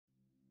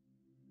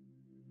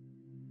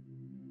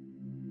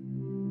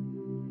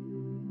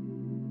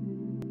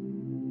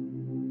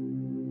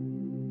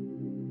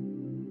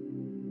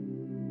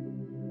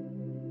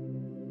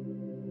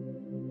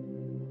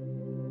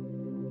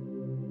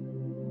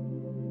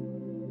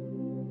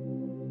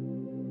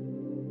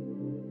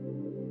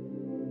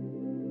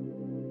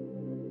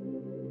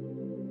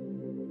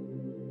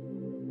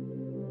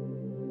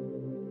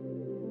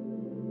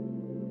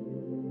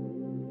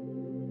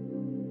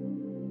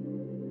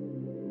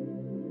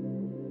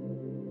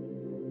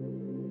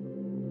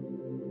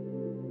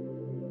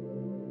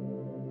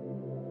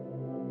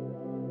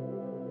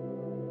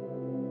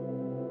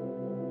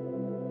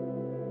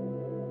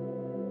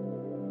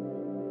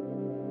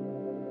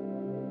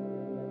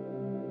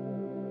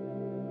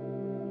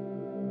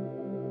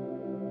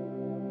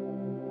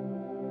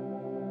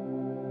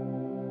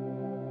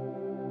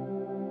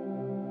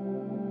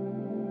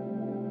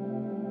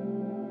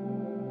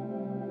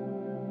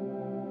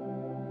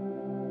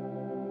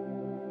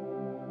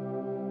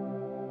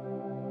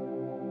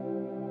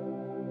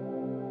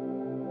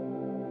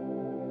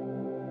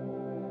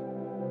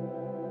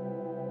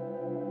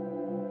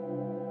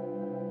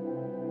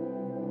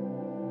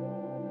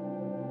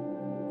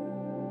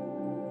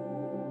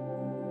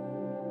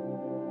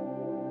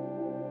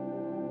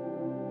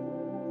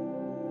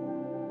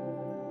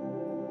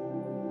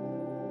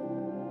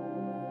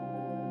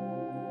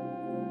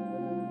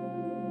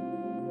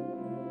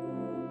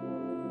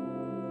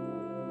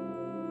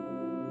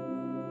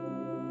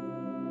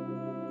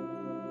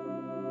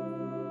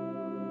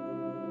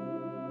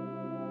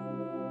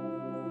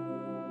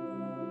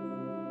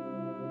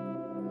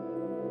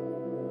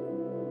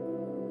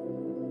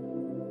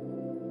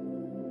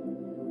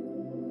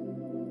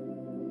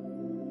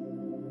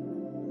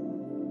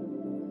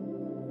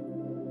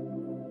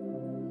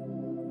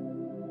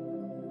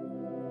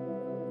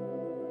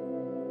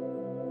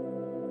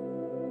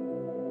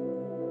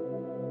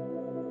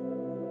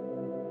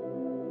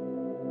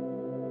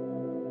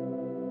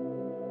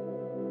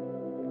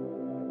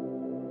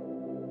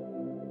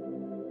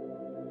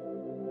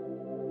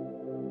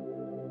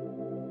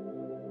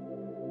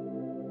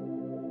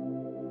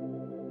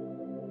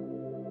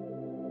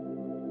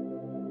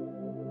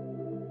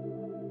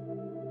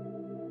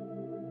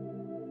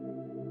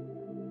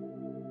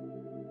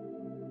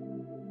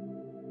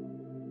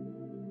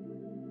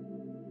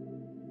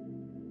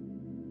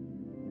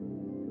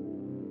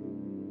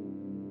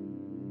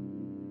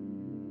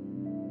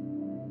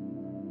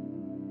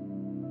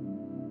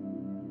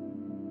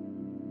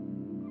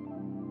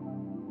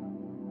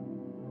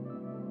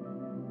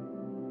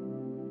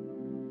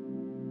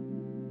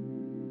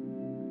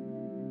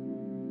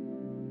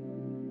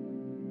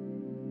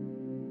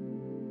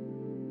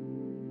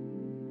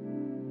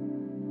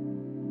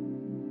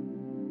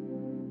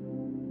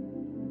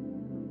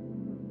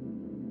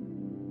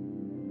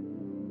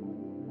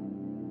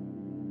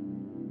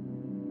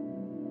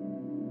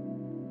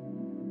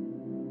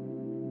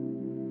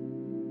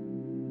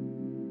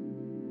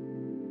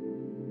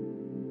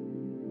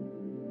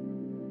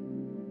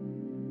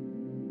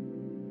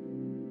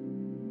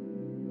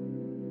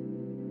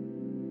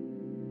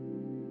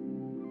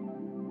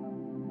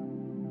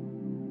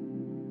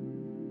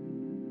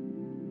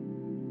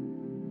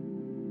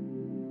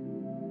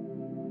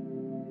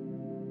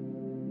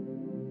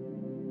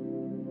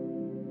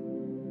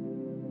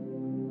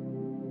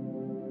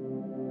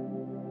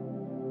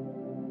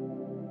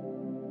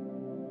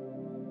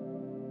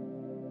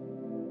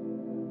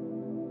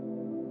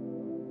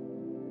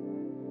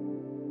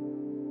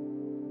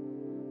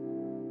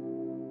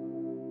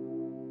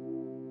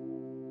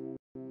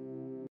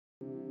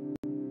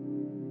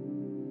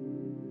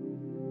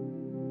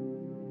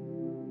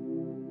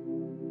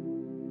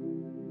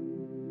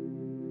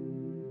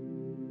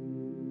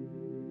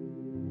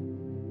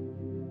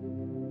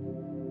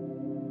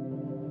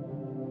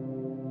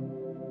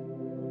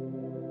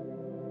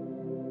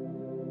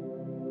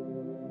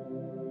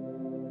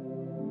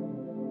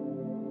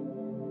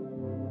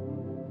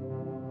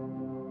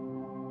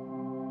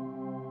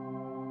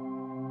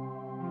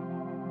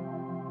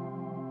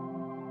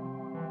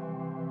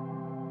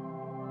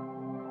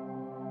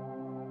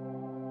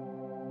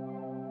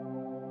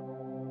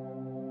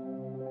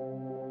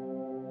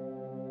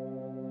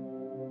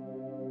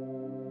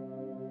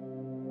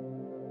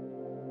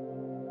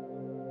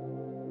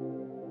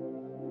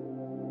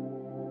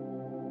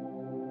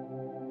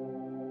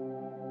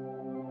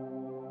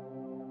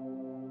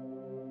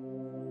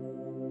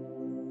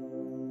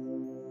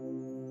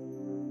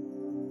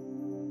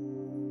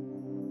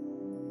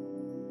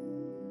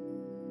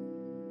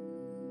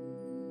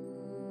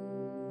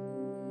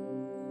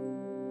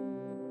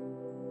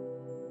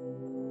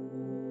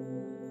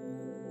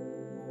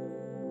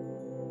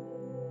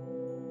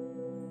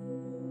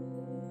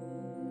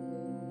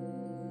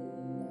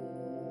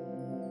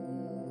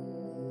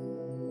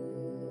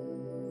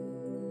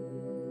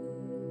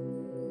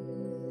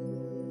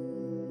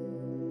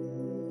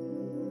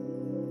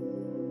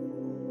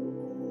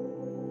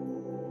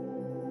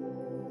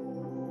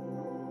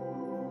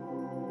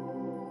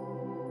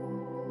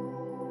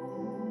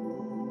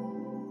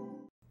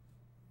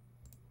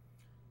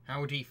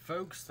Howdy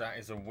folks, that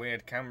is a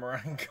weird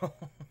camera angle.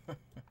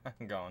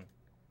 Hang on.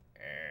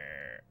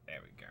 There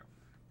we go.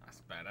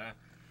 That's better.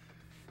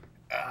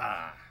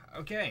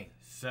 Okay,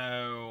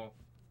 so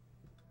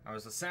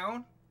how's the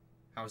sound?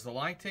 How's the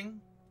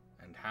lighting?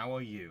 And how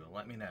are you?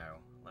 Let me know.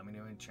 Let me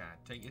know in chat.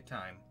 Take your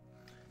time.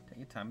 Take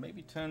your time.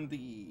 Maybe turn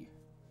the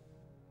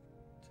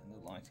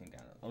lighting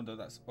down. Oh no,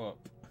 that's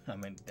up. I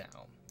meant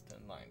down. Turn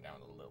the lighting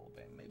down a little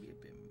bit. Maybe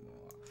a bit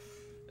more.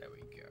 There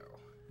we go.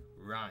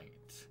 Right.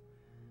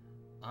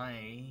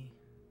 I'm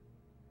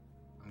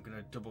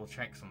gonna double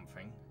check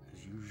something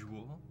as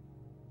usual.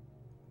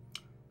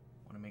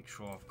 Want to make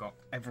sure I've got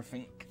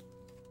everything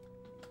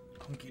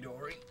hunky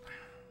dory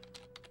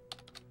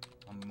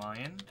on my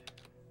end.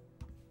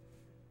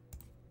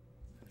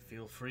 And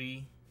feel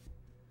free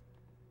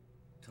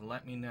to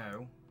let me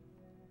know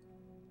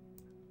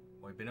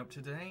what you've been up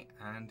to today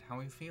and how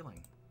you're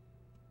feeling.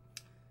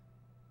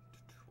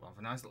 We'll have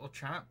a nice little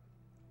chat,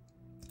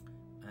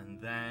 and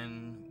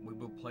then we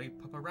will play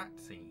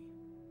PUPPERAZZI.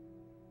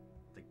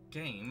 The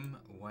game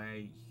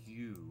where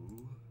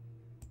you...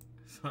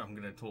 Sorry, I'm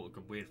going to talk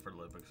weird for a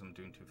little bit because I'm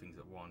doing two things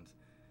at once.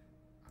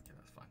 Okay,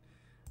 that's fine.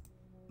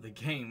 The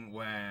game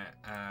where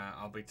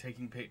I'll be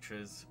taking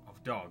pictures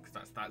of dogs.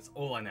 That's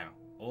all I know.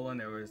 All I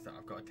know is that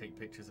I've got to take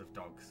pictures of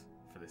dogs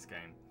for this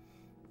game.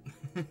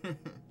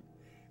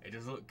 It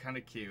does look kind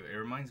of cute. It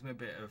reminds me a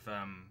bit of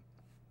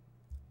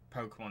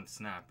Pokemon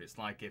Snap. It's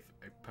like if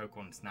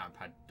Pokemon Snap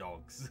had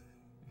dogs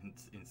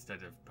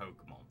instead of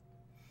Pokemon.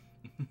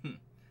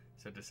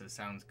 So this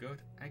sounds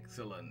good.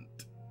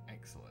 Excellent.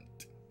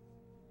 Excellent.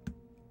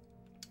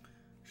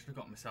 Should have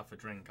got myself a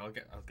drink. I'll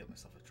get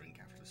myself a drink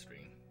after the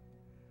stream.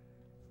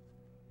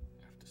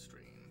 After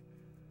stream.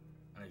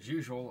 And as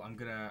usual, I'm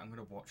gonna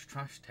watch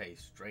Trash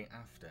Taste straight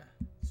after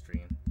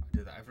stream. I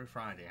do that every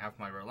Friday. I have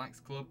my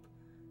Relax Club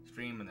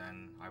stream, and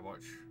then I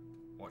watch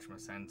my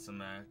send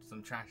some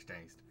Trash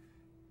Taste.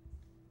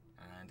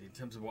 And in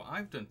terms of what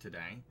I've done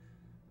today,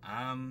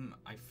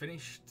 I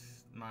finished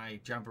my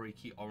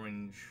Jambareeqi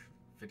Orange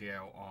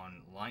video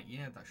on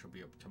Lightyear. That should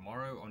be up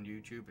tomorrow on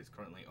YouTube. It's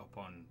currently up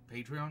on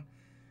Patreon.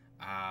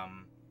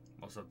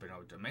 Also, I've been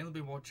able to mainly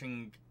been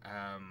watching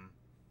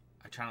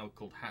a channel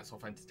called Hats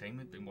Off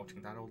Entertainment. Been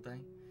watching that all day.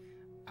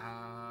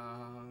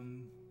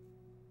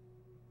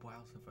 What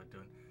else have I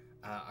done?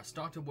 I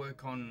started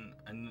work on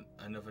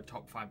another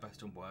top 5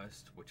 best and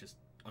worst, which is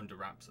under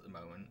wraps at the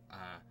moment.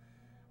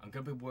 I'm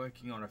going to be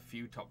working on a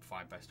few top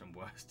 5 best and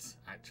worsts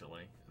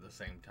actually at the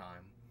same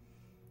time.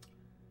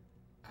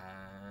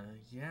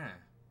 Yeah.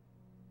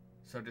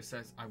 So it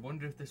says, I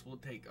wonder if this will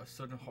take a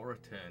sudden horror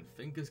turn.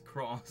 Fingers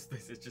crossed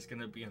this is just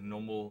going to be a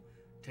normal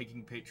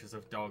taking pictures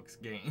of dogs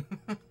game.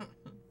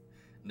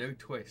 No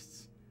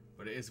twists.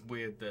 But it is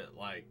weird that,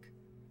 like,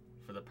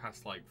 for the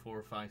past, like, 4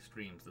 or 5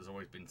 streams, there's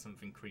always been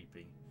something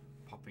creepy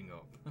popping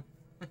up.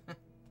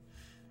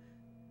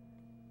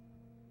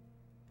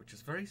 Which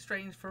is very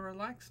strange for a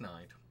relax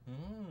night.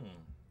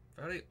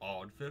 Very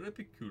odd, very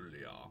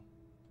peculiar.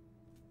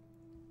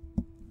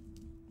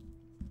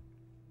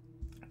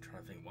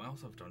 I think what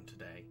else I've done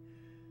today.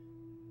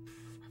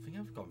 I think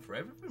I've gone for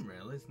everything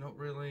really. It's not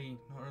really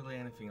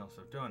anything else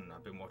I've done.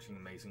 I've been watching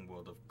Amazing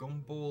World of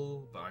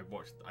Gumball, but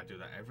I do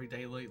that every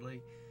day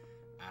lately.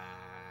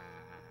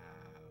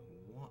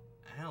 What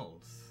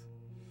else?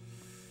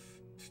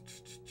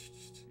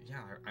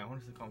 Yeah, I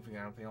honestly can't think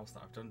of anything else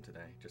that I've done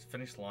today. Just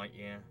finished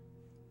Lightyear,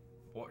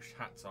 watched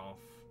Hats Off,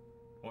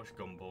 watched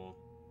Gumball,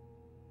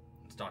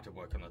 and started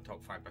work on the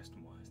top 5 best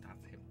and worst.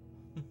 That's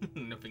it.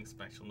 Nothing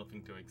special,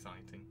 nothing too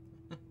exciting.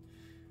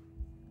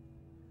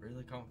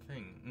 Really can't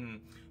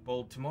think.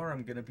 Well, tomorrow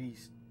I'm gonna be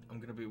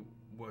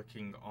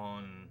working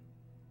on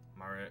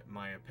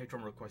my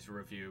Patreon requested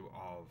review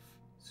of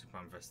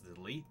Superman vs.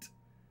 Elite.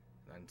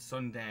 And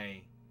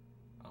Sunday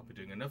I'll be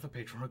doing another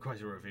Patreon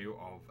requested review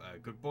of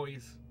Good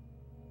Boys.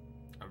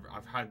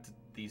 I've had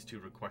these 2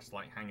 requests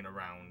like hanging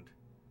around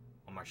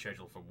on my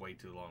schedule for way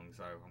too long,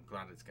 so I'm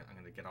glad I'm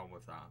gonna get on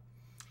with that.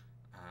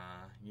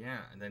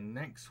 Yeah, and then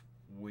next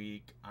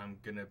week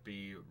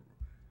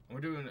we're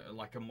doing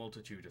like a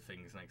multitude of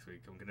things next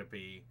week. I'm going to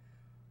be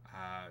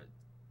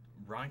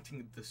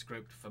writing the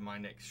script for my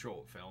next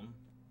short film,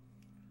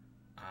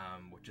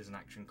 which is an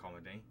action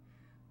comedy.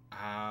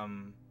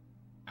 And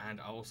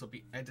I'll also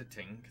be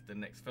editing the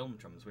next Film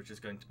Chums, which is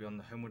going to be on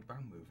the Homeward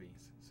Bound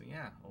movies. So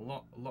yeah, a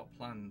lot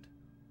planned.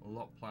 A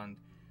lot planned.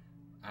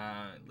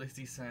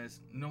 Lizzie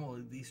says,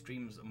 normally these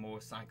streams are more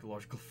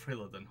psychological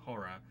thriller than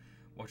horror.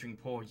 Watching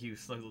poor you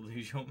slowly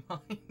lose your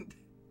mind.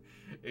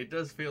 It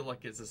does feel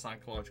like it's a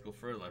psychological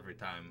thriller every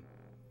time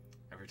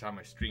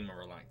I stream a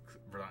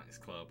relax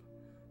club.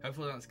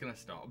 Hopefully that's gonna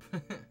stop.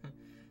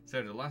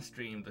 So the last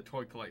stream, the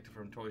toy collector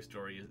from Toy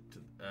Story to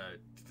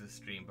the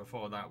stream.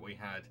 Before that we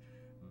had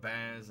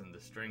Bears and the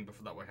String.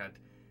 Before that we had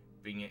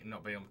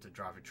not being able to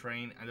drive a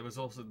train, and there was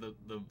also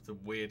the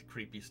weird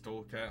creepy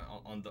stalker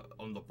on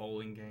the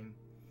bowling game.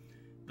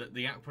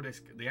 The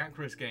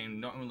Aquarius game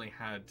not only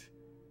had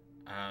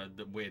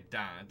the weird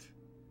dad,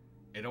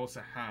 it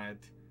also had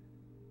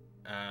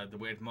the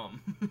weird mum.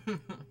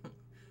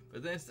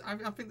 But this, I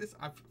think this,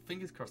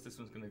 fingers crossed, this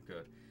one's gonna be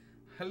good.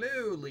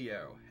 Hello,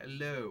 Leo.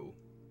 Hello.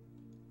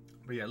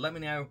 But yeah, let me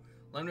know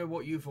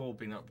what you've all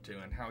been up to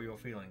and how you're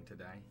feeling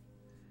today.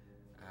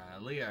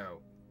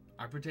 Leo,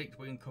 I predict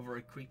we uncover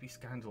a creepy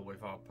scandal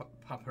with our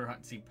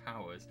paparazzi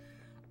powers.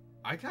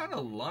 I kind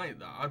of like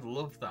that. I'd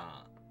love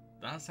that.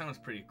 That sounds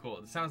pretty cool.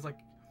 It sounds like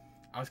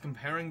I was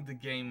comparing the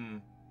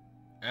game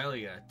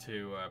earlier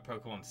to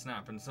Pokemon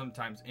Snap, and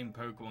sometimes in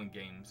Pokemon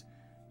games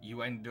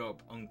you end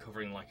up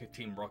uncovering like a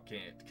Team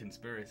Rocket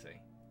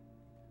conspiracy.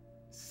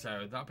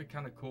 So that'd be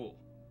kind of cool.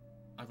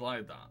 I'd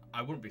like that.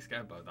 I wouldn't be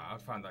scared by that.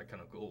 I'd find that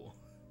kind of cool.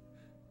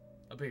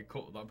 That'd be a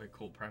cool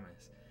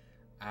premise.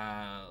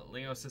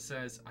 Leo also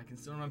says, I can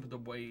still remember the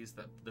ways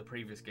that the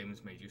previous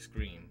games made you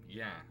scream.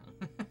 Yeah.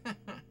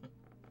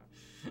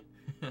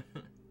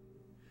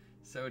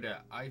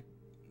 Soda,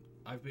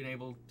 I've been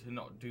able to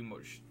not do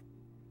much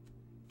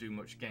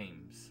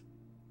games.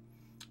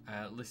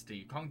 Listy,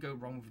 you can't go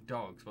wrong with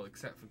dogs, well,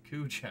 except for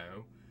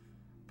Cujo.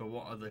 But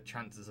what are the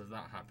chances of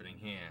that happening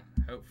here?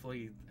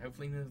 Hopefully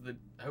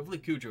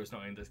Cujo is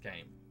not in this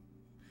game.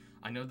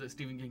 I know that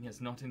Stephen King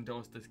has not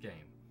endorsed this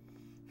game.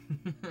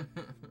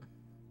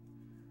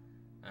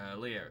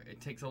 Leo,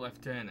 it takes a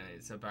left turn and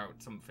it's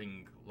about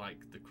something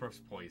like the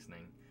crust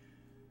poisoning.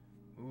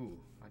 Ooh,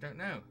 I don't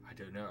know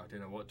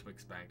what to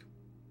expect.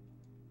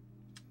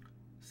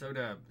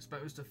 Soda,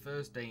 spent the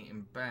first day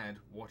in bed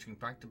watching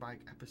back-to-back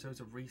episodes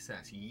of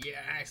Recess.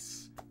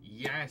 Yes!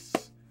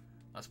 Yes!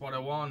 That's what I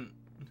want.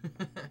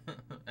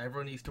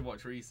 Everyone needs to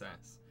watch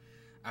Recess.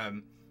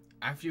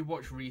 After you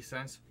watch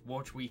Recess,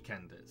 watch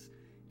Weekenders.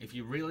 If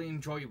you really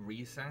enjoy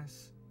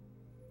Recess,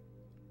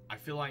 I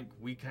feel like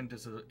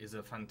Weekenders is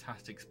a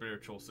fantastic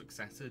spiritual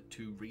successor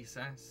to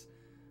Recess.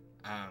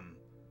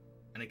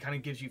 And it kind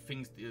of gives you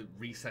things that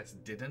Recess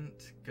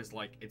didn't, because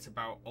like it's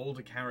about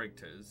older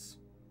characters,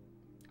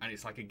 and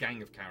it's like a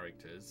gang of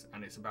characters,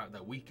 and it's about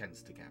their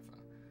weekends together.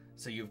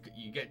 So you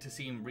get to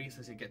see in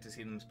Recess, you get to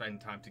see them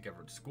spend time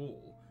together at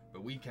school,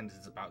 but Weekenders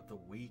is about the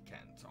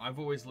weekend. So I've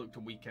always looked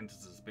at Weekenders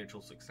as a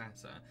spiritual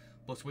successor.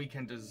 Plus,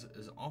 Weekenders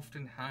has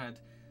often had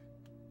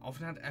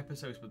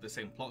episodes with the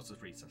same plots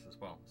as Recess as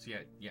well. So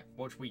yeah,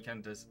 watch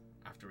Weekenders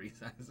after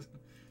Recess.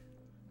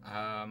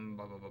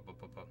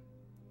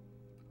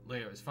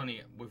 Leo, it's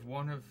funny, with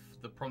one of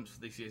the prompts for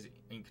this year's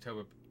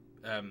Inktober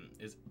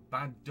is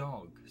Bad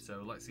Dog,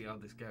 so let's see how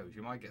this goes.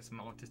 You might get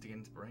some artistic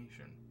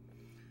inspiration.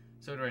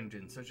 Soda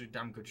Engine, such a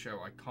damn good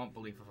show. I can't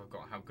believe I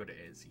forgot how good it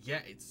is.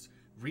 Yeah,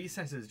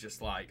 Recess is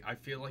just like, I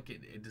feel like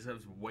it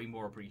deserves way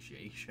more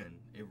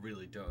appreciation. It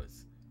really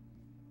does.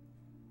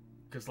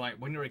 Because like,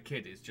 when you're a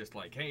kid, it's just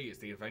like, hey, it's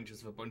the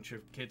adventures of a bunch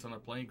of kids on a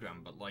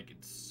playground, but like,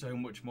 it's so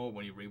much more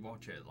when you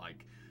rewatch it.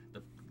 Like,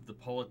 the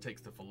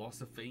politics, the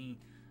philosophy,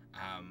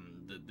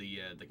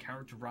 the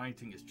character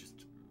writing is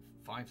just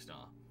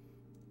 5-star.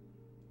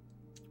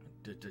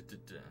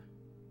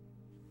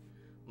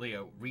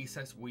 Leo,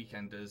 Recess,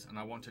 Weekenders, and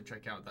I want to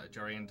check out that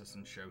Jerry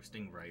Anderson show,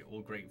 Stingray.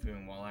 All great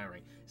viewing while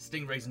airing.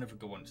 Stingray's another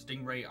good one.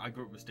 Stingray, I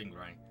grew up with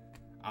Stingray.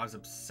 I was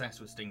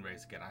obsessed with Stingray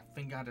as a kid. I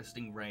think I had a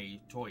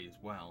Stingray toy as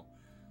well.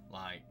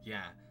 Like,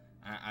 yeah,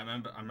 I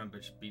remember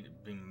just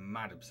being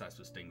mad obsessed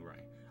with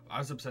Stingray. I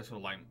was obsessed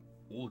with like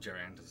all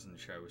Jerry Anderson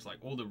shows. Like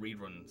all the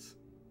reruns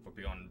would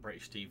be on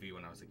British TV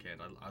when I was a kid.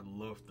 I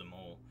loved them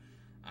all.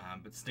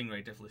 But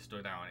Stingray definitely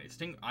stood out.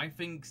 I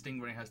think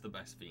Stingray has the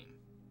best theme.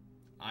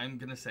 I'm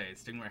gonna say it,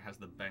 Stingray has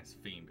the best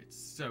theme. It's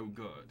so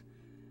good,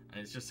 and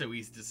it's just so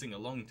easy to sing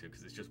along to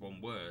because it's just one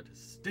word: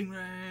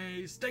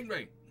 Stingray,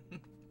 Stingray.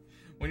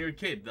 When you're a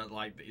kid, that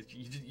like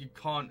you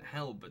can't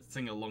help but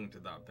sing along to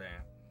that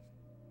there.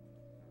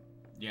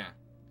 Yeah.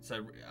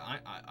 So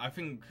I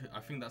think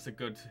that's a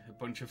good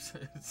bunch of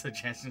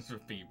suggestions for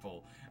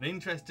people. An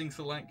interesting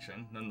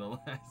selection,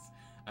 nonetheless.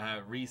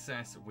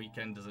 Recess,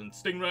 Weekenders, and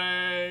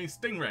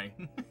Stingray.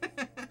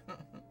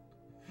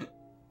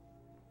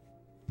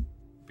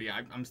 But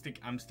yeah, I'm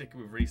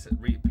sticking with Recess.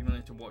 People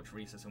need to watch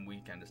Recess and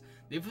Weekenders.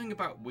 The other thing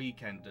about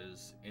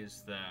Weekenders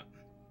is that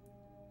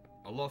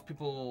a lot of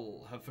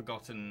people have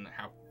forgotten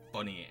how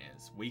funny it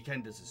is.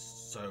 Weekenders is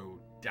so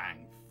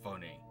dang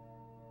funny.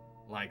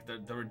 Like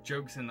there are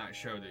jokes in that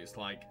show that it's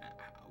like,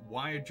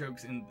 why are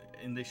jokes in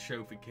this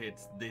show for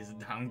kids this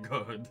damn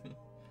good?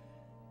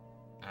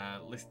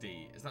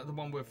 Listy, is that the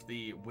one with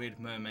the Weird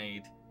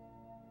Mermaid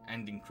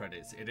ending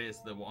credits? It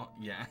is the one.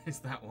 Yeah, it's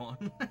that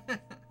one.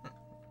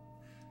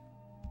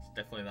 It's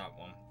definitely that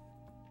one.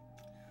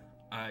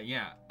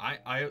 Yeah,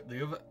 I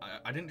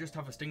didn't just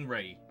have a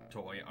Stingray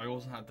toy. I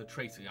also had the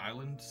Tracy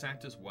Island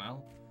set as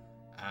well,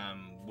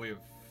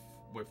 with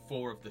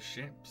 4 of the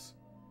ships,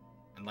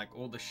 and like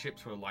all the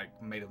ships were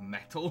like made of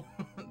metal.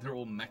 They're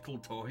all metal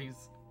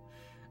toys,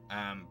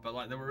 but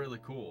like they were really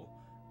cool.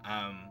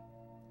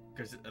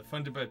 Because at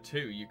Thunderbird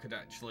 2, you could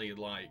actually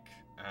like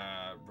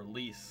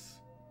release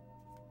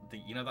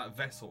the that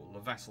vessel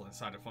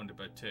inside of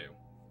Thunderbird 2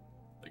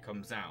 that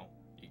comes out.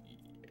 It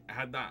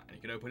had that, and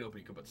you could open it up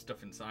and you could put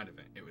stuff inside of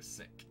it. It was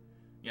sick.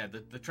 Yeah,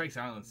 the Trace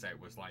Island set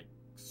was like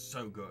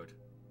so good,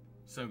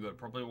 so good.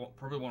 Probably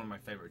one of my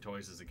favorite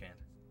toys as a kid.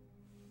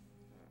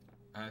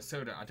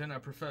 Soda, I don't know, I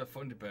prefer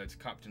Thunderbird to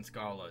Captain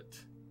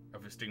Scarlet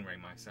over Stingray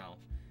myself.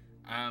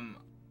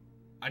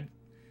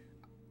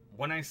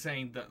 When I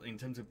say that in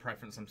terms of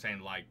preference, I'm saying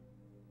like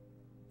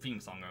theme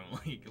song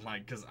only,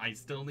 like, because I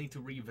still need to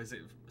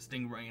revisit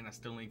Stingray and I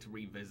still need to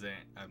revisit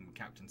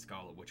Captain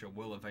Scarlet, which I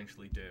will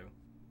eventually do.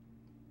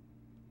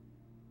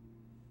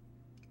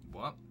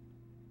 What?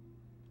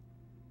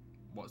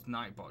 What's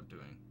Nightbot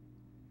doing?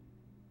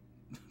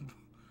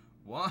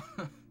 What?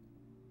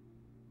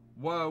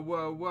 Whoa,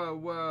 whoa, whoa,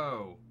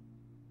 whoa.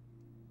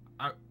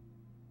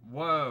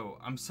 Whoa,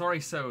 I'm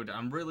sorry, Soda.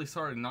 I'm really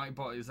sorry.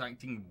 Nightbot is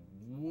acting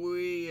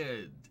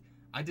weird.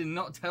 I did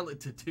not tell it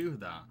to do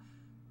that.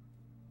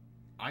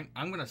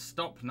 I'm gonna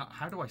stop.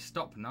 How do I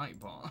stop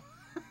Nightbot?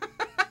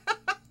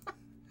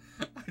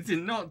 I did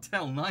not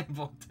tell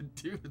Nightbot to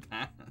do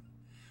that.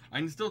 I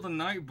installed the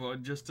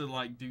Nightbot just to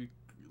like do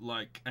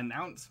like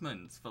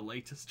announcements for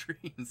later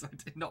streams. I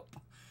did not.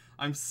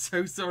 I'm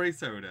so sorry,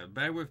 Soda.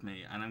 Bear with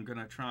me, and I'm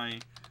gonna try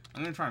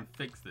and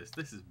fix this.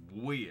 This is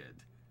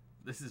weird.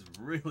 This is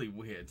really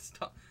weird.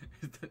 Stop.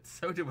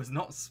 Soda was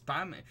not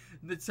spamming.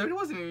 Soda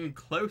wasn't even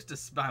close to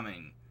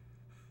spamming.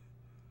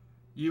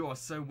 You are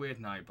so weird,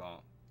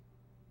 Nightbot.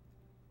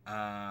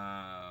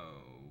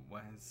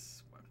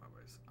 Where's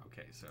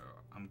okay, so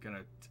I'm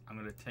gonna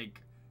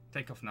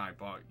take off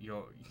Nightbot.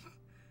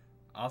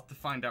 I'll have to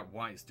find out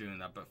why it's doing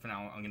that, but for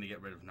now I'm gonna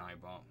get rid of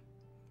Nightbot.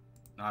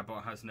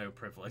 Nightbot has no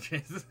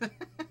privileges.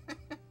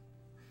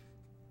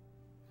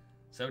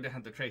 Soda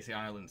had the Tracy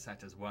Island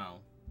set as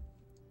well.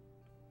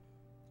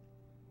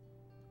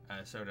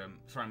 Soda,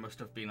 sorry, I must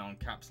have been on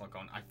caps lock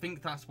on. I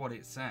think that's what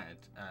it said.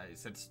 It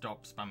said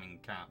stop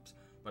spamming caps,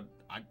 but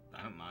I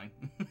don't mind.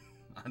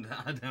 I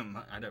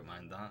don't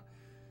mind that.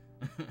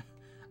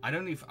 I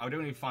don't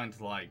even find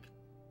like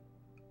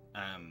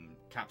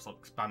caps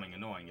lock spamming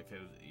annoying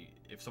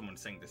if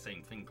someone's saying the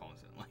same thing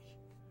constantly.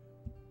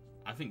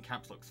 I think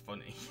caps lock's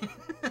funny.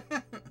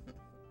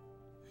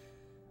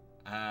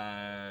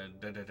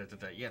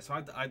 Yeah, so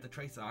I had the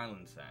Tracer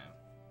Islands there.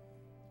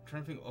 I'm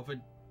trying to think of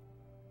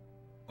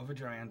other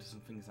Jerry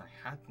Anderson things I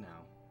had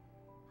now.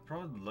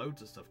 Probably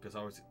loads of stuff because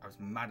I was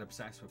mad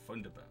obsessed with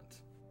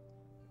Thunderbirds.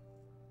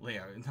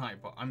 Leo,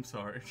 Nightbot, I'm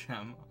sorry,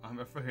 Jam. I'm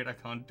afraid I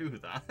can't do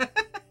that.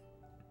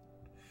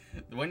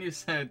 When you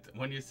said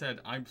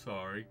I'm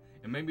sorry,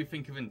 it made me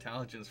think of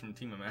Intelligence from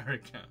Team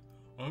America.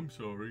 I'm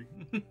sorry.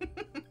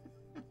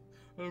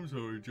 I'm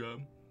sorry,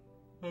 Jam.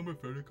 I'm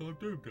afraid I can't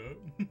do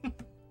that.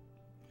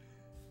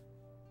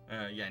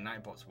 Yeah,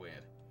 Nightbot's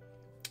weird.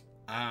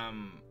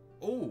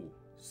 Oh,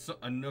 so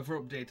another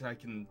update I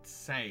can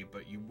say,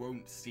 but you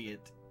won't see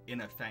it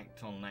in effect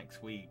till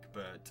next week.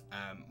 But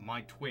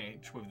my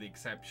Twitch, with the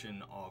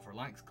exception of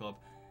Relax Club,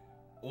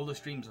 all the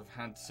streams have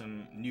had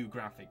some new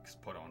graphics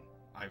put on.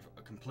 I've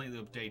completely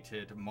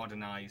updated,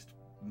 modernized,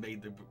 I've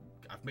made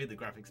the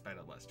graphics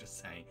better. Let's just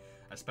say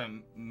I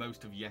spent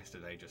most of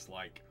yesterday just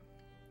like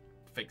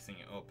fixing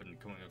it up and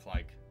coming up with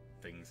like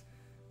things.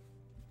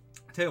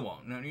 Tell you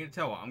what, no,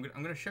 I'm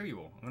gonna show you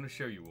all. I'll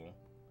show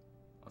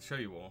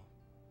you all.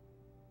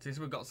 Since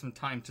we've got some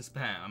time to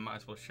spare, I might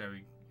as well show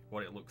you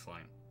what it looks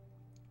like.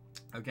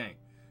 Okay,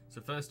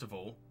 so first of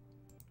all,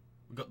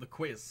 we've got the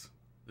quiz.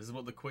 This is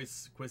what the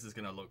quiz is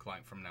gonna look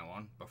like from now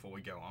on, before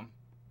we go on.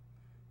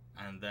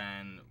 And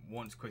then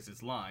once quiz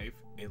is live,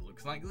 it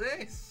looks like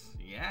this.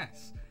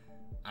 Yes.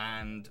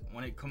 And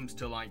when it comes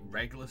to like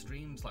regular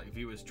streams, like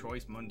viewers'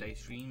 choice Monday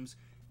streams,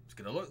 it's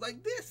gonna look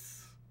like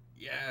this.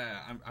 Yeah,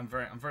 I'm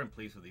very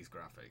pleased with these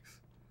graphics.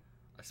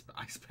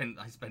 I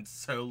spent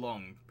so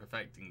long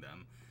perfecting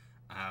them,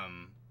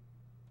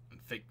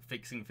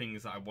 fixing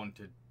things that I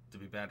wanted to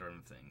be better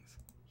and things.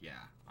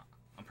 Yeah,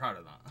 I'm proud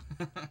of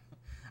that.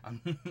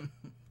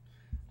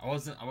 I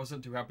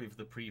wasn't too happy with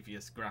the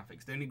previous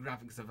graphics. The only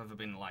graphics I've ever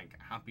been like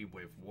happy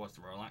with was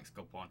the Relax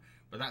Club one,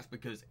 but that's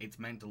because it's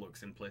meant to look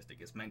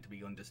simplistic. It's meant to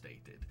be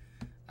understated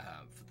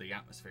for the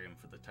atmosphere and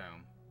for the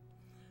tone.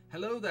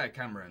 Hello there,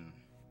 Cameron.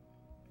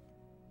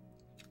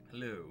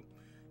 Hello.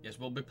 Yes,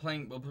 we'll be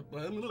playing Paparazzi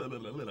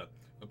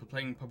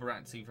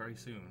very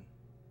soon.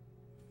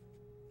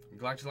 I'm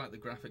glad you like the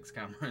graphics,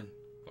 Cameron.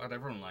 Glad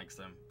everyone likes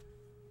them.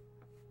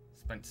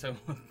 Spent so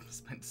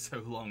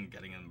long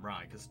getting them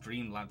right, because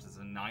Streamlabs is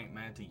a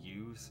nightmare to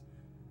use.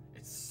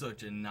 It's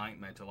such a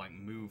nightmare to like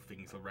move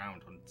things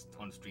around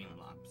on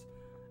Streamlabs,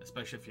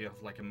 especially if you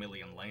have like a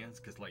million layers.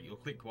 Because like you'll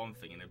click one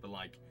thing and it'll be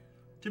like,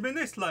 do you mean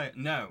this layer?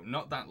 No,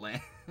 not that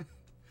layer.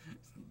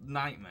 It's a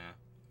nightmare.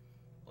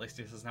 At least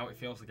this is how it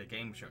feels like a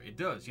game show. It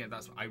does, yeah.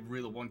 That's what I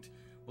really want.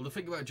 Well, the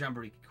thing about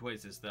Jambareeqi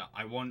quiz is that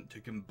I want to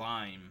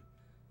combine.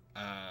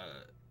 How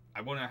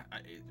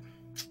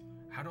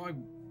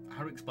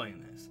to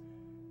explain this?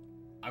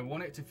 I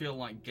want it to feel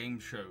like game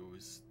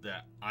shows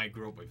that I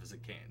grew up with as a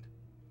kid.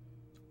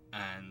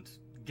 And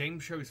game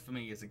shows for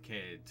me as a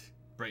kid,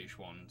 British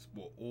ones,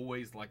 were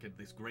always like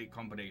this great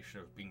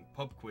combination of being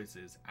pub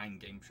quizzes and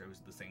game shows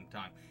at the same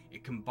time.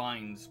 It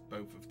combines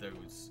both of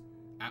those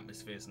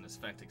atmospheres and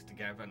aesthetics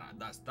together, and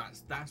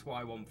that's what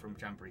I want from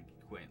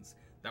Jambareeqi quiz.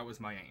 That was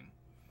my aim.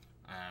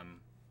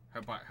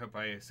 Hope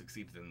I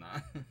succeeded in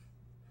that.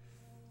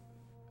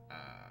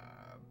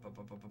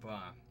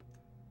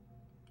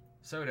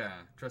 Soda,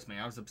 trust me,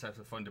 I was obsessed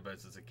with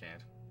Thunderbirds as a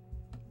kid.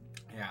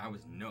 Yeah, I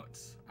was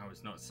nuts.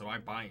 So I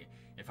buy it.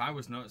 If I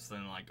was nuts,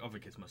 then like other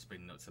kids must be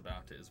nuts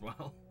about it as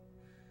well.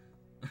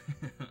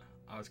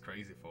 I was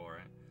crazy for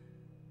it.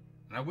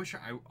 And I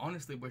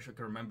honestly wish I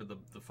could remember the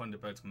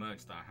Thunderbirds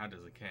merch that I had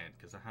as a kid,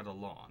 because I had a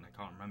lot and I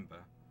can't remember.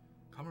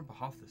 Can't remember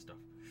half this stuff.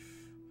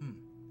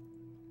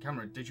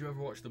 Cameron, did you ever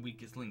watch The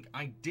Weakest Link?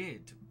 I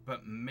did,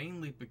 but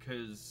mainly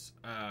because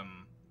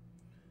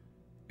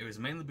it was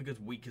mainly because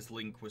Weakest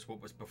Link was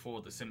what was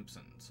before The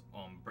Simpsons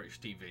on British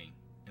TV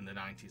in the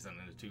 90s and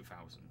in the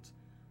 2000s.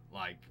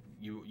 Like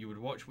you would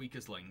watch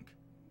Weakest Link,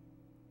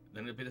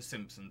 then it'd be The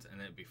Simpsons, and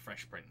then it'd be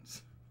Fresh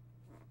Prince.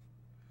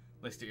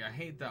 Listy, I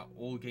hate that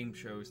all game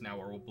shows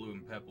now are all blue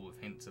and purple with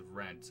hints of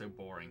red. So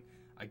boring.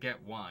 I get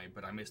why,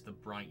 but I miss the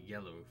bright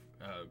yellow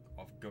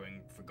of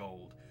going for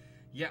gold.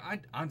 Yeah,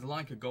 I'd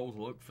like a gold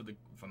look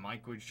for my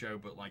quiz show,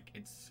 but like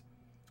it's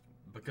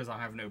because I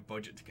have no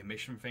budget to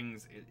commission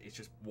things. It's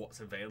just what's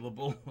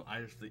available.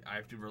 I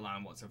have to rely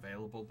on what's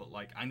available. But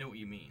like I know what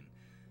you mean.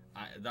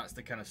 That's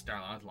the kind of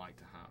style I'd like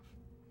to have.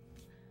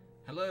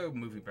 Hello,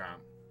 Movie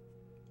Brown.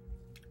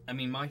 I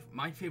mean,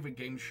 my favorite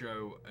game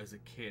show as a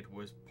kid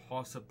was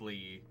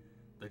possibly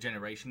the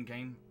Generation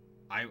game.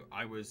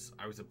 I was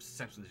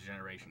obsessed with the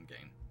Generation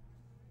game.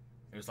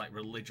 It was like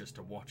religious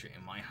to watch it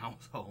in my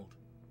household.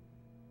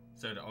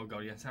 So, oh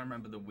god, yes, I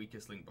remember The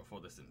Weakest Link before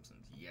The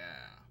Simpsons.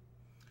 Yeah.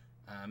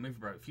 Movie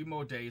Bro, a few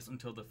more days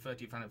until the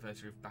 30th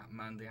anniversary of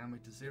Batman the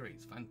Animated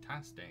Series.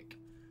 Fantastic.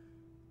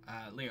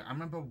 Leo, I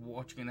remember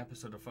watching an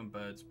episode of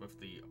Funbirds with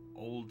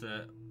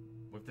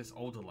this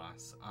older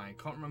lass. I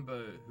can't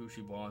remember who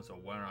she was or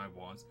where I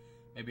was.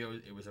 Maybe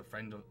it was a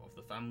friend of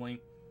the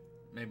family.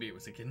 Maybe it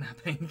was a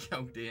kidnapping.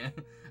 Oh dear.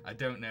 I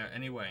don't know.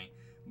 Anyway,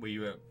 we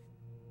were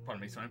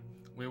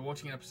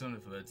watching an episode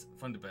of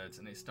Thunderbirds,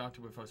 and it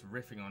started with us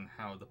riffing on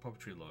how the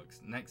puppetry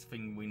looks. Next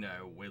thing we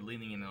know, we're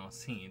leaning in our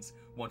seats,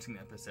 watching the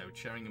episode,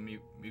 sharing a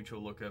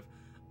mutual look of,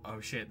 oh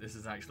shit, this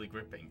is actually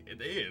gripping.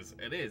 It is.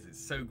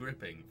 It's so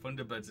gripping.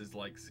 Thunderbirds is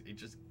like,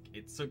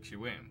 it sucks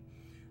you in.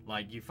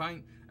 Like, you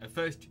find,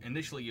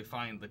 initially you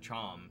find the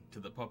charm to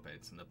the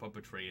puppets and the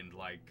puppetry and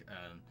like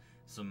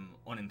some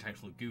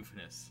unintentional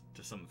goofiness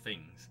to some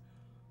things.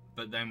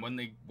 But then when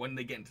they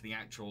get into the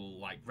actual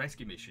like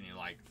rescue mission, you're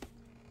like,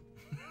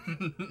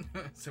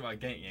 so I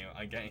get you.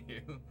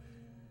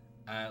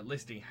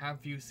 Listy,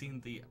 have you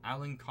seen the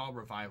Alan Carr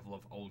revival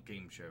of old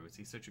game shows?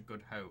 He's such a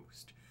good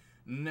host.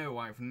 No,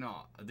 I've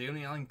not. The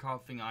only Alan Carr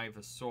thing I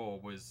ever saw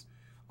was,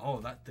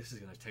 this is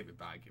going to take me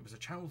back. It was a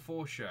Channel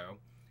 4 show.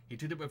 He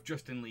did it with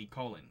Justin Lee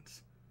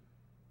Collins.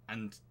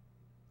 And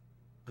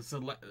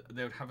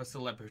they would have a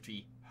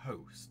celebrity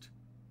host.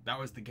 That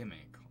was the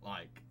gimmick.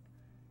 Like,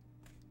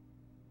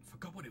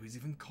 forgot what it was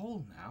even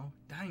called now.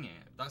 Dang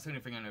it. That's the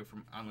only thing I know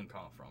from Alan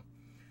Carr from.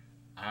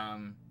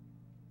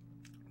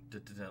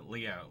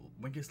 Leo,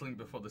 Weakest Link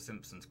before The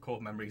Simpsons,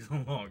 core memories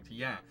unlocked.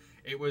 Yeah,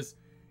 it was,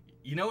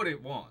 you know what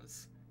it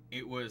was?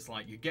 It was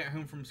like you get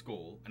home from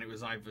school and it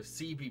was either either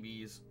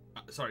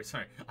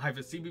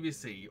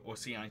CBBC or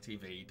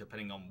CITV,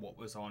 depending on what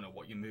was on or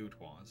what your mood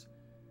was.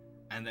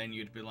 And then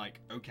you'd be like,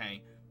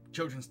 okay,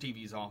 children's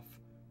TV's off.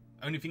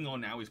 Only thing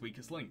on now is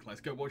Weakest Link.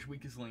 Let's go watch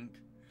Weakest Link.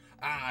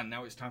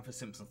 Now it's time for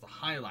Simpsons. The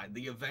highlight,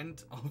 the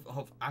event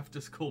of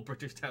after-school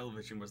British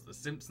television was The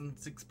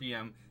Simpsons, 6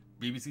 p.m,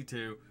 BBC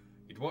 2.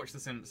 You'd watch The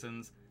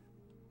Simpsons,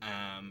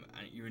 and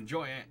you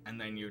enjoy it, and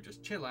then you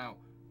just chill out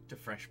to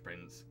Fresh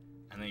Prince,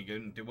 and then you go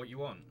and do what you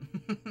want.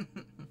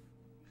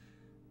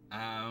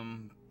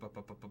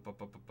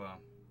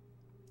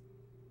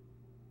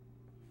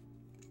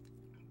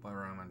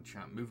 Where am I in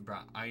chat? Move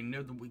about. I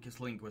know The Weakest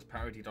Link was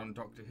parodied on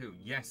Doctor Who.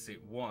 Yes, it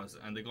was,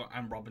 and they got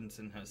Anne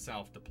Robinson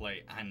herself to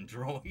play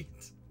Android.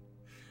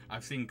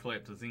 I've seen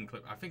clips.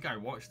 I think I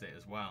watched it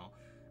as well,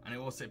 and it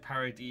also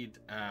parodied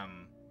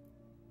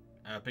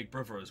Big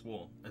Brother as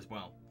well.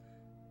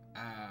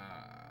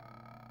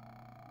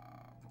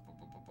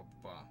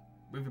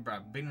 Movie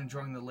Brad, been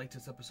enjoying the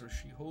latest episode of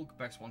She-Hulk.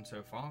 Best one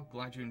so far.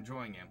 Glad you're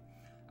enjoying it.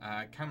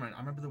 Cameron, I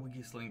remember The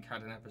Weakest Link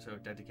had an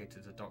episode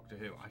dedicated to Doctor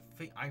Who.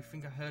 I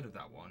think I heard of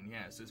that one.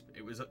 Yes,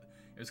 it was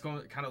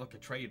kind of like a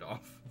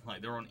trade-off.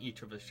 Like they're on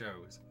each of the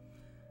shows.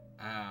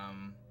 That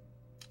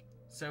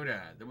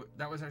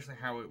was actually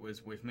how it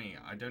was with me.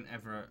 I'm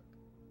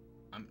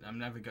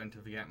never going to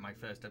forget my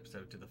first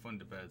episode to the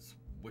Thunderbirds.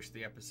 With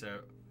the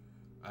episode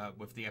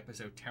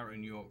Terror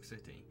in New York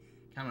City.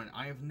 Cameron,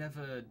 I have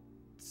never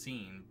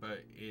seen,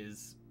 but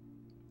is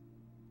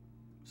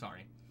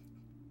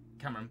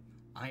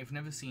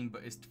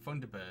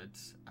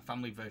Thunderbirds a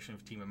family version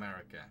of Team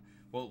America?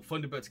 Well,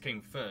 Thunderbirds came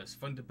first.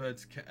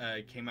 Thunderbirds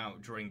came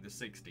out during the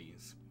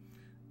 60s,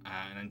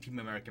 and then Team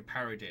America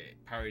parodied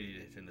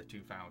it in the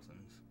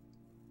 2000s.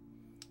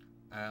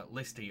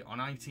 Listy, on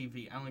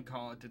ITV, Alan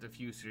Carr did a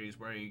few series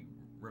where he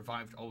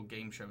revived old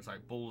game shows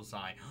like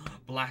Bullseye.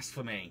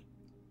 Blasphemy,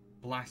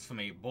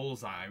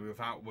 Bullseye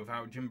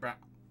without Jim Brown.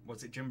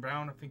 Was it Jim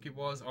Brown? I think it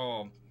was.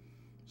 Oh,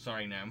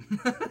 Sorry, no.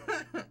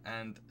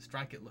 And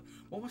Strike It.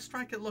 What was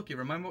Strike It Lucky?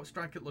 Remember what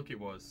Strike It Lucky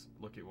was?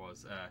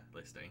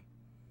 Listy.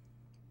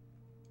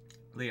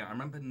 Leah, I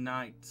remember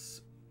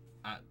nights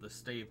at the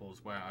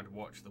stables where I'd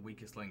watch The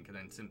Weakest Link and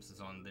then Simpsons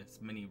on this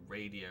mini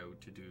radio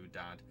to do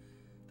dad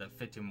that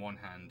fit in one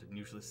hand and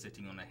usually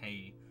sitting on a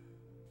hay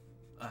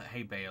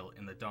bale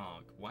in the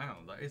dark. Wow,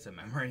 that is a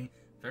memory.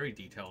 Very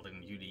detailed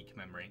and unique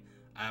memory.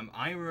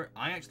 I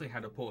actually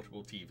had a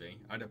portable TV.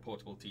 I had a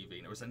portable TV,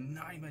 and it was a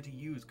nightmare to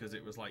use because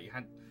it was like you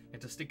had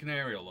to stick an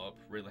aerial up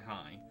really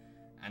high,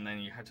 and then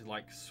you had to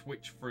like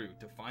switch through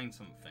to find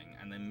something,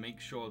 and then make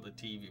sure the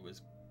TV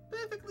was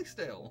perfectly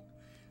still.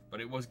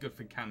 But it was good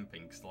for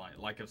camping, cause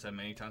like I've said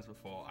many times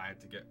before,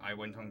 I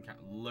went on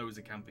loads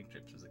of camping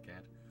trips as a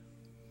kid.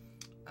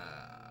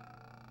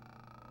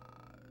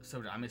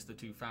 So I missed the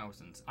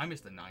 2000s. I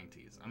missed the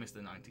 90s. I missed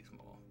the 90s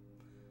more.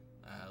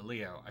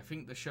 Leo, I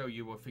think the show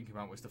you were thinking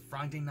about was the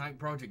Friday Night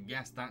Project.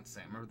 Yes, that's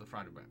it. I remember the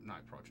Friday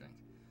Night Project.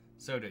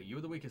 Soda, you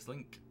were the weakest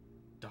link.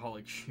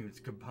 Daholic shoots,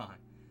 goodbye.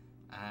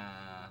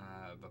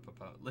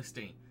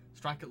 Listy,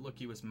 Strike It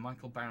Lucky was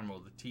Michael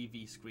Barrymore, the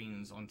TV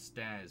screens on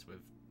stairs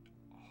with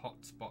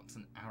hot spots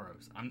and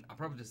arrows. I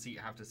probably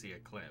have to see a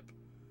clip.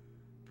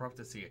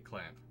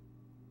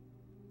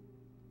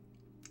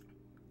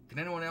 Can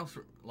anyone else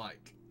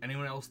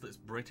that's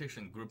British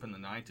and grew up in the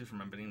 90s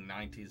remember any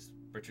 90s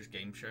British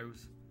game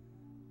shows?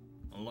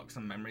 Unlock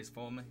some memories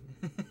for me.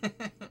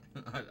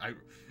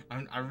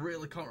 I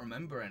really can't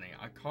remember any.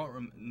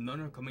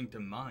 None are coming to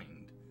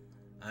mind.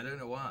 I don't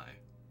know why.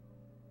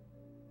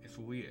 It's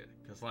weird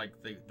because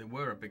like they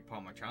were a big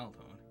part of my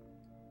childhood.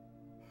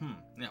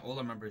 Yeah, all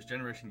I remember is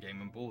Generation Game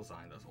and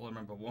Bullseye. That's all I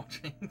remember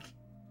watching.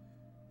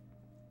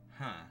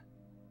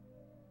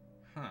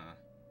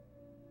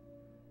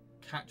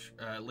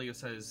 Leo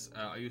says,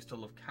 I used to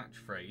love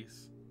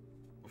Catchphrase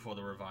before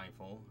the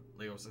revival.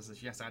 Leo says,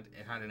 yes, it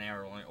had an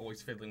error on it,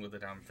 always fiddling with the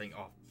damn thing.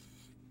 Oh,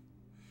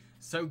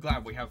 so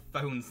glad we have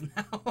phones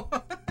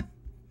now.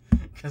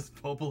 Because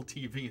portable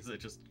TVs are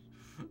just...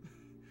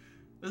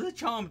 There's a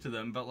charm to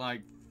them, but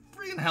like,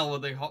 freaking hell are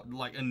they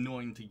like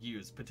annoying to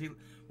use.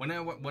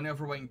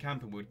 Whenever I went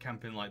camping, we would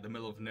camp in like the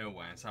middle of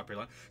nowhere, so I'd be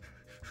like,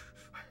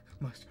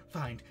 must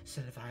find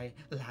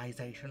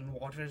civilization,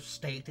 whatever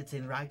state it's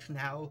in right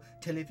now.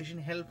 Television,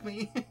 help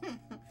me.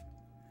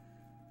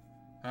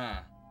 No,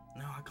 I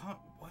can't.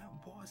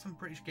 What are some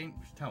British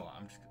games? Tell you what,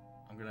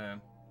 I'm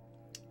gonna.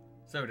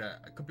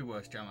 Soda, it could be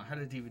worse, Jam. I had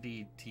a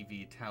DVD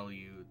TV tell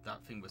you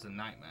that thing was a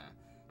nightmare.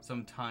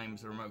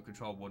 Sometimes the remote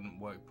control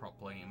wouldn't work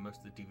properly, and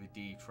most of the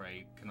DVD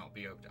tray cannot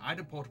be opened. I had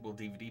a portable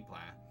DVD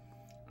player,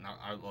 and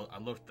I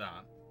loved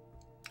that.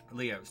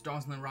 Leo,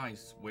 Stars in the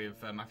Rise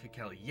with Matthew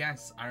Kelly.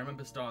 Yes, I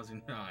remember Stars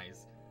in the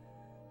Rise.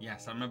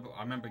 Yes, I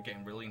remember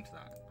getting really into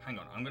that. Hang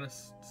on, I'm gonna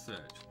search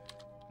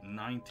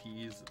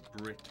 90s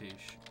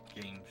British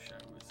game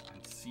shows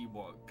and see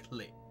what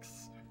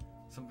clicks.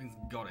 Something's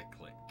gotta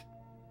click.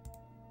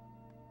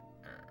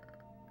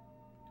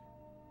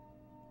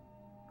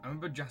 I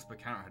remember Jasper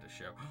Carrot had a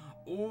show.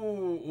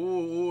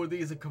 Oh,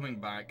 these are coming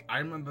back. I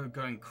remember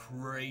going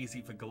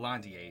crazy for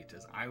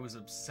Gladiators. I was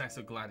obsessed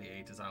with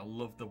Gladiators. I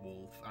loved the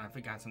wolf, and I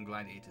think I had some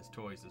Gladiators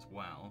toys as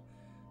well.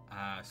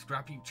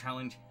 Scrappy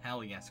Challenge,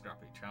 hell yes,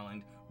 Scrappy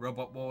Challenge.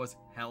 Robot Wars,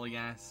 hell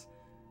yes.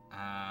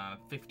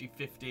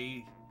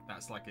 50-50,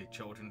 that's like a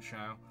children's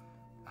show.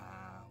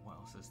 What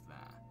else is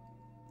there?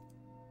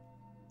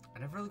 I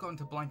never really got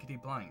into Blankety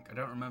Blank. I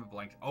don't remember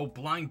Blank. Oh,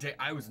 Blind Date.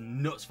 I was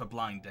nuts for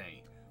Blind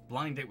Date.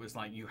 Blind Date was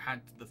like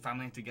the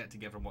family had to get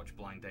together and watch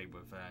Blind Date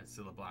with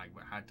Cilla Black,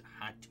 but had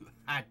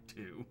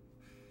to.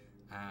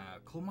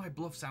 Call My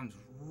Bluff sounds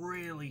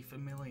really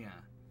familiar.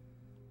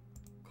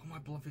 Call My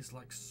Bluff is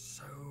like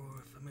so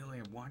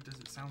familiar. Why does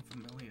it sound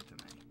familiar to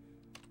me?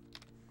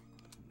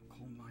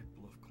 Call My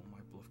Bluff, Call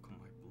My Bluff, Call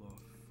My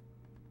Bluff.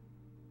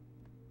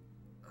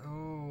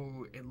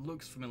 Oh, it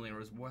looks familiar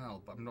as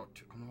well, but I'm not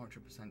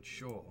 100%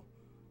 sure.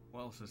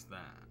 What else is there?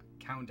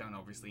 Countdown,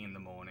 obviously, in the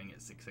morning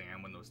at 6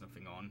 AM when there was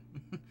nothing on.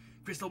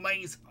 Crystal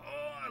Maze!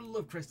 Oh, I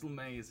love Crystal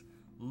Maze.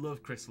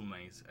 Love Crystal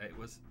Maze. It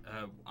was,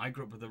 I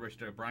grew up with the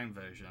Richard O'Brien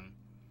version,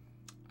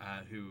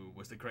 who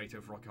was the creator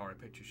of Rocky Horror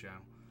Picture Show.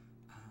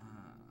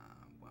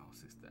 What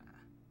else is there?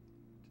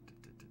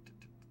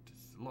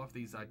 A lot of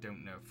these I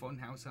don't know.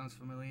 Funhouse sounds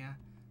familiar.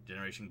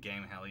 Generation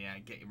Game, hell yeah.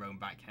 Get Your Own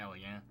Back, hell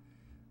yeah.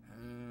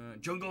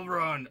 Jungle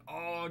Run!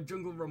 Oh,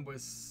 Jungle Run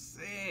was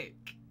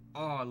sick!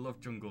 Oh, I love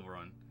Jungle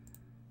Run.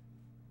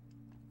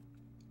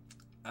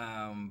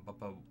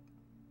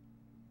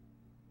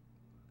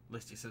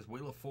 Listy says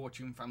Wheel of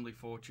Fortune, Family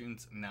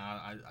Fortunes.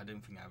 Nah, I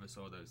don't think I ever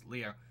saw those.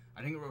 Leo,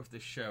 I think I wrote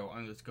this show. I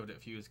only discovered it a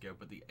few years ago,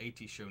 but the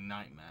 80s show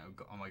Nightmare.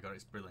 Oh my god,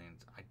 it's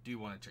brilliant. I do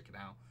want to check it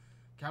out.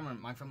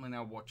 Cameron, my family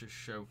now watch a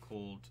show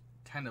called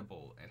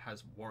Tenable. It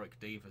has Warwick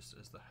Davis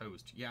as the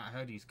host. Yeah, I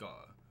heard he's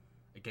got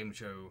a game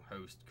show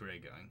host career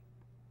going.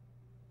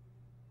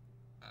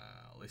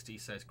 Listy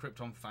says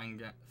Krypton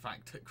Factor,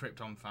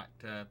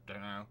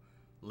 don't know.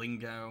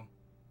 Lingo,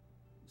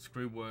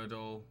 Screw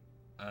Wordle.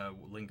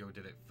 Lingo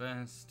did it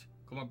first.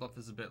 Call My Bluff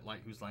is a bit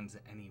like Whose Lines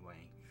It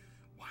Anyway.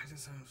 Why does it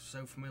sound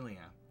so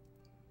familiar?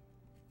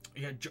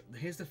 Yeah,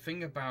 here's the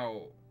thing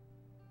about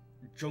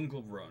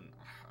Jungle Run.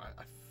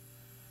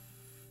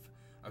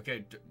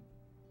 Okay,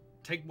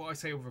 take what I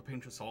say with a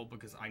pinch of salt,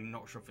 because I'm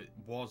not sure if it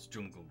was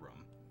Jungle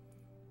Run.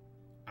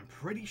 I'm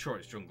pretty sure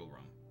it's Jungle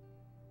Run.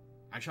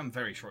 Actually, I'm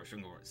very sure it's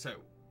Jungle Run. So,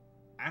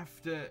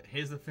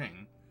 here's the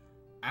thing.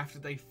 After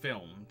they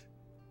filmed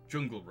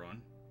Jungle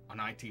Run on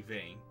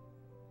ITV,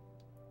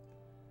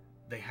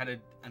 they had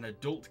an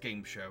adult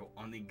game show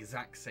on the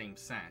exact same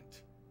set.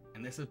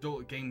 And this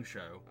adult game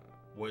show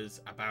was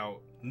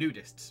about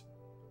nudists.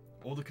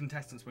 All the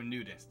contestants were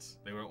nudists.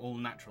 They were all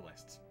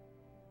naturalists.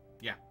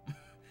 Yeah.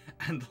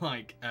 And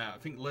like, I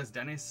think Les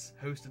Dennis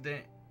hosted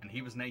it, and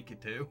he was naked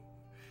too.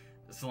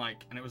 It's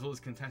like, and it was all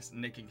these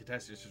naked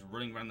contestants just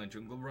running around the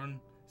Jungle Run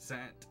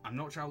set. I'm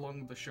not sure how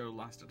long the show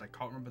lasted. I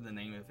can't remember the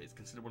name of it. It's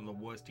considered one of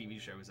the worst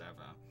TV shows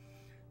ever.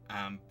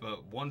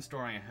 But one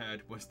story I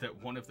heard was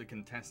that one of the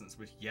contestants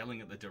was yelling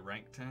at the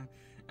director,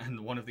 and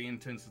one of the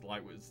interns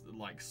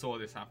saw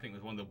this happening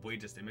with one of the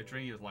weirdest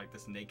imagery. It was like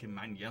this naked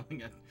man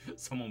yelling at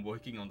someone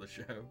working on the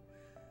show.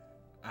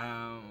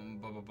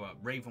 But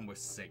Raven was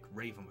sick.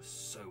 Raven was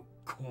so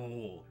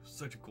cool.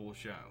 Such a cool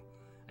show.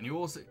 And you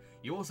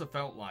also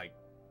felt like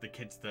the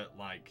kids that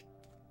like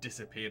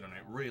disappeared on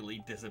it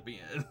really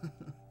disappeared.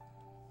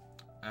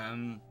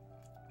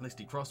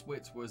 Listy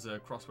Crosswits was a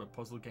crossword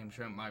puzzle game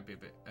show. It might be a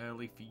bit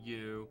early for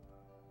you.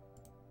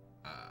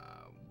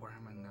 Where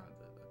am I now?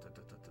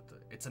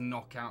 It's a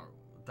knockout.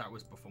 That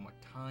was before my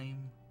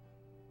time.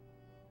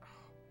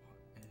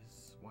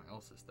 What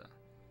else is there?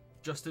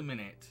 Just a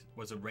Minute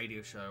was a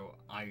radio show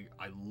I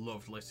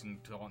loved listening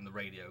to on the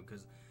radio,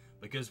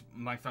 because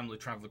my family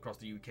traveled across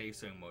the UK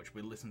so much,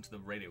 we listened to the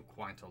radio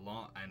quite a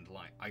lot, and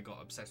like I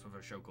got obsessed with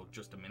a show called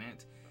Just a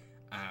Minute.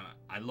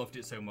 I loved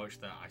it so much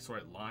that I saw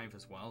it live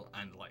as well,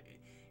 and like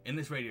in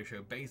this radio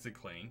show,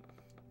 basically,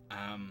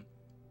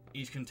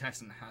 each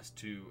contestant has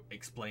to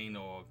explain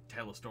or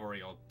tell a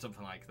story or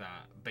something like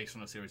that based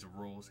on a series of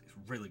rules. It's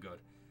really good.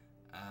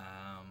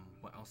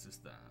 What else is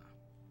there?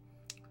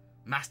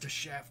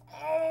 MasterChef.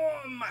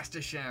 Oh,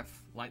 MasterChef.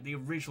 Like the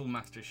original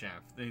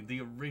MasterChef.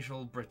 The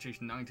original British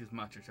 90s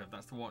MasterChef.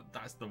 That's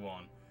the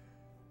one.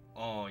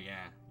 Oh,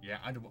 yeah. Yeah,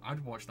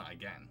 I'd watch that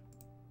again.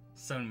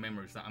 So many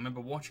memories that I remember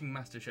watching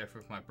MasterChef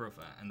with my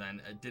brother, and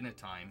then at dinner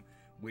time,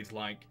 we'd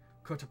like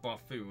cut up our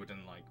food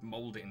and like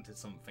mold it into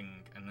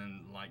something, and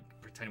then like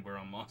pretend we're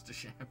on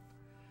MasterChef.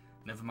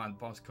 Nevermind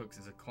Boss Cooks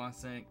is a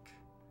classic.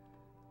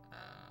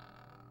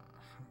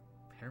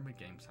 Pyramid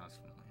Game sounds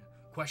familiar.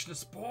 Question of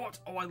Sport.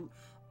 Oh,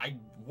 I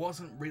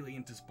wasn't really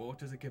into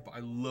sport as a kid, but I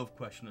love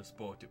Question of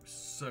Sport. It was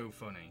so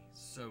funny,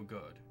 so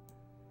good.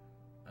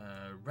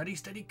 Ready,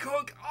 Steady,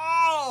 Cook.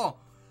 Oh,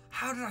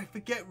 how did I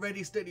forget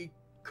Ready, Steady,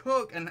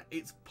 Cook and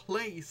its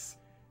place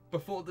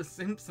before The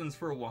Simpsons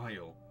for a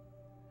while?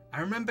 I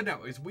remember now,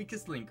 it was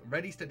weakest link,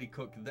 Ready, Steady,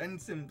 Cook, then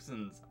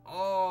Simpsons.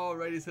 Oh,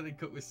 Ready, Steady,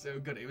 Cook was so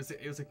good. It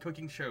was a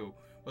cooking show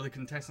where the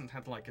contestants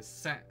had like a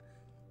set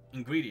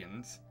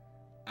ingredients,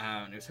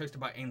 and it was hosted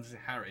by Ainsley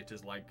Harriott,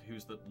 as like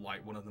who's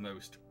one of the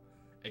most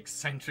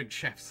eccentric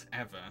chefs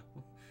ever.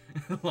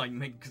 Like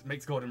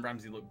makes Gordon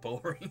Ramsay look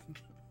boring.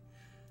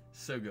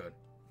 So good.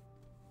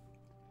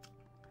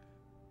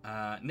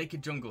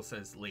 Naked Jungle,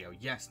 says Leo.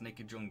 Yes,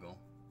 Naked Jungle.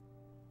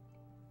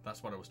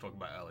 That's what I was talking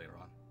about earlier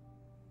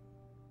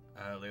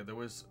on. Leo, there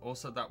was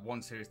also that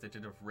one series they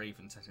did of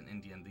Raven set in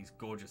India and these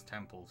gorgeous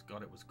temples.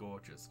 God, it was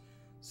gorgeous.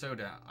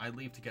 Soda, I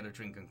leave to get a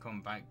drink and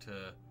come back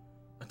to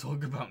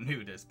talk about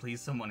nudists. Please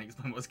someone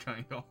explain what's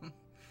going on.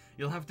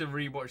 You'll have to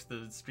rewatch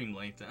the stream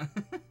later.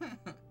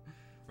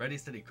 Ready,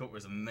 Steady, Cook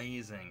was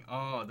amazing.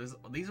 Oh,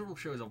 these are all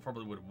shows I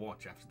probably would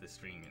watch after this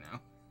stream, you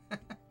know.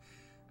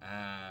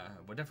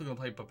 We're definitely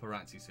going to play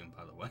Paparazzi soon,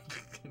 by the way.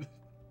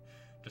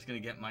 Just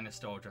going to get my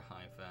nostalgia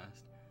high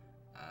first.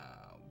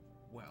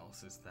 What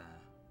else is there?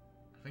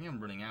 I think I'm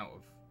running out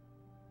of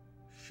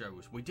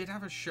shows. We did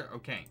have a show.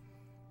 Okay,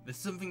 this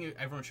is something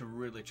everyone should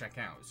really check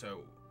out.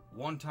 So,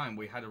 one time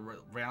we had a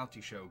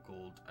reality show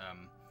called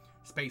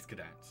Space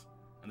Cadets.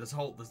 And there's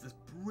this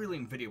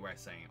brilliant video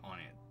essay on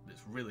it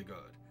that's really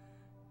good.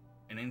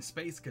 And in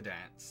Space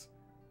Cadets,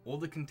 all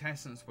the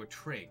contestants were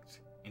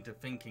tricked into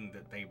thinking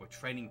that they were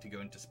training to go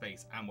into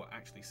space and were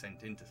actually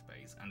sent into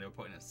space, and they were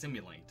put in a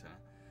simulator.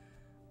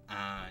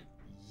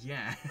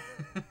 Yeah,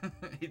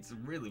 it's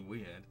really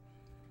weird.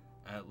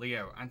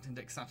 Leo, Anton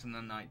Deck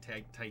Saturday Night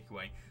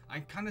Takeaway. I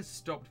kind of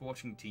stopped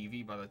watching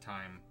TV by the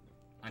time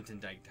Anton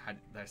Deck had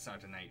their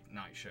Saturday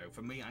night show.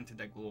 For me, Anton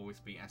Deck will always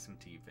be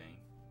SMTV.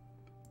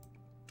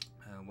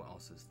 What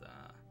else is there?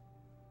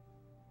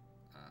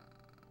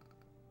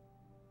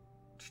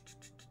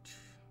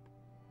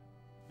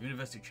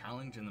 University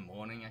Challenge in the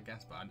morning, I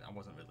guess, but I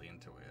wasn't really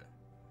into it.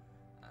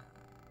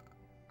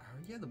 Oh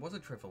yeah, there was a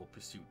Trivial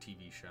Pursuit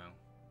TV show.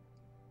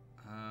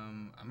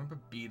 I remember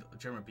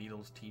Jeremy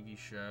Beadle's TV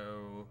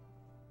show.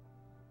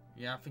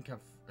 Yeah, I think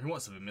Who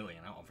Wants to Be a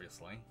Millionaire,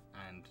 obviously,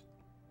 and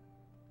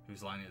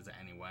Whose Line Is It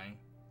Anyway?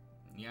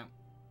 Yeah.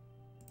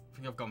 I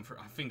think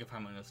I've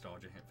had my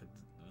nostalgia hit for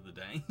the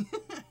day.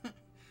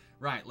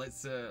 Right,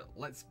 let's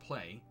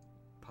play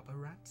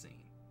Paparazzi.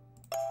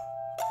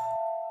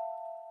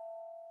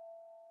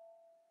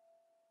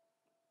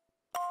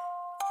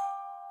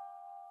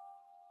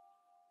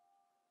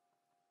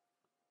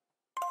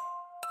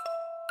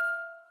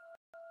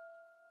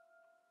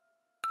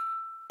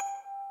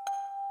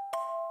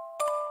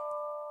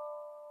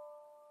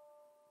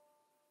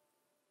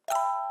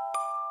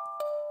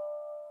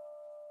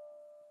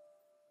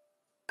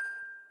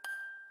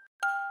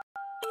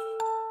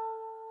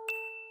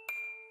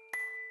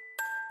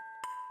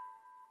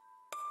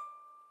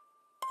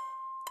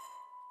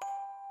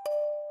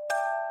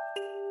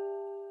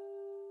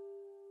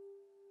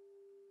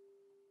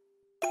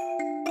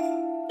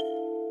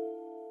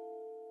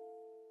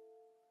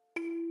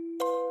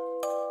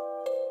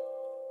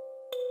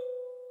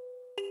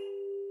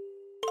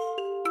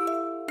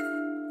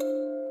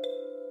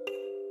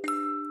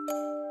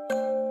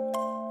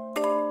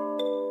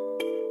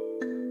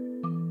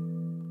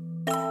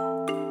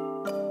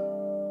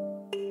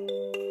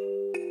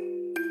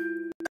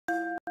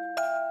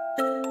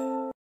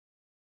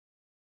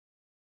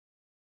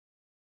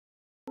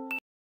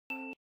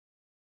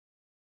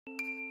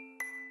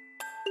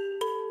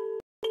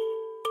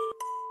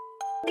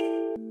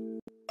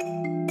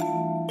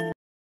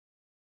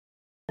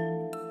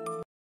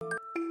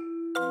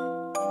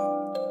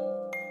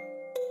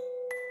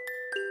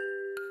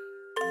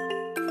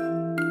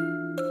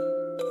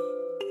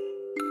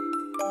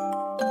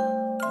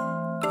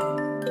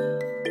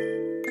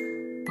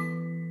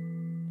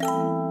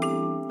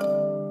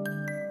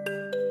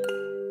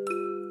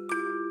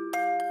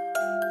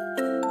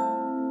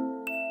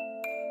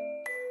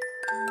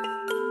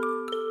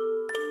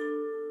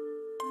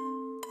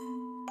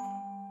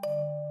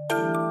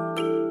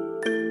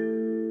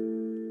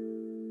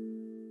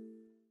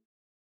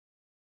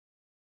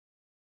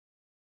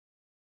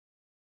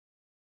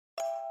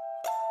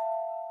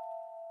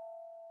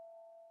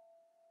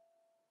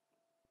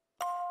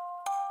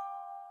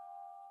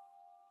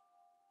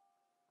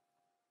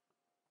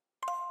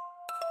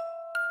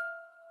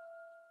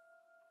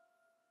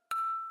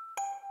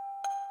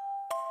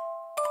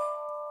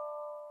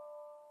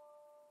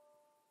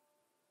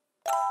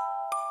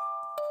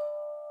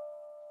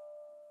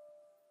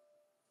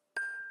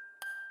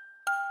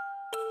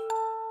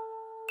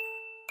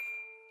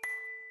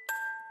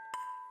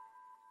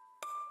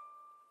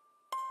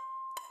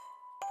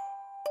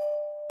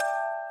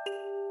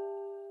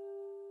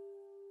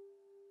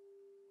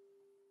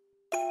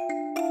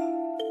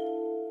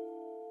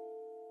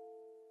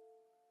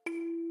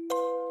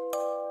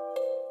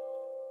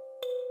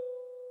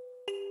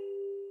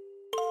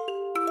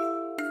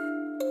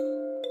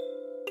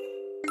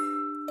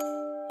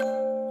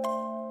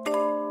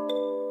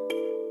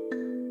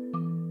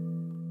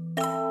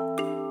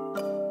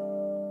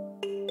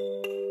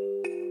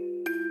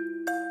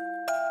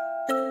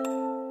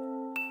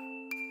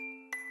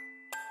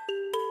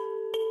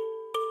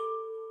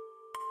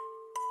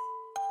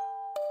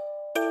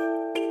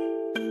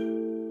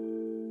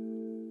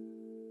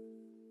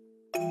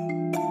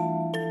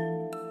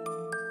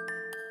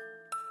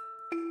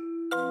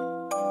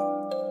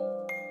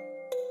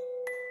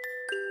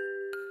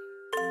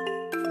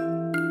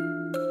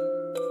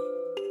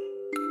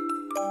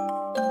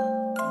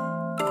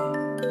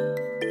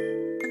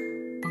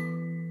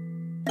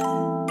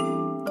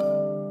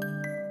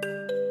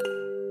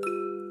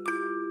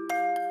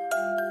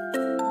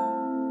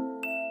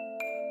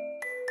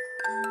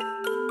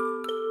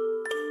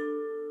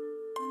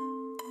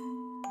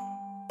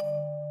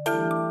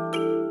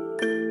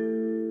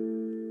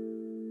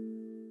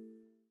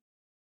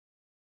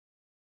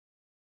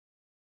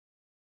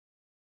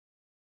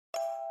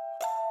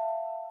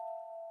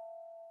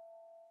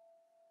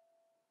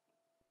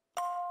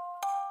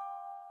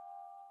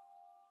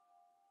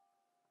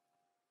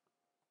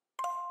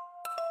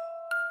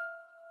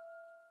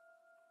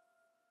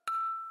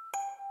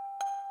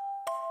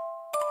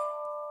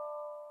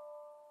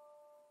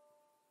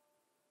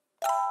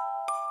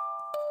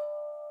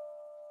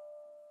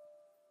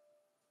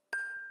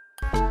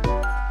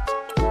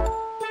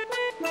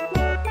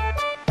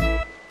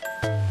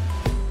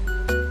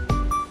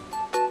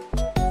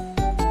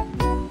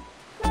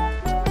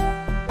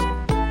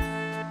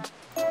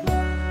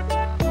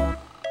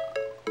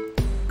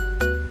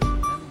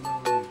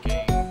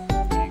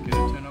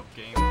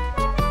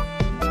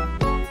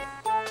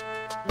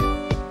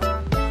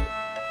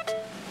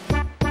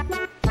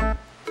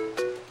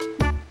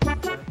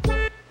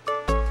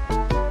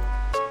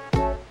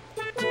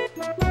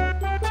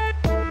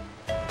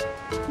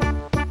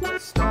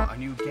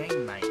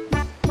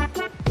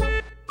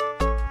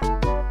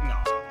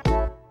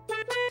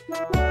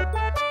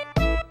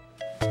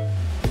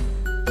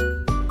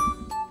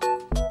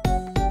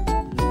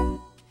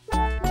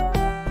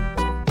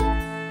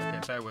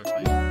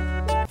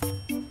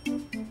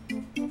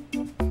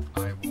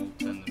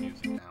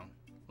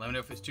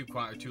 If it's too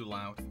quiet or too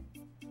loud.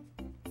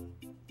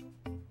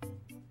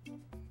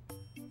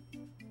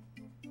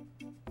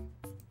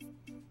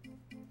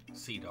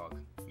 Sea dog.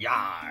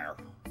 Yar!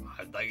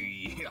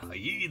 birthday. Are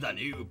ye the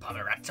new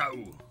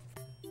paparazzo?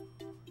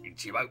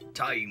 It's about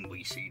time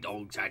we see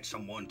dogs had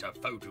someone to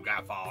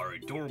photograph our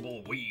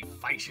adorable wee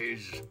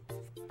faces.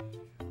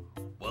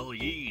 Will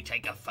ye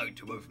take a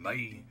photo of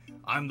me?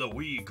 I'm the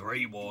wee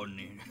grey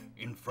one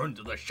in front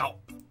of the shop.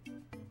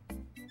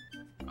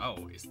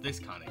 Oh, it's this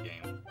kind of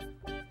game.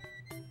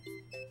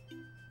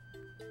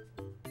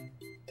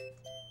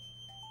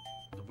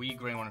 The wee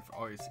grey one.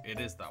 Oh, it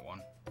is that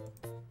one.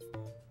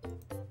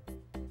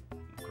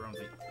 Around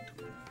the.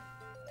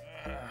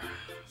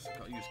 So I've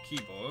got to use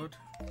keyboard.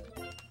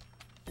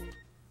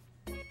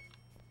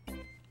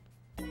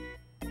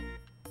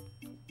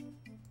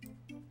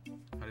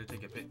 How do you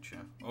take a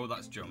picture? Oh,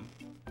 that's jump.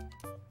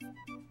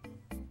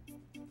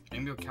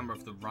 Aim your camera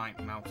with the right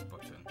mouse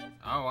button.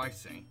 Oh, I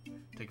see.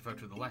 Take a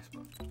photo of the left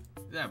button.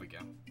 There we go.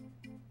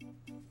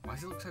 Why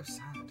does it look so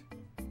sad?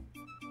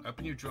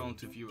 Open your drone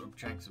to view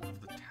objectives with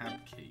the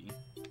tab key.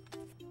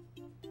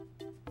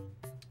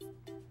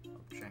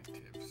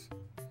 Objectives.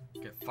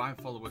 Get 5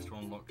 followers to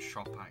unlock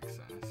shop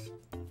access.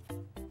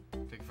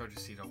 Take a photo to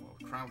see dog while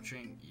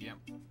crouching. Yep.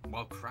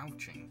 While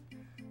crouching.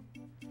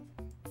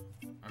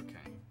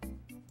 Okay.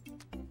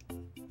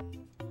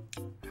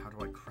 How do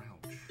I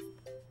crouch?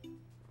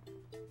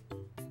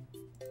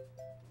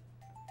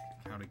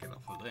 How to get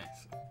off of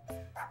this?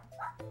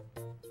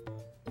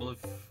 Well,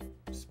 if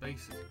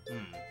spaces.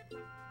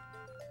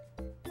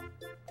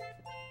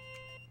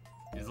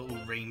 His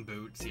little rain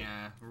boots,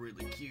 yeah,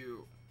 really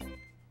cute.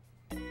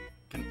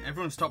 Can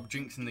everyone stop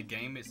jinxing the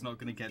game? It's not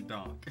gonna get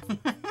dark.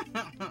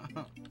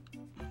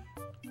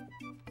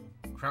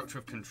 Crouch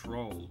with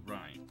control,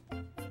 right.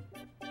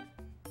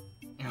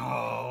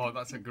 Oh,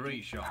 that's a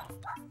great shot.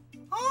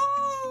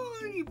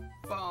 Oh, you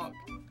fuck.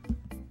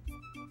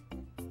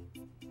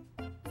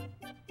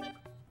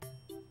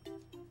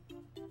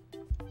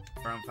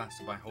 Run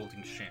faster by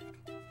holding shift.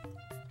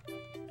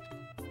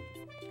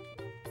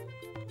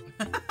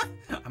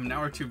 I'm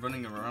Naruto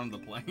running around the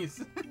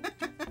place.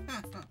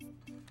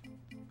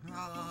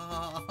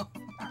 Oh.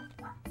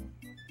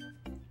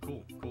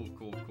 Cool, cool,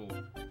 cool, cool.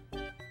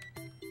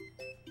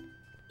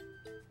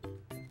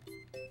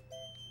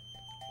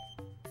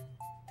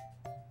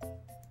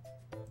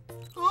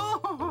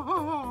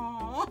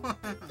 Oh.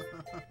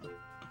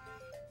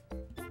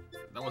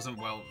 That wasn't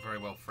very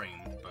well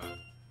framed, but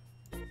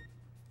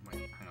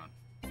wait, hang on.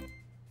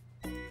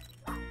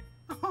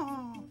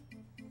 Oh.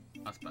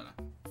 That's better.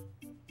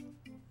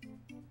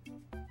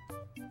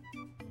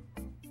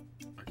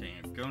 Okay,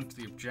 go into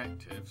the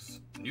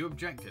objectives. New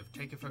objective.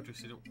 Take a photo.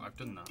 See, I've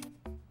done that.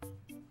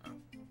 Oh.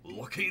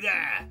 Looky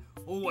there!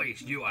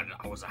 Always knew I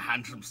was a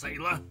handsome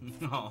sailor.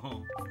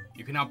 Oh.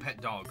 You can now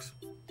pet dogs.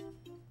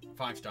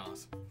 5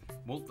 stars.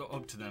 Walk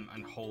up to them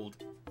and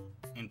hold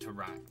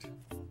interact.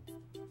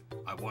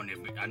 I want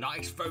a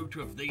nice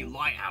photo of the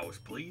lighthouse,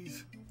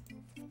 please.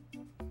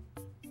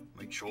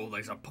 Make sure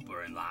there's a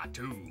pupper in there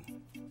too.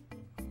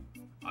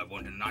 I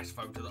want a nice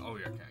photo. Oh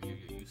yeah, okay.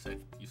 You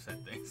said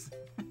this.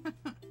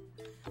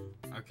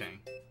 Okay.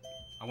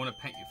 I want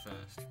to pet you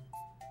first.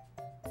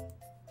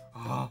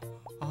 Oh,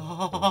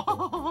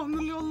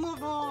 the little love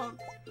heart.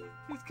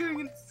 He's going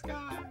into the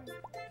sky.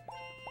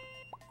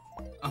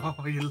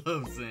 Oh, he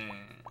loves it.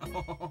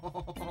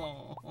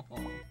 Oh.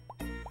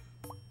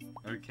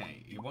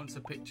 Okay, he wants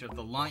a picture of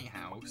the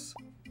lighthouse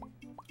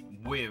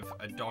with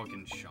a dog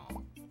in shot.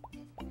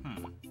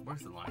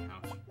 Where's the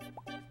lighthouse?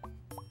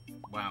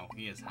 Wow,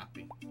 he is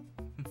happy.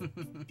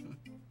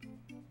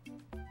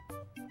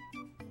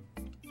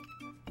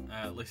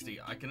 Listy,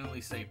 I can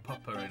only say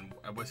pupper in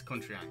a West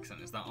Country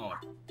accent. Is that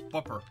odd?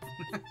 Pupper.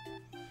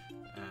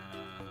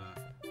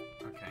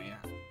 Okay,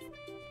 yeah.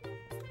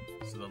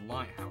 So the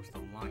lighthouse.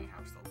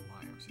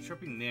 It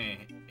should be near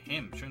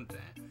him, shouldn't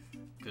it?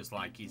 Because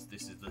like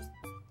this is the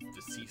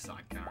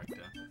seaside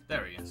character.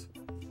 There he is.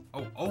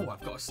 Oh, I've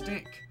got a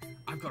stick.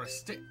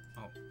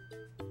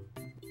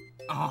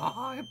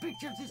 Oh, a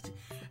picture of this.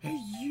 Hey,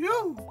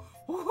 you.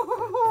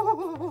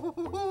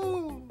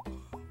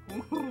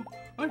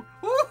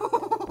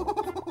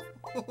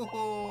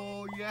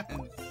 Oh, yes.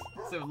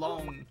 So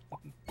long.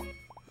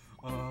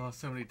 Oh,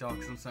 so many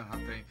dogs. I'm so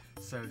happy.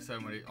 So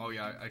many. Oh,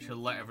 yeah. I should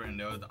let everyone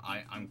know that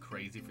I'm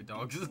crazy for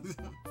dogs.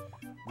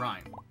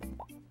 Right.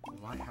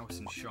 Lighthouse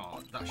and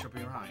shot. That should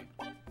be right.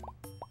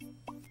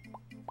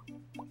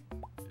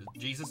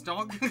 Jesus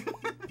dog?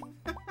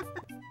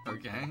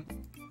 Okay.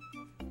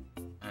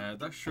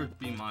 That should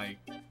be my...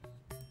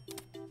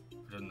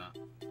 I've done that.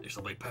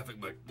 This'll be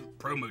perfect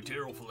pro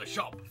material for the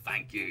shop,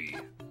 thank you.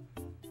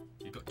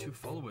 You got 2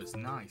 followers,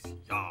 nice.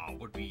 Yeah,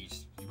 would be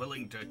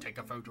willing to take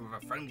a photo of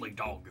a friendly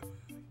dog.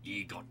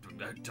 You got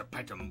to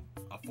pet him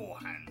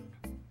beforehand.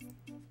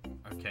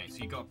 Okay, so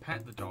you got to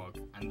pet the dog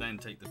and then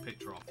take the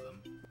picture of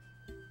them.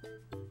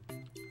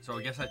 So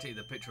I guess I take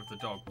the picture of the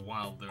dog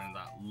while they're in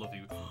that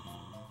lovely...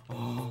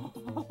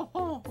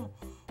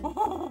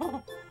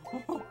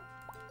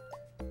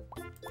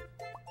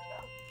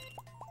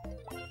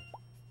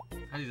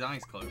 Had his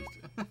eyes closed.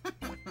 Look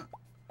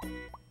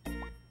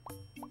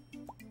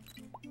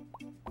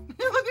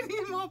at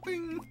him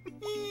hopping.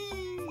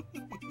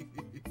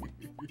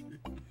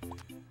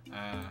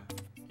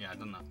 Yeah, I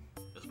done that.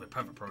 This will be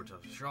perfect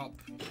prototype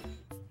shop.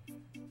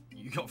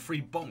 You got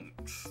free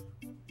bonks.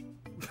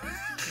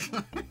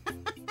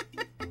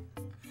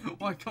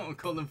 Why can't we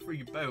call them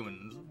free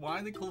bones? Why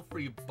are they called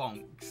free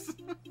bonks?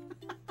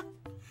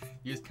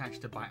 Use cash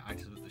to buy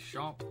items at the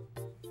shop.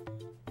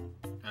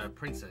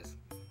 Princess.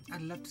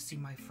 I'd love to see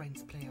my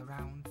friends play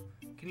around.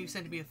 Can you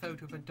send me a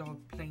photo of a dog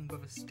playing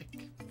with a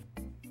stick?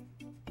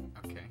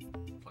 Okay,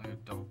 play a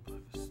dog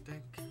with a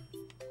stick.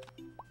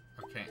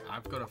 Okay,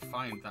 I've got to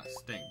find that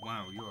stick.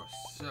 Wow, you are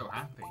so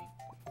happy.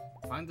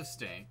 Find the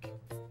stick.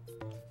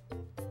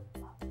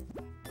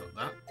 Got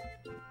that.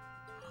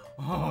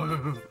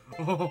 Oh,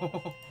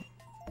 oh,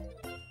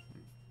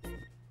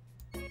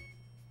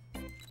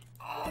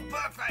 oh,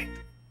 perfect!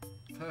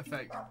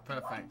 Perfect,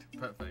 perfect,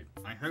 perfect.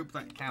 I hope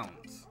that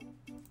counts.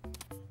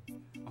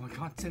 Oh my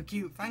god, so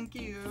cute, thank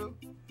you!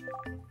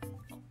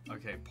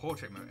 Okay,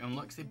 portrait mode.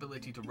 Unlocks the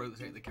ability to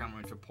rotate the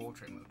camera into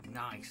portrait mode.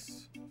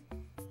 Nice!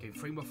 Gain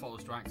 3 more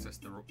followers to access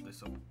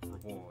this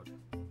reward.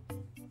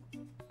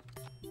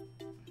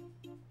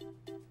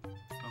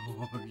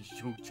 Oh, he's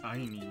so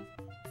tiny.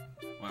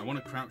 Well, I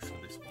want to crouch for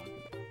this one.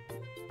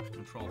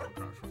 Control for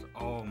crouch for...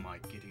 Oh my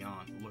giddy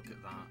aunt, look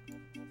at that.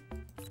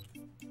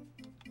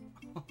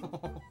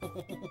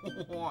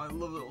 Oh, I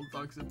love little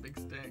dogs with big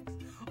sticks.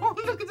 Oh,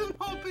 look at them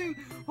hopping!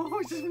 Oh,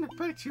 I just want to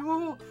pet you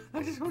all.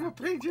 I just want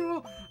to pet you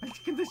all.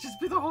 Can this just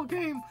be the whole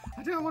game?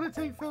 I don't want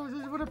to take photos. I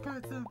just want to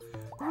pet them.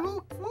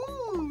 Ooh,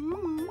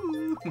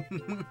 ooh.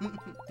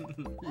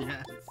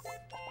 Yes.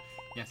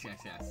 Yes, yes,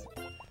 yes.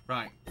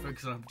 Right,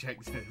 focus on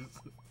objectives.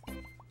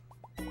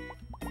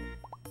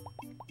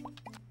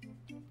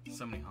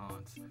 So many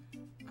hearts.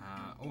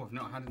 Oh, I've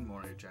not had any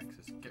more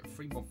objectives. Get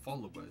 3 more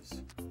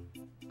followers.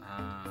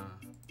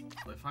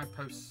 But if I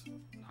post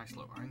nice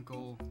low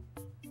angle,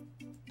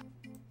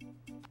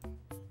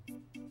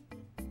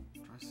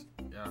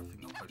 yeah, I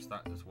think I'll post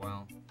that as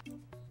well.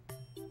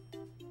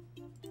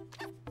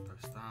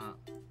 Post that.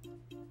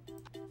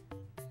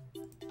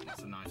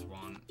 That's a nice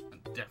one,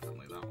 and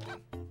definitely that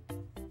one.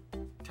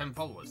 10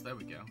 followers. There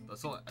we go.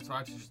 That's all. So I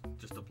had to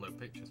just upload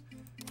pictures.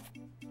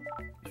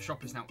 The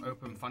shop is now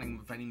open. Finding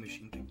a vending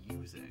machine to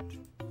use it.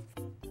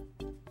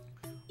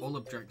 All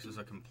objectives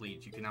are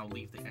complete. You can now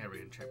leave the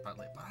area and check back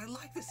later. But I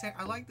like this.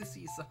 I like the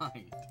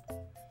seaside.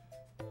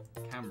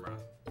 Camera.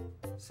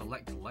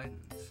 Select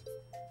lens.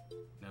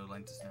 No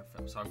lenses, no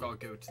film. So I've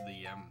got to go to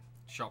the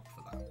shop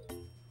for that.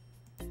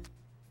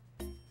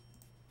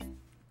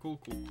 Cool,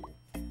 cool, cool.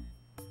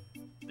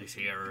 This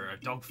here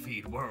dog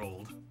feed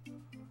world.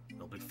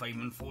 There'll be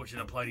fame and fortune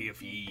aplenty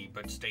of ye,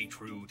 but stay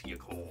true to your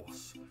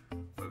course.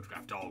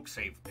 Photograph dogs,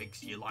 save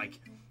pics you like,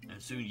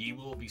 and soon ye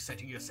will be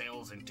setting your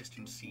sails in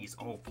distant seas.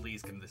 Oh,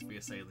 please, can this be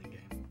a sailing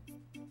game?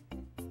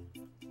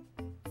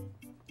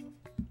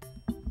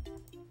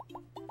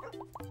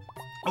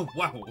 Oh,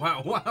 wow,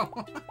 wow,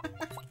 wow!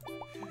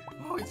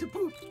 Oh, it's a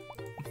poop!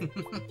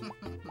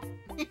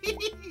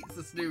 It's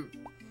a snoot.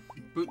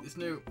 Boot the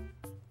snoot.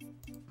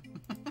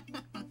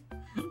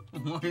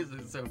 Why is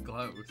it so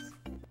close?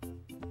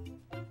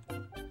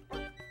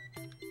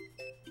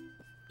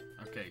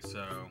 Okay,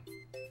 so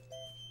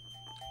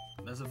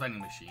there's a vending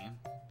machine.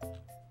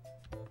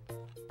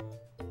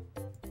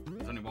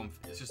 There's only one.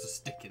 It's just a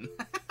stick in.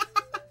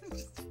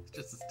 It's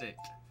just a stick.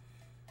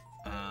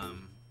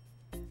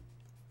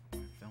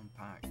 Film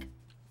pack.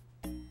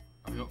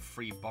 I've got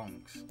 3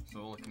 bonks, so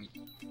all I can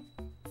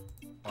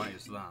buy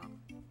is that.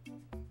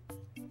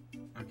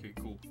 Okay,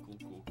 cool, cool,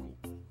 cool, cool.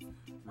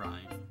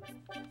 Right.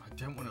 I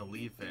don't want to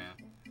leave here.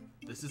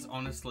 This is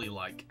honestly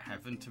like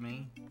heaven to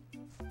me.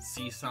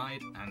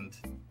 Seaside and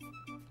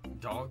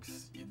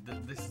dogs.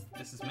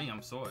 This is me.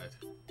 I'm sorted.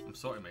 I'm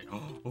sorted, mate.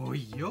 Oh,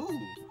 yo!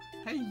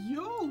 Hey,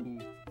 yo!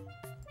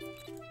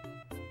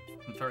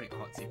 Very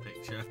artsy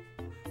picture.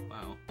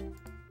 Wow.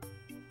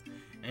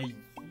 Hey,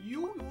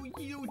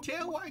 you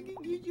tail wagging,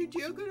 you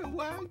joking or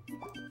what?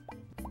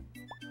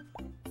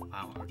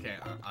 Wow. Okay.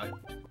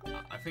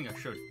 I think I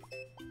should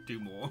do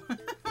more.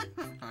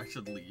 I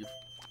should leave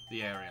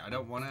the area. I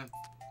don't want to,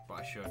 but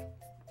I should.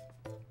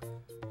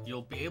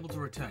 You'll be able to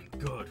return.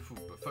 Good,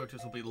 but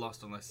photos will be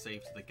lost unless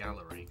saved to the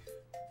gallery.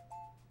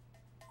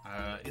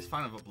 It's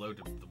fine. I've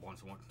uploaded the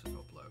ones I wanted to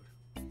upload.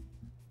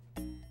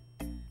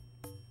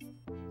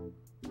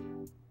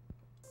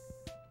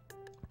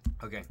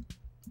 Okay.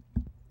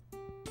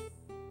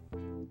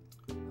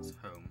 That's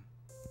home.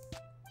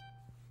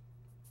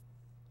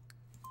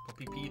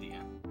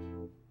 Puppypedia.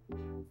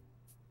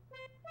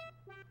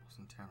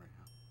 Boston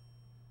Terrier.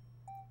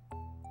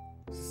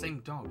 It's the same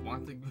dog. Why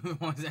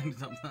has it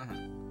ended up there?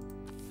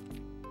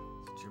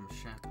 Jim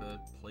Shepherd,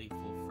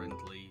 playful,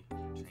 friendly,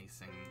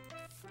 chasing.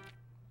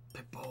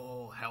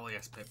 Pitbull, hell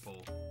yes,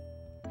 Pitbull.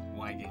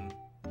 Wagging.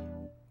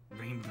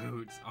 Rain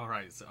boots.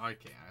 Alright, so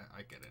okay,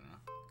 I get it now.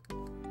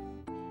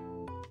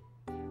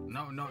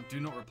 No, do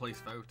not replace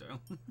photo.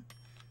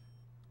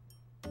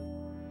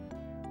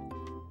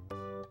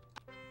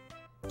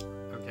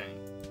 Okay.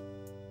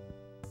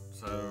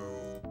 So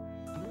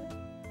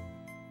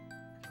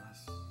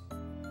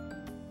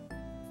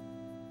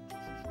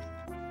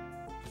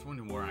just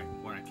wondering where I can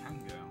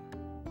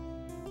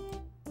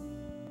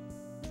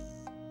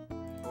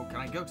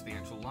actually go to the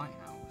actual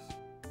lighthouse.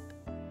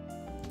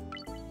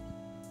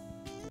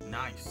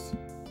 Nice.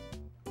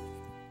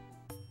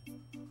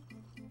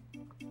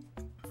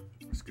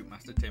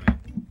 Scoopmaster Timmy.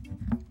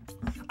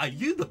 Are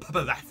you the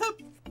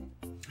paparazzi?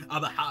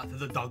 On behalf of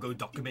the Doggo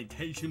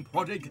Documentation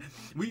Project,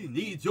 we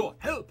need your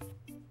help.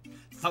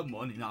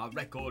 Someone in our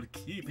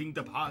record-keeping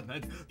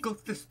department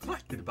got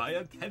distracted by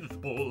a tennis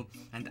ball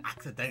and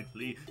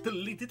accidentally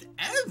deleted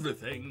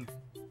everything.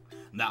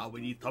 Now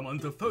we need someone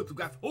to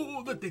photograph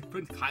all the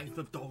different kinds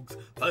of dogs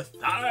for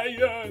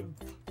science.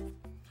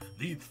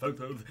 These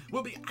photos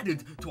will be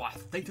added to our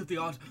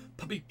state-of-the-art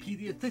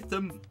Puppypedia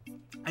system.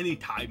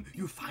 Anytime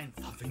you find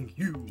something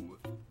new,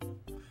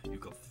 you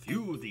can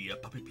view the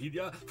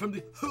Puppypedia from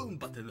the home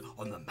button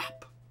on the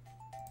map.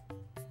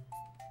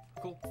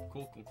 Cool.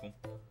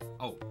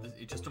 Oh,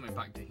 it just took me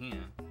back to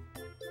here.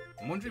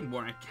 I'm wondering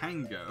where I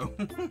can go.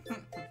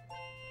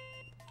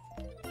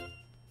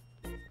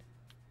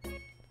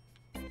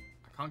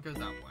 I can't go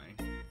that way.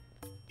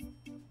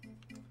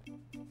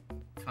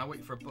 Can I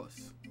wait for a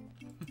bus?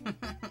 Can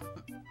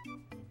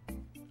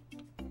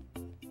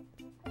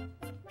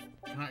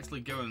I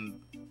actually go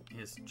in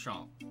his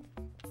shop?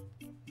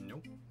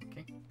 Nope.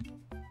 Okay.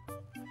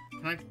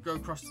 Can I go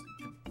across?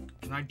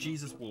 Can I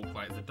Jesus walk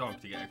like the dog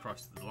to get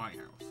across to the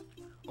lighthouse?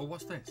 Oh,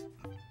 what's this?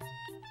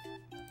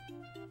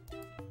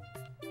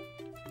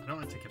 I don't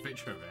want to take a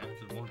picture of it. I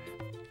just want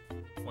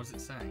it. What does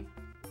it say?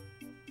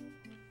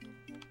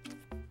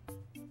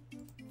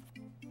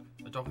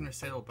 A dog in a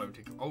sailboat.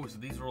 Oh, so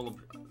these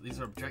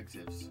are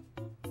objectives.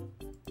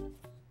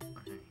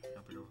 Okay,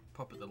 I'll be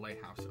pop at the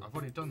lighthouse. I've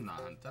already done that,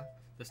 haven't I?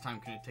 This time,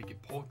 can you take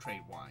it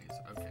portrait-wise?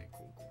 Okay,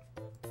 cool.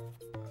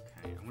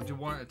 Okay, I'm gonna do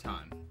one at a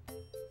time.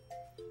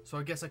 So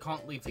I guess I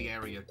can't leave the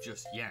area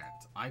just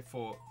yet. I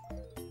thought,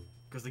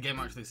 because the game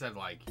actually said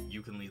like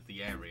you can leave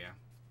the area,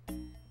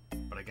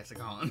 but I guess I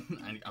can't.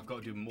 And I've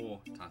got to do more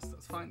tasks.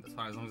 That's fine. As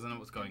long as I know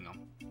what's going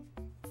on.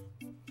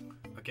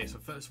 Okay, so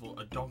first of all,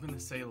 a dog in a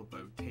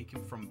sailboat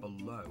taken from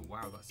below.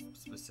 Wow, that's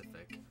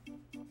specific.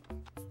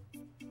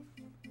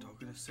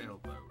 Dog in a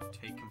sailboat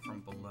taken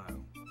from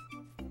below.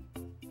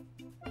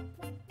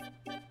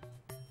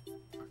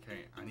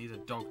 Okay, I need a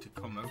dog to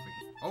come over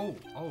here.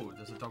 Oh,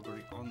 there's a dog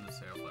already on the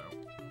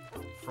sailboat.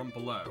 From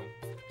below.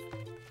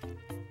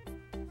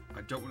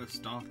 I don't want to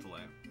startle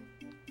it.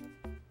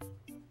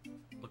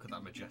 Look at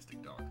that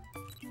majestic dog.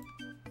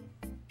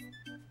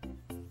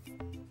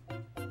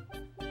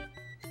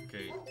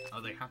 Okay,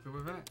 are they happy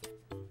with it?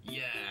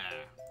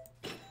 Yeah!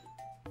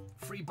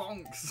 Free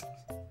bonks!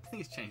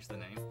 Please change the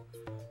name.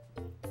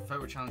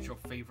 Photo challenge, your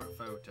favourite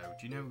photo.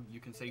 Do you know you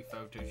can say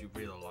photos you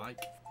really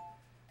like?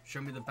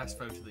 Show me the best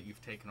photo that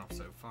you've taken off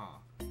so far.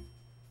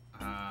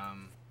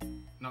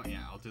 Not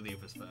yet, I'll do the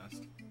others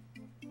first.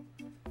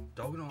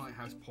 Dog in a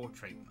lighthouse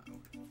portrait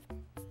mode.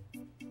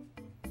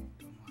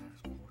 Dog in a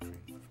lighthouse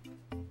portrait mode.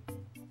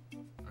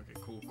 Okay,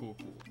 cool.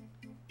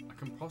 I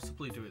can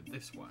possibly do it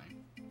this way.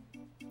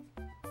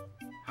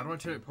 How do I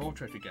turn it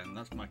portrait again?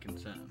 That's my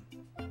concern.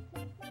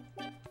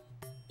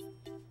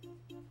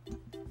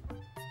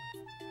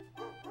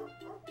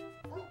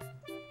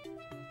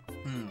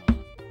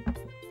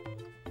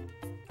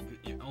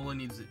 All I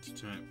need is it to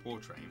turn it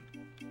portrait.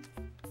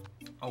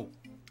 Oh,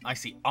 I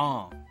see.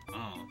 I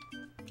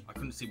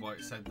couldn't see what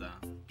it said there.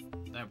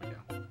 There we go.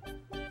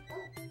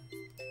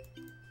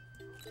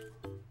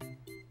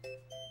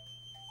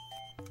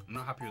 I'm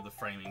not happy with the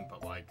framing,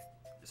 but like,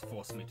 it's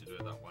forcing me to do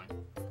it that way.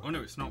 Oh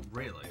no, it's not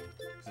really.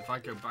 Because if I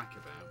go back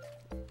a bit...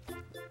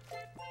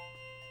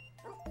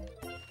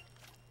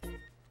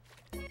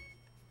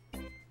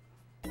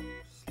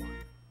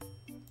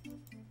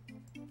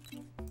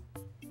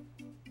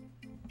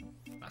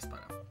 That's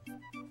better.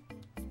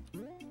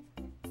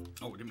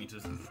 Oh, I didn't mean to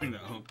bring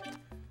that up.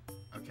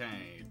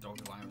 Okay, dog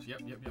lighthouse.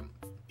 Yep.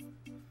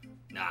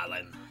 Now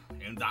then,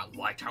 in that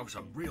lighthouse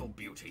of real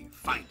beauty,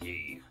 thank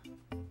ye.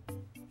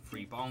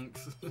 Free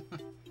bonks.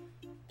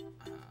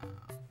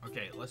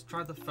 Okay, let's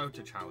try the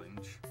photo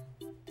challenge.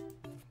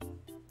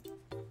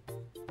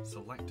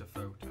 Select a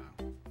photo.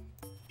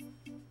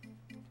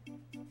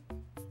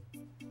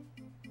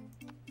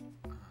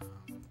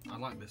 I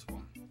like this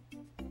one.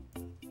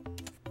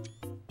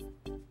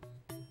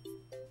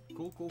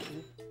 Cool.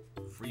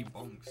 Free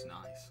bonks,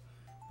 nice.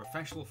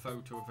 Professional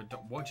photo of a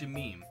dog. What do you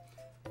mean?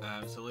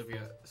 So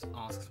Olivia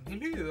asks,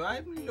 hello,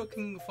 I'm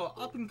looking for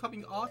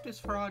up-and-coming artists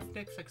for our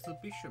next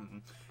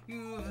exhibition.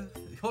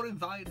 You're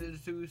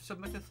invited to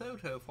submit a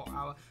photo for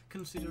our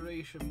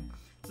consideration.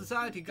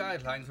 Society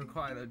guidelines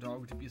require a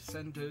dog to be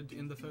centered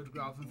in the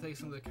photograph and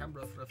facing the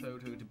camera for a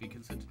photo to be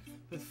considered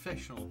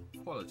professional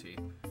quality.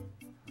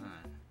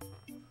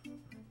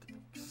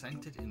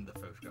 Centered in the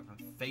photograph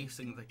and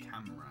facing the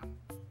camera.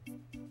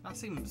 That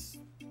seems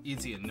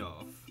easy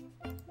enough.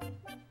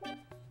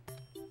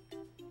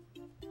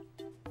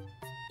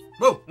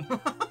 Whoa!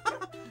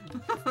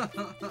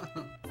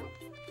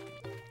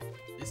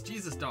 It's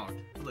Jesus Dog.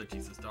 Hello,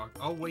 Jesus Dog.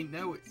 Oh wait,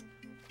 no,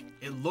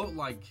 it looked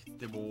like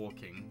they were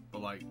walking,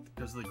 but like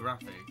because of the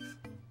graphics,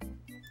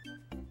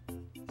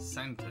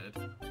 centered,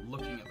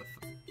 looking at the.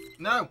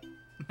 No,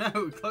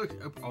 No, close.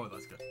 Oh,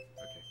 that's good.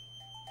 Okay.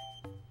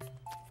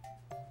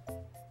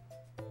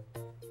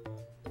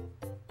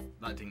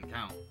 That didn't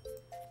count.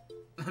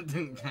 That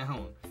didn't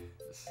count.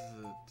 This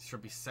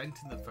should be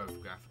centered in the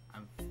photograph.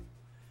 And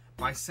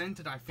by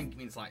centered, I think it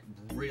means like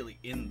really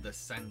in the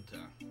center.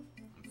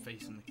 I'm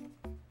facing the...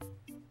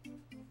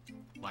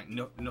 Like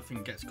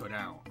nothing gets cut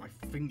out. I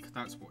think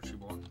that's what she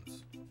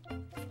wants.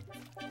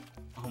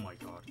 Oh my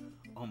god.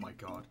 Oh my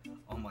god.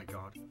 Oh my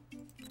god.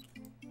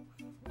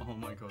 Oh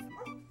my god.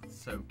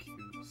 So cute.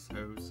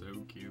 So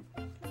cute.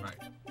 Right.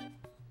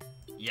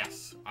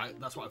 Yes.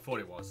 That's what I thought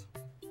it was.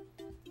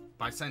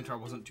 By center, I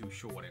wasn't too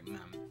sure what it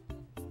meant.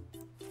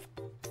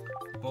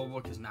 The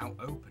boardwalk is now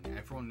open.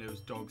 Everyone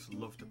knows dogs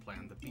love to play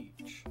on the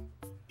beach.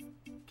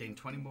 Gain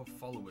 20 more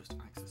followers to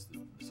access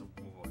this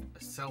award. A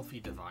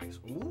selfie device.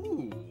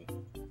 Ooh.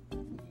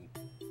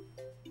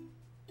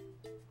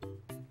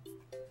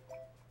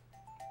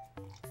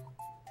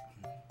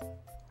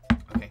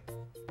 Okay.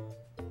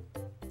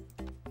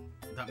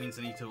 That means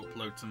I need to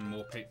upload some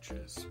more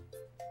pictures.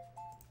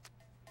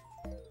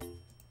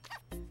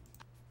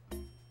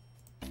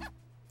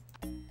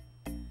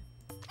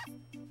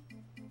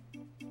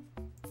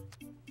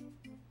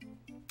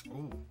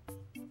 Ooh.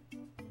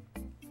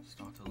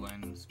 Start a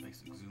lens,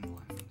 basic zoom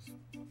lens.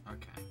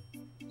 Okay.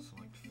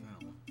 Select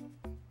film.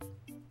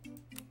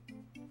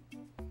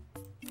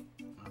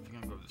 I think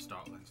I'm going to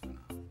start lens for now.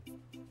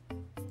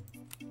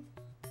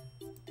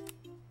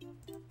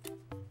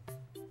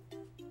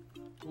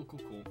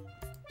 Cool.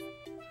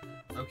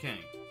 Okay.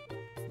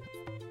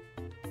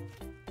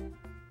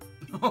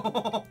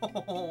 Oh,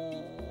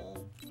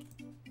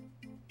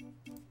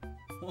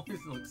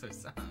 this looks so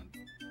sad.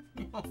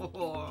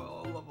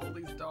 Oh, I love all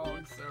these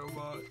dogs so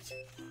much.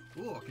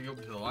 Oh, I can go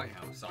up to the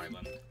lighthouse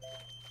island.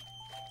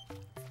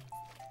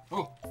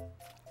 Oh! I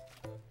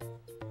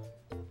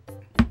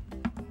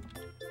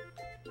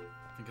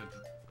think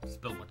I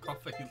spilled my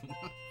coffee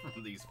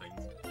from these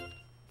things.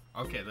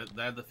 Okay,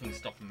 they're the things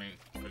stopping me.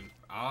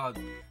 Ah,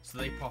 so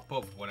they pop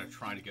up when I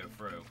try to go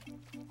through.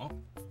 Oh,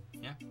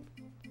 yeah.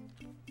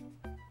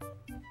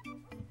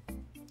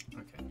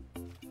 Okay.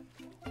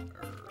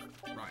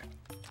 Right.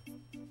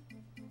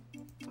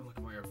 Look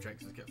at my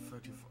objectives. Get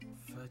 30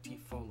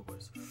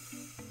 followers.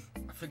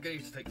 I think I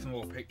need to take some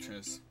more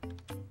pictures,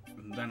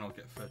 and then I'll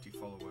get 30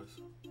 followers.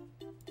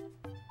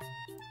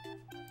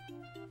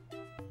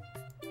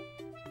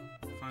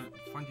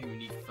 Find a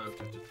unique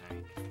photo to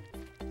take.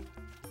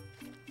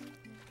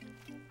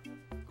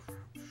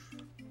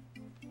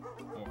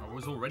 I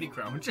was already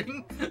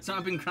crouching, so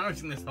I've been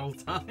crouching this whole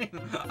time.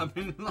 I've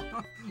been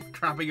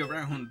crabbing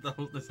around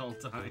this whole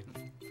time.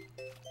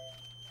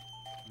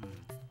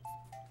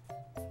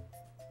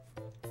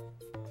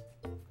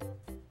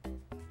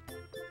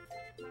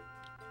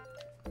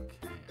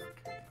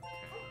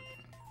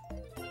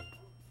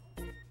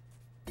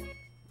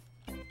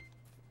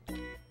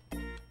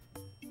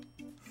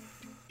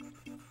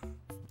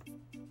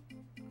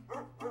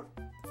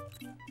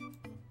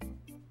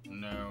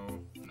 No.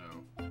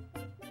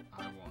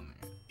 I want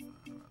it.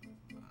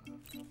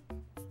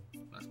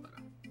 That's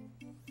better.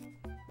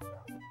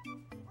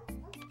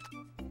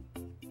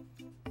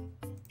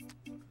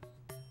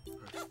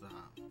 Press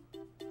that.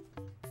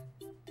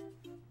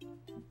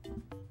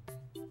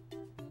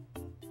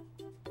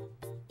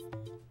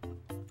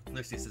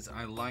 Lucy says,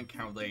 I like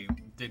how they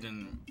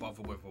didn't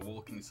bother with a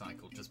walking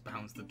cycle, just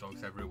bounce the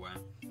dogs everywhere.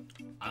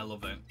 I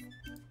love it.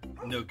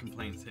 No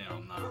complaints here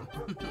on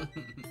that.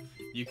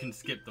 You can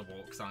skip the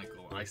walk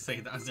cycle. I say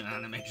that as an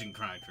animation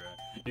character.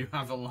 You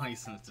have a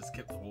license to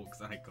skip the walk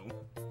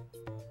cycle.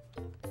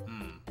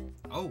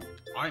 Oh,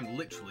 I'm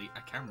literally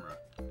a camera.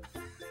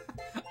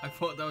 I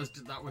thought that was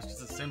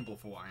just a symbol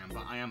for what I am,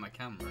 but I am a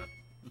camera.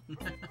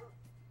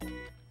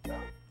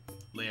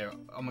 Leo,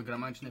 oh my god,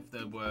 imagine if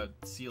there were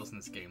seals in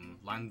this game.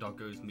 Land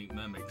doggos meet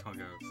mermaid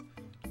doggos.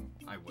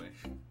 I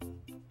wish.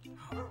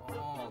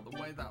 Oh, the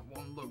way that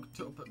one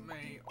looked up at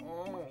me.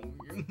 Oh,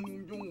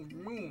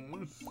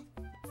 yes.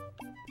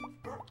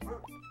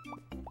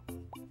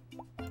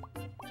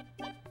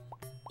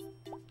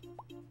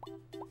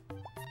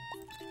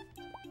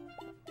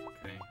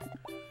 Okay.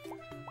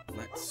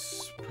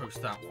 Let's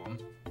post that one.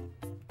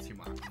 See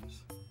what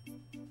happens.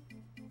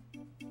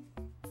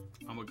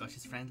 Oh my gosh,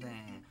 it's friendly.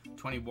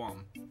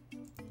 21.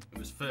 It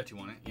was 30,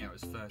 wasn't it? Yeah, it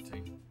was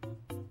 30.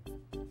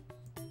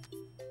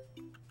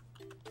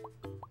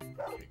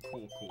 Okay,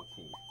 cool.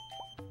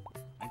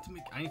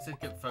 I need to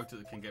get a photo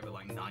that can get me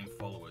like 9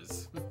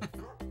 followers.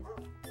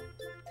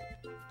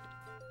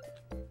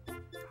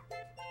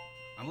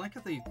 I like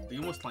how they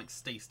almost like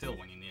stay still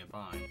when you're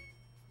nearby.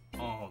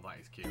 Oh, that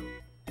is cute.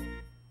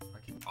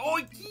 Okay. Oh,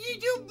 you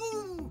do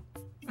boo!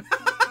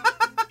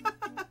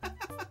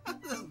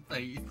 That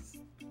face.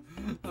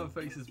 That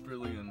face is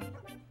brilliant.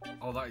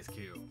 Oh, that is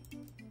cute.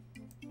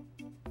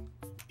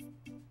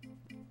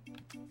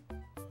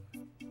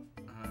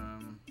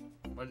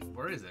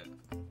 Where is it?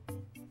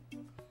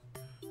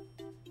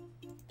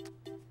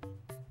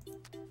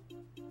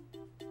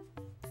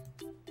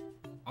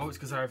 Oh, it's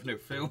because I have no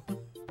film.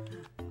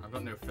 I've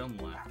got no film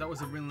left. That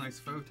was a really nice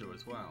photo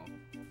as well.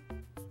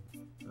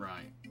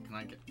 Right, can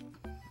I get...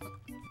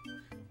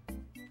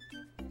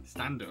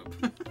 Stand up.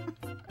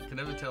 I can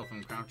never tell if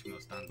I'm crouching or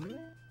standing.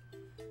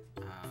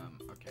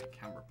 Okay,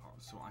 camera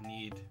pots. So I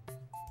need...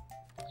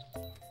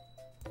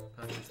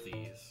 Purchase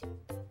these.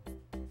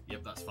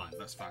 Yep, that's fine,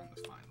 that's fine,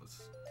 that's fine.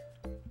 Let's...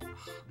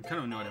 I'm kind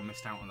of annoyed I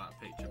missed out on that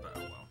picture, but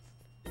oh well.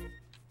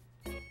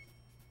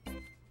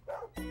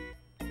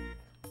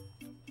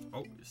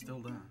 Oh, it's still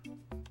there.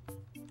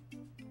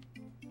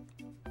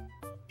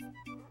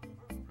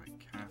 Right,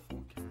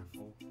 careful,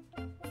 careful.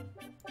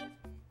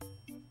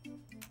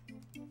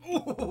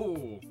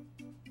 Oh!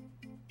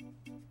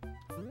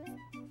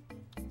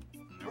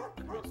 No, I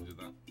didn't mean to do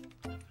that.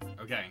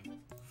 Okay,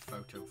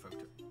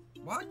 photo.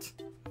 What?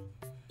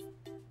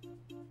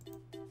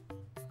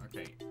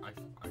 Okay,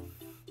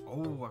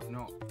 I've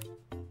not.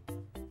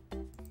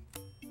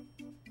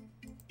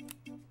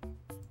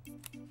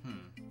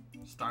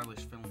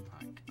 Stylish film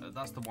pack.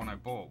 That's the one I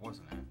bought,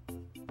 wasn't it?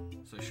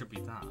 So it should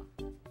be that.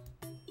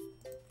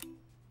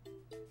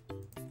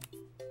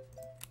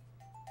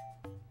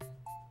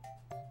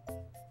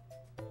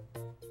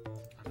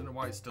 I don't know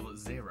why it's still at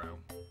 0.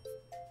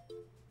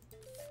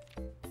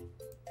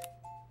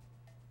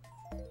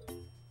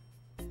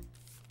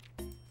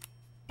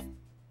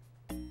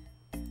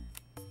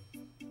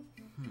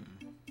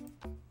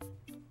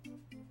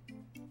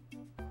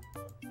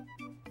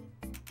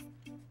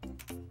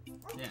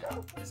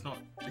 Yeah,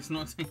 it's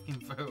not taking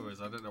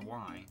photos, I don't know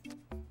why.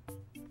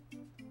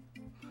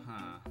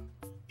 Huh.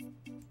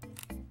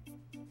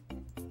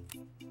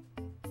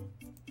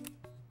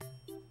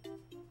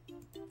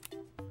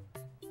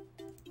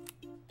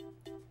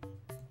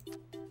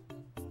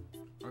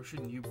 I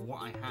should knew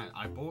what I had.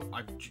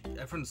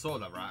 Everyone saw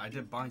that, right? I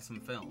did buy some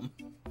film.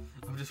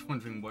 I'm just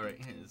wondering where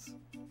it is.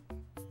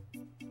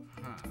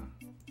 Huh.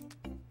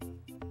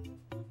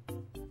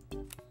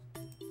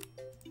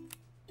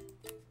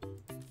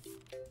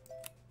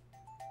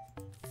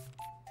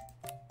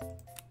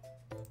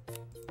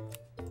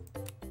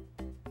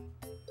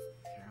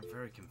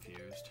 Very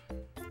confused.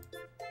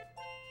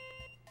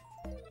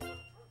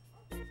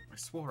 I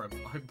swore I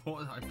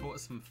bought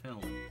some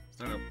film.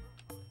 So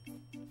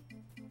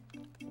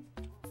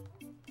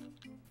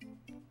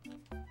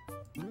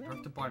do I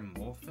have to buy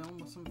more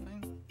film or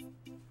something?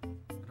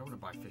 I don't want to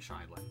buy fish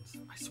islands.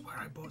 I swear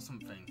I bought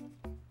something.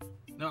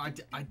 No, I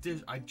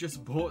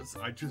just bought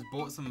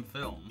some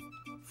film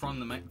from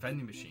the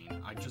vending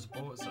machine. I just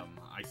bought some.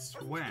 I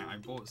swear I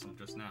bought some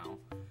just now.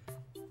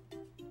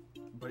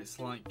 But it's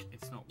like,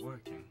 it's not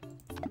working.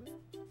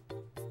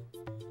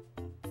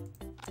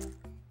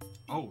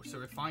 Oh,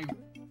 so if I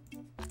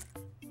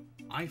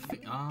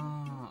think,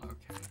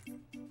 okay.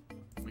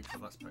 Wait till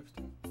that's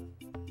posted.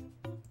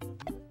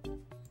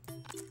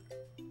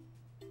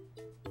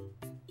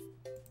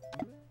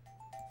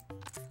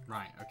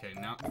 Right, okay,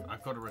 now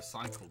I've got to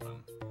recycle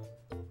them.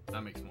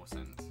 That makes more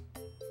sense.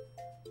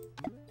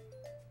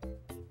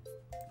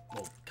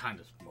 Well, kind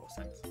of more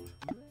sense.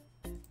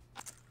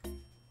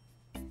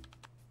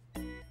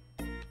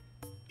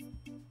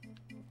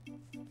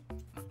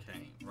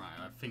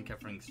 I think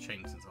everything's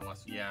changed since I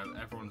last. Yeah,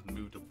 everyone's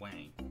moved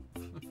away.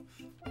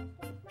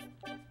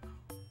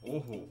 Oh,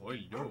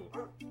 hello.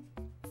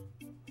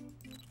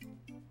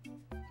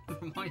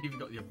 Why have you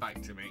got your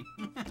back to me?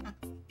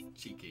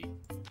 Cheeky.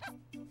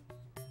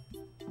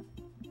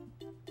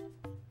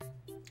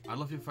 I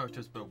love your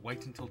photos, but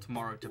wait until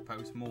tomorrow to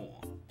post more.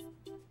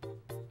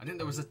 I didn't know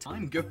there was a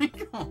time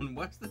going on.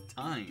 Where's the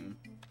time?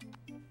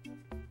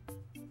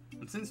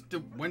 And since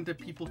when do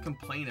people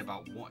complain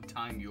about what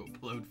time you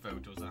upload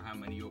photos or how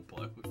many you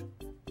upload?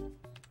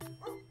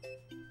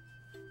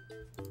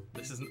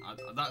 This isn't.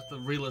 That's the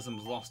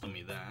realism's lost on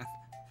me there.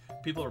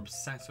 People are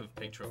obsessed with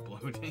picture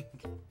uploading.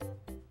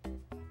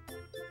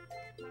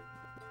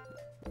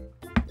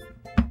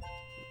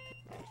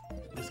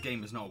 This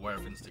game is not aware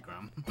of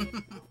Instagram.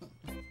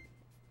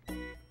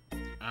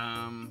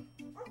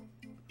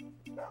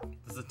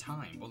 There's a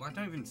time. Well, I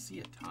don't even see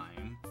a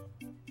time.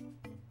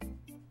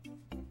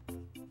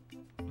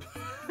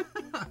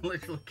 I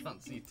literally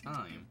can't see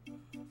time.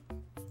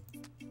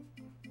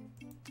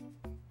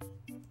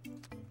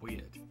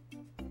 Weird.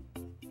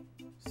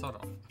 Sod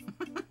off.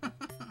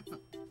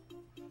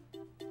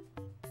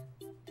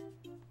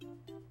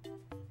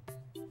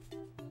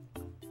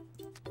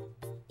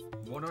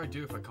 What do I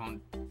do if I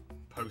can't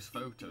post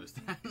photos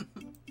then?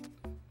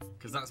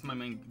 Because that's my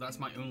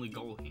only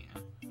goal here.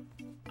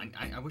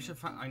 I wish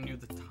I knew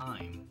the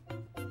time.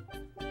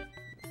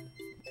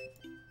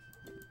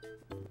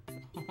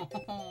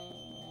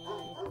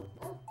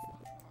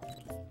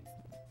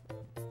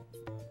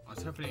 I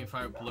was hoping if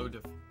I upload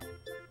a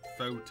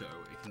photo,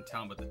 it can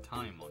tell me the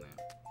time on it.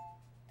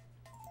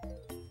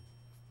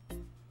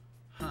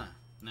 Huh,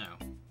 no.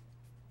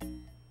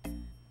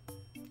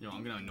 You know,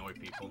 I'm gonna annoy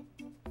people.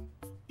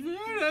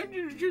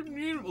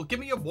 Well, give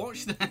me a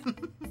watch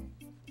then.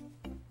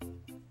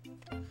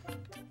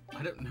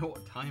 I don't know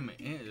what time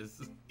it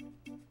is.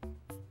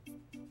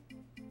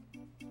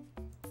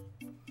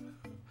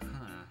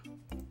 Huh.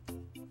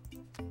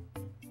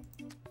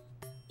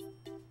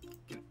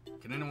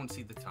 anyone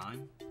see the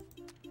time?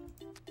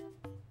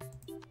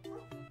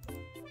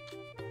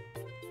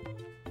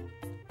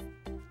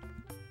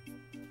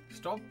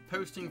 Stop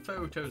posting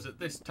photos at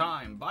this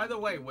time. By the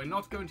way, we're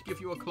not going to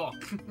give you a clock.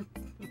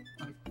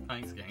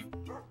 Thanks, game.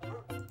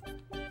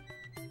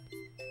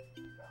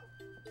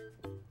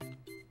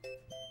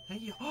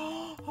 Hey,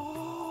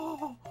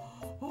 oh,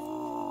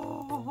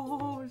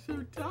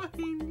 so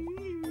tiny.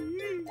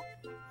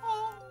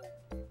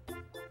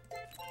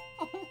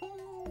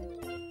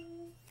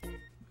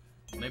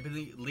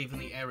 Maybe leaving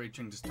the area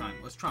changes time.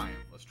 Let's try it.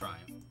 Let's try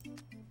it.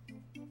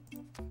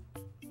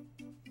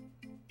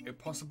 It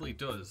possibly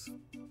does.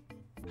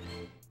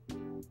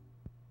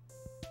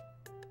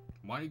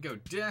 Why do you go,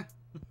 dear?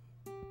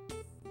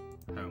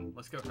 Home.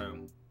 Let's go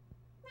home.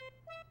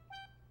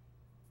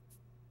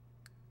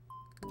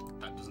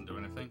 That doesn't do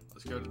anything.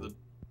 Let's go to the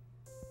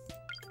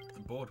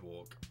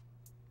boardwalk.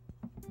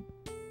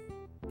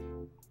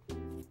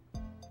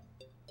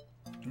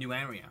 New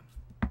area.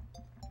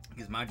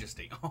 His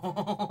Majesty.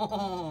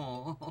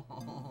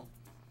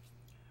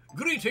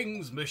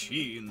 Greetings,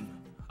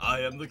 machine. I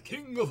am the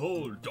king of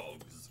all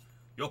dogs.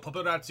 Your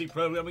paparazzi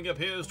programming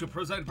appears to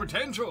present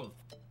potential.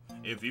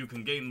 If you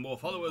can gain more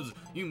followers,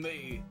 you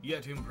may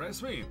yet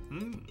impress me.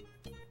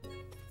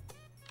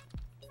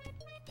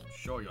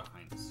 Sure, Your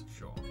Highness.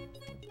 Sure.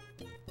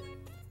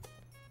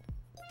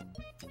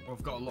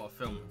 We've got a lot of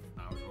film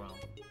now as well.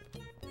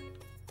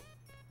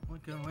 We'll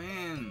go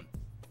in.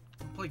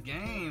 We'll play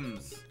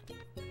games.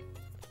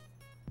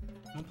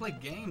 We'll play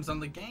games on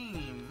the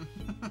game.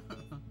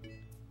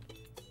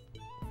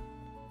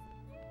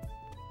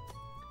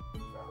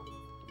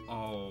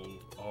 Oh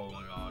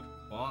my god.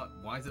 What?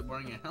 Why is it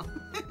wearing a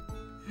helmet?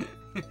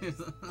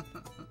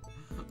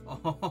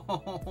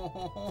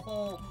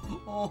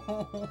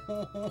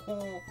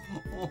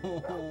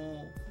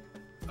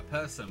 A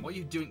person. What are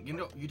you doing?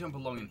 You don't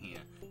belong in here.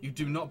 You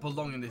do not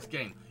belong in this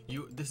game.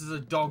 This is a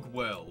dog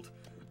world.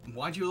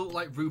 Why do you look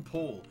like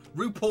RuPaul?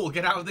 RuPaul,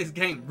 get out of this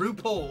game.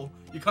 RuPaul,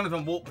 you can't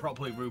even walk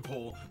properly,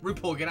 RuPaul.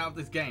 RuPaul, get out of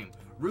this game.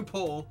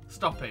 RuPaul,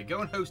 stop it. Go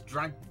and host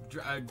Drag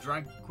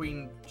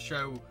Queen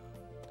Show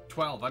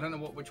 12. I don't know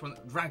which one.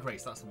 Drag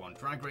Race, that's the one.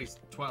 Drag Race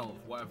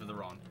 12, whatever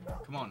they're on.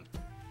 Come on.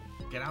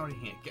 Get out of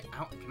here. Get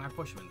out. Can I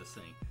push him in the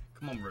sea?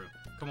 Come on, Ru.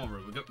 Come on,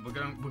 Ru. We're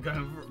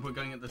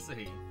going at the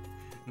sea.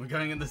 We're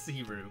going in the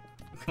sea, Ru.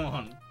 Come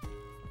on.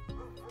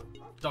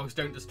 Dogs,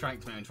 don't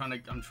distract me. I'm trying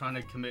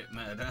to commit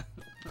murder.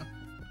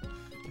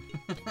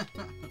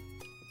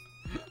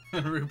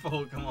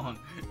 RuPaul, come on.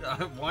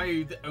 Why are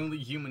you the only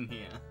human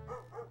here?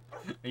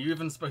 Are you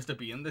even supposed to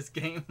be in this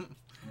game?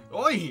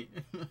 Oi!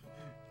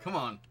 Come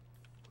on.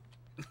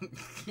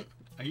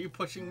 Are you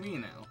pushing me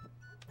now?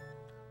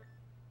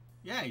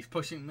 Yeah, he's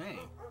pushing me.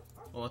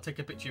 Well, I'll take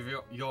a picture of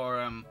your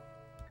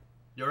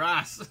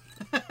ass.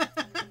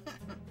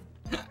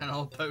 And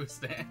I'll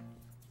post it.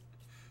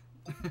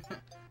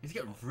 He's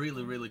getting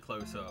really, really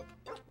close up.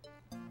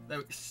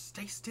 There,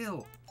 stay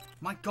still.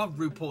 My god,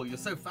 RuPaul, you're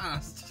so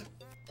fast.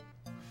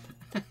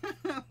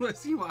 Let's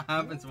see what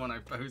happens when I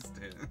post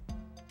it.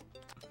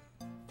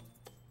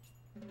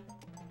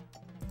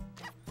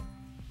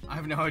 I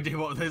have no idea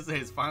what this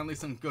is. Finally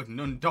some good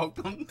non-dog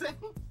content.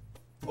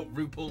 But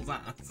RuPaul's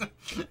ass.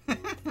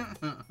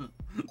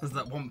 There's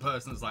that one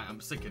person that's like, I'm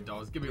sick of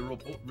dogs. Give me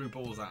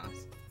RuPaul's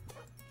ass.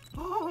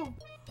 Oh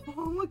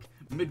look.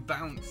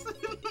 Mid-bounce.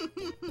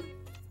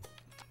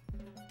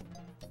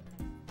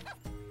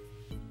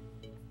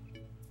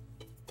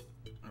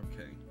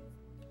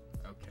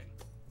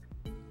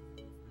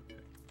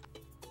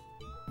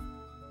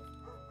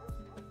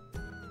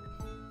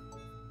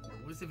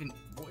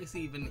 What is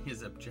even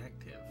his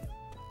objective?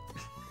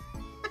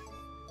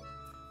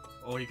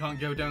 Oh, you can't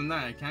go down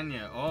there, can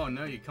you? Oh,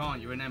 no, you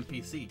can't. You're an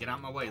NPC. Get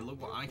out my way.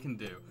 Look what I can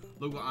do.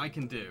 Look what I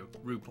can do.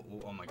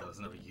 RuPaul. Oh my god, there's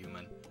another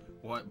human.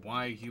 What?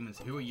 Why are humans?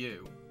 Who are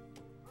you?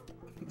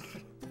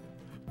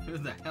 Who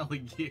the hell are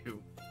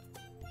you?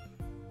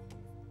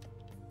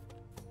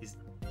 I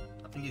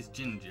think he's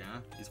ginger.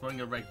 He's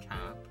wearing a red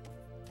cap.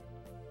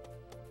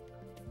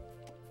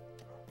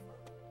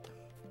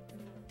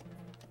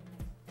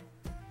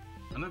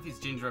 I don't know if he's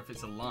ginger or if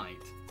it's a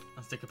light.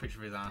 Let's take a picture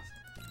of his ass.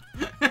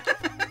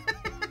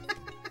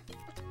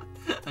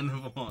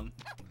 Another one.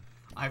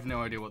 I have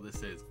no idea what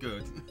this is.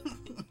 Good.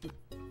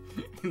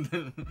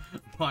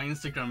 My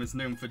Instagram is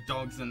known for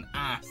dogs and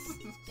ass.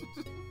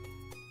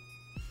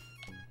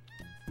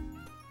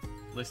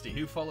 Listy,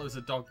 who follows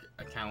a dog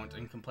account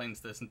and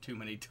complains there's too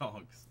many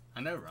dogs?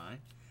 I know,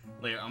 right?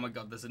 Later, oh my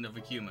god, there's another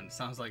human.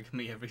 Sounds like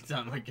me every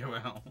time I go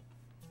out.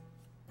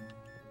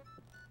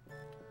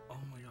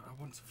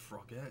 To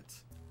frog it.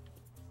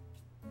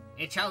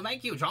 It shall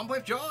make you jump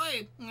with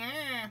joy.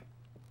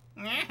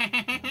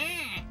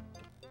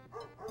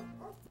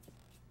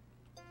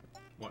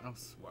 What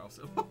else? What else?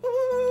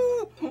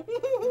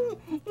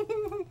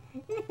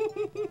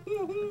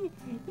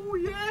 Oh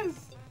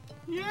yes,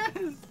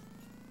 yes.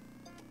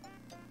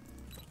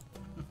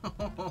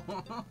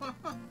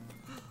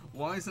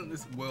 Why isn't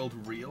this world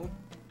real?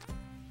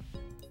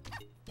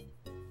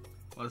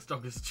 Well, this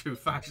dog has true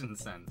fashion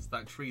sense.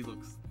 That tree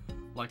looks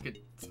like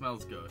it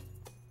smells good.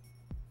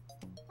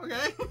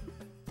 Okay.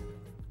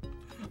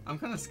 I'm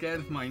kind of scared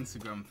of my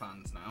Instagram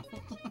fans now.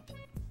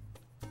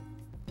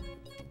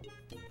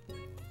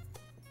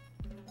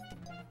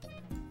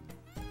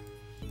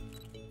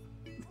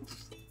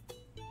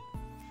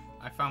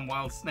 I found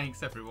wild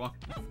snakes, everyone.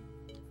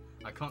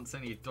 I can't see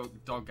any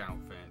dog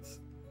outfits.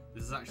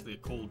 This is actually a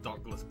cool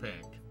dogless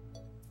pig.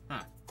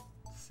 Huh.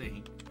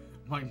 See?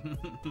 My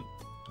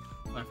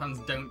fans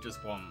don't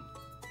just want...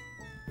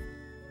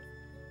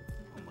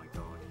 Oh my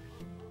god.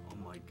 Oh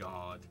my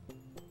god.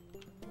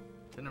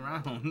 Turn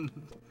around.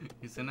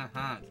 He's in a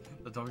hat.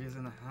 The dog is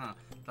in a hat.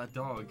 That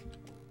dog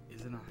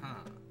is in a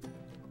hat.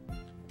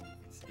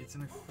 It's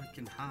in a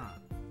freaking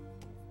hat.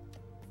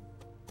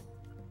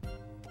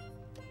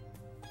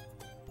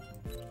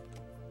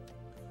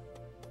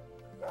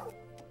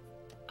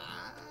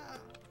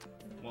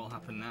 What'll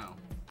happen now?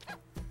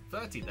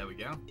 30, there we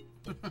go.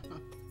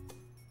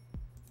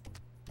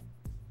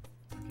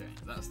 Okay,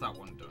 that's that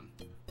one done.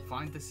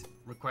 Find this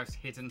request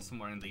hidden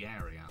somewhere in the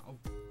area. Oh,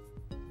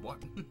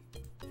 what?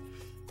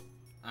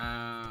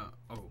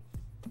 Oh,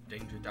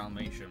 Danger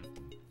Dalmatian.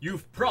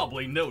 You've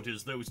probably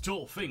noticed those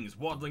tall things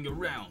waddling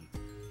around.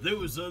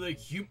 Those are the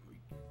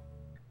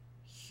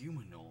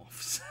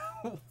humanorphs.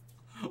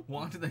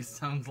 Why do they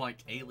sound like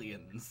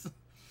aliens?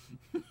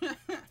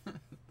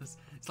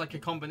 It's like a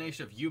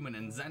combination of human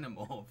and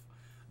xenomorph.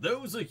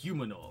 Those are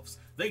humanorphs.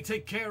 They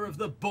take care of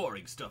the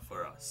boring stuff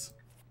for us.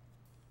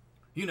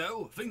 You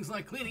know, things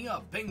like cleaning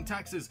up, paying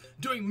taxes,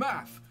 doing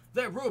math.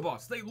 They're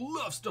robots. They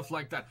love stuff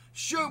like that.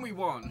 Show me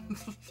one.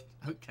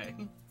 Okay.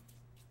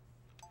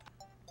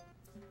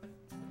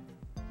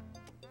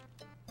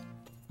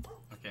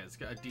 Okay, let's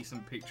get a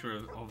decent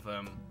picture of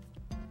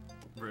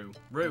Rue.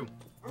 Rue.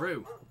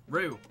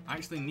 I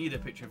actually need a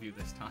picture of you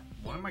this time.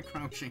 Why am I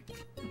crouching?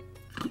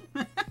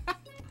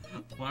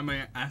 Why am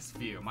I ass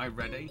view? Am I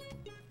ready?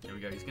 Here we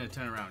go. He's gonna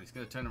turn around. He's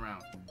gonna turn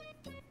around.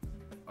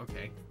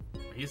 Okay.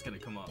 He's gonna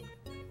come up.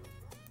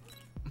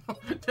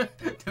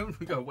 Don't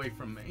go away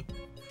from me.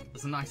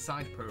 There's a nice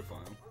side profile.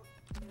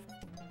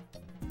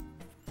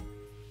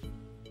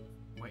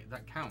 Wait,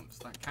 that counts.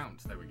 That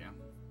counts. There we go.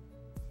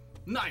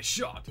 Nice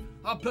shot!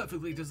 Our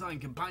perfectly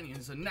designed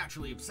companions are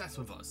naturally obsessed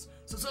with us,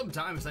 so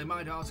sometimes they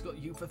might ask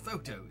you for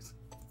photos.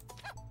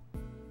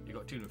 You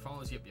got 2 new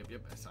followers? Yep.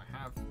 Yes, I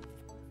have.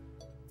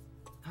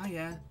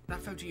 Hiya,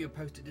 that photo you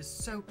posted is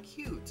so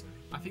cute.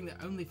 I think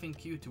the only thing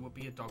cuter would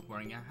be a dog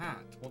wearing a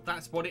hat. Well,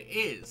 that's what it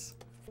is.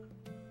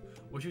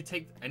 Would you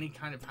take any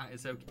kind of hat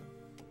as okay?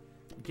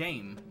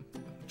 Game?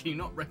 Can you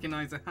not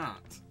recognize a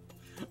hat?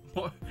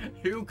 What?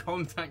 Who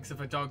contacts a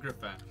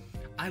photographer?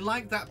 I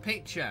like that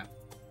picture.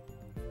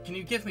 Can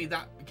you give me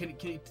that? Can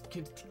you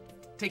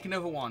take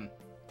another one?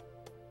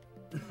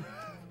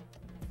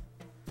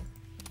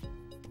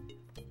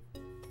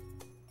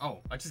 Oh,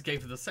 I just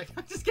gave her the second.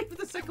 I just gave her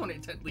the second one.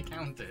 It technically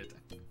counted.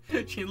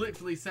 She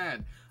literally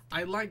said,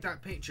 "I like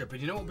that picture, but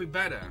you know what would be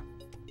better?"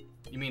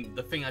 You mean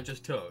the thing I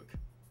just took?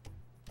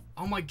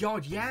 Oh my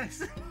god,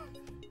 yes.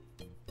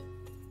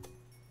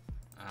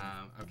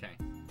 Okay.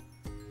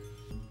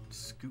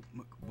 Scoop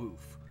McWoof.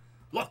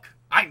 Look,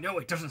 I know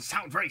it doesn't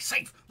sound very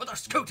safe, but the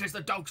scooters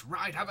the dogs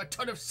ride have a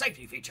ton of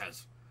safety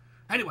features.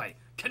 Anyway,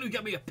 can you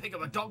get me a pic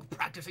of a dog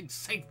practicing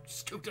safe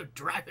scooter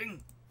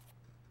driving?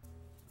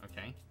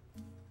 Okay.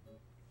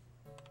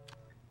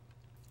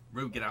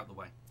 Rue, get out of the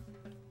way.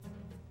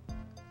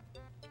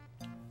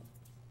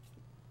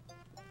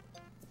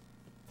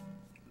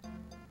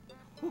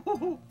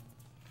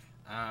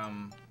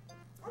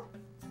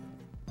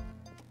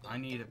 I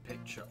need a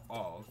picture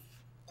of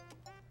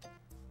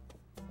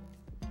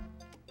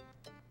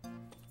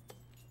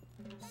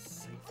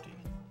safety.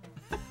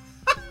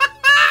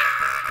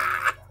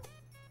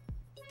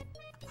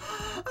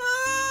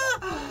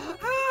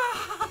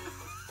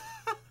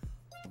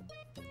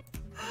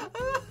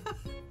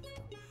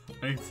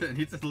 I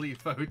need to delete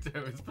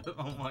photos, but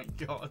oh my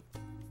god.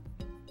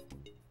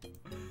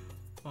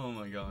 Oh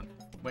my god.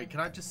 Wait, can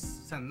I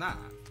just send that?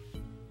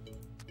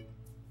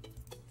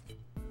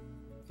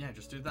 Yeah,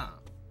 just do that.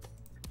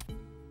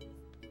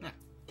 Yeah.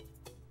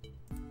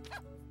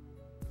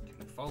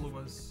 2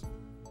 followers.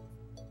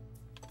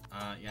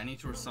 Yeah, I need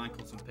to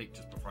recycle some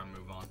pictures before I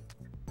move on.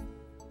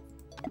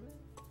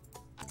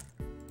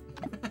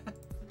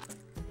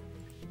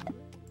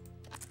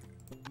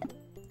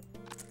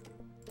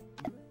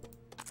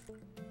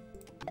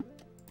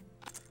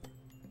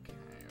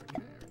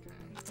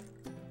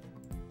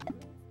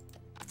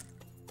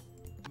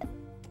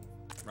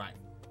 Right.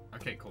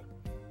 Okay, cool.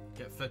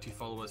 Get 30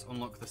 followers,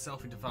 unlock the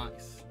selfie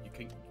device. You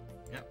can...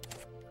 Yep.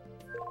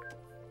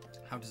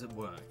 How does it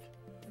work?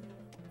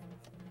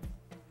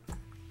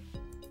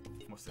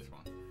 What's this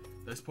one?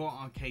 Those poor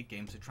arcade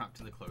games are trapped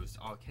in the closed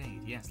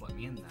arcade. Yes, let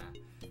me in there.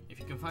 If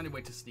you can find a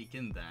way to sneak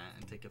in there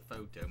and take a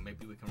photo,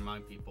 maybe we can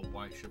remind people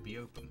why it should be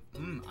open.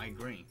 I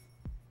agree.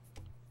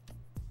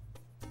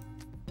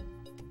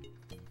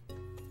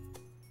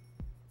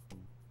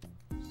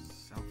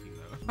 Selfie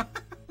mode.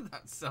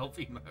 That's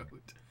selfie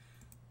mode.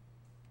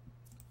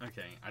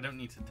 Okay, I don't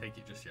need to take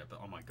it just yet, but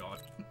oh my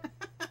god.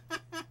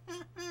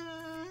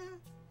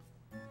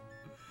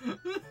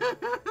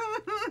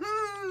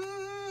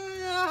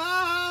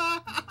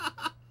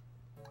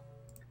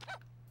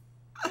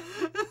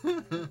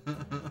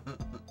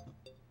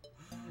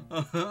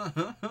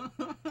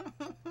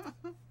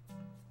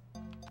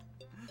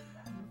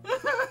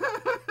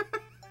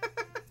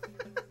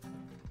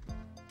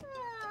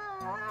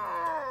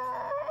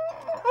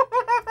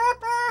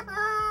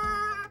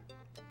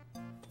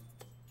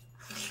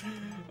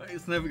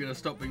 It's never gonna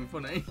stop being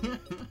funny.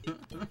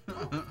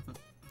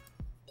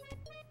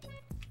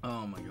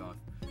 Oh my god.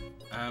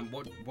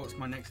 What's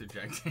my next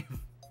objective?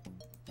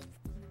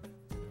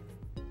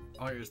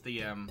 Oh, it was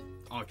the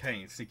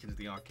arcade. Sneak into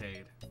the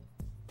arcade.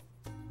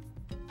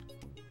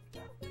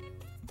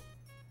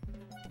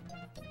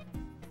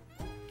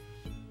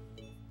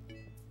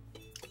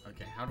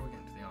 Okay, how do we get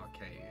into the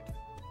arcade?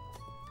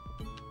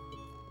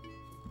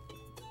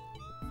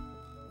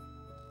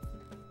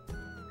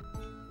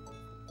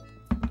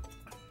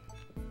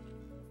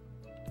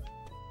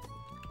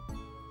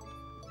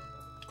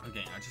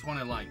 Okay, I just want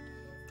to like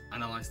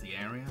analyze the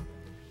area.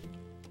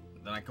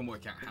 Then I can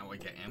work out how I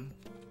get in.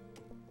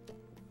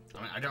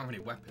 I mean, I don't have any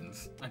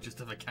weapons. I just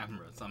have a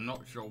camera, so I'm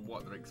not sure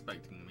what they're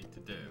expecting me to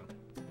do.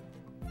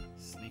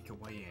 Sneak a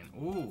way in.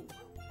 Ooh.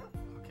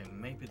 Okay,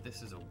 maybe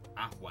this is a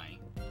way.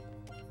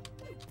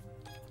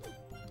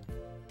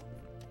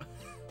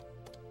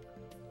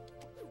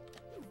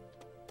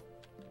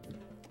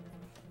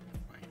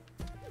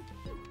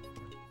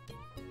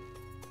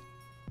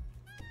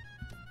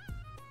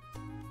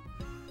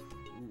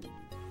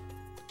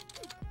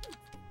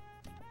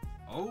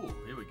 Oh,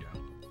 here we go.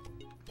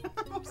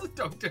 What's the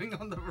dog doing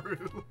on the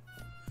roof?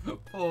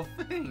 Poor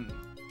thing.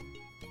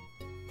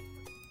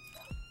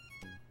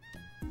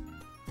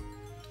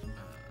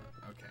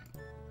 Okay.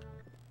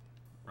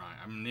 Right,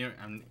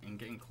 I'm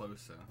getting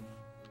closer.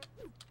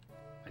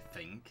 I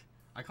think.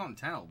 I can't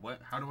tell.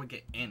 How do I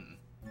get in?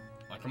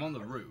 Like, I'm on the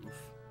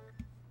roof.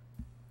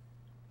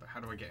 But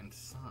how do I get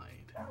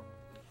inside?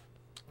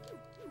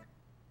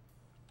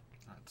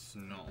 That's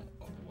not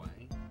a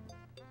way.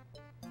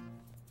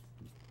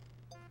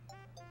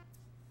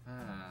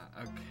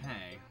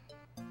 Okay.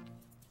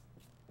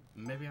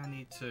 Maybe I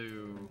need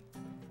to...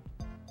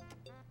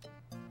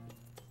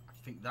 I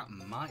think that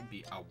might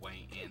be a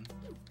way in.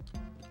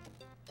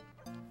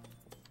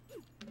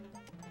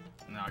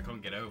 No, I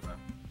can't get over.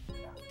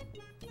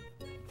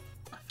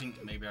 I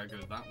think maybe I go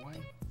that way.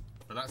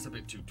 But that's a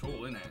bit too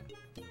tall, isn't it?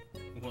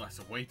 Well, that's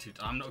a way too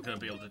tall. I'm not going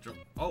to be able to jump.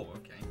 Oh,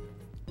 okay.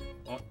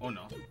 Or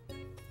not.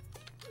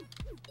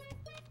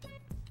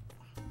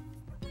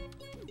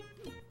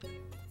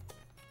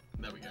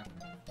 There we go.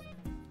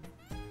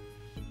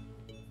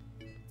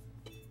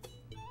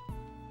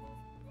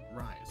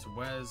 Right, so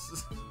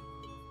where's...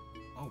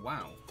 Oh,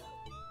 wow.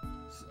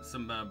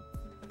 Some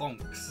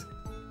bonks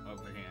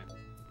over here.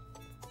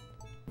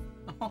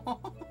 Oh,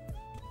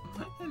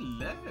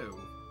 hello.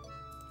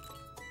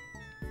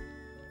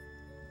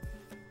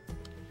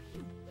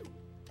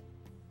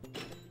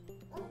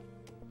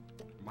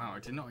 Wow, I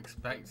did not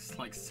expect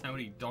like so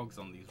many dogs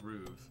on these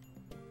roofs.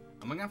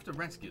 I'm gonna have to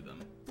rescue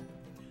them.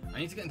 I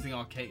need to get into the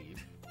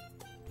arcade.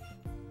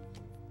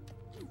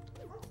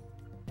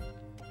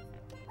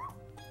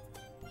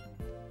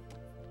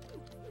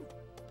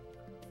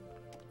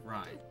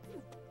 Right.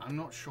 I'm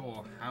not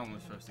sure how I'm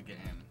supposed to get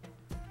in.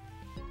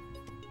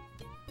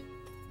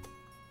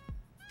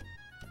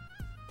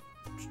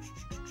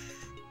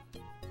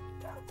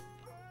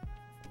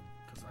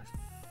 Because I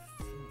think...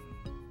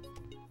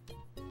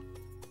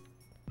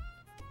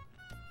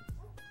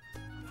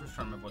 I'm just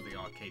trying to remember what the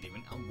arcade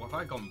even... Oh, have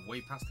I gone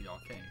way past the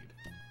arcade?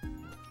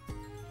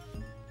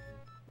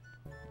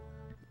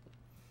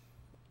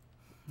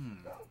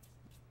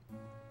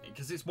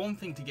 Because it's one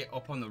thing to get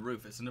up on the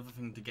roof, it's another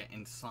thing to get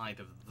inside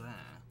of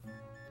there.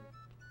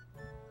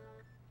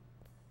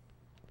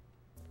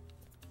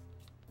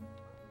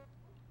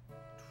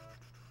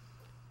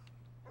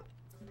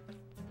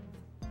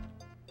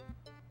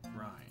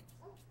 Right.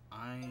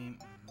 I'm...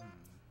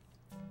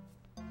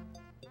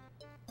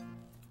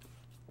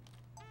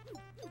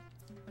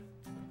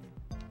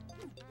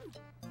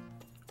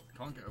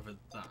 Can't get over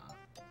that.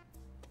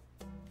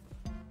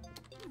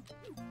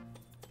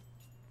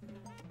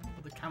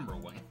 Put the camera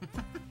away.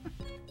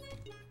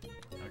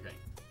 Okay.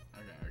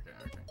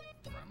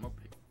 Right, I'm up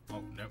here.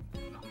 Oh, no.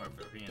 I'm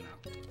over here now.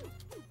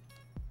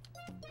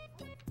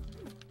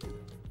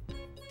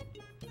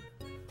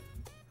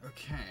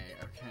 Okay.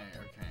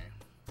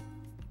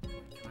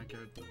 Can I go...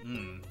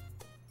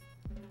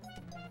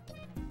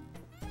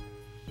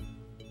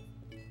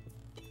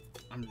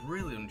 I'm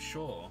really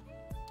unsure.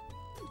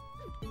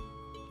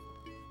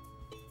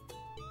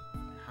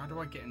 How do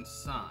I get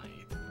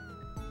inside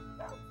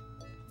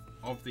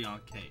of the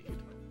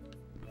arcade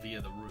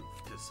via the roof?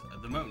 Because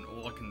at the moment,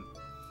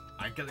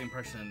 I get the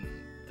impression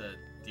that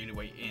the only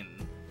way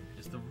in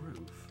is the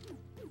roof.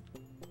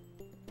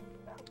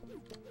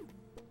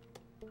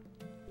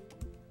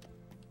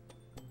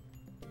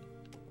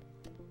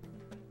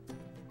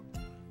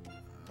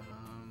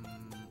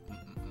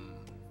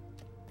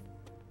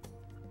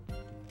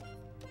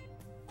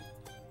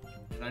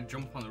 Can I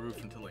jump on the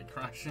roof until it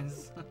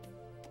crashes?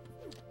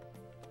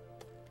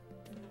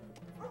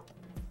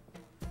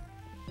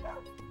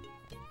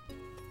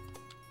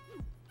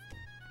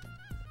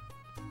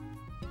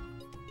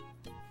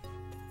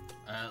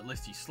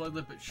 Listy,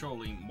 slowly but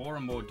surely, more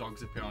and more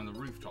dogs appear on the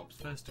rooftops.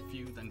 First a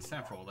few, then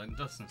several, then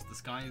dozens. The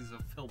skies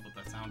are filled with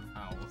the sound of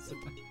howls.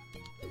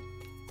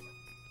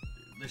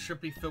 They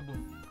should be filled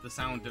with the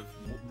sound of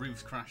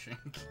roofs crashing.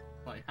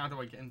 Like, how do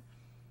I get in?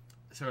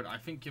 So, I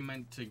think you're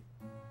meant to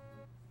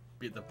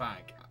be at the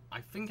back. I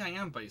think I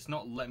am, but it's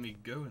not letting me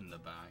go in the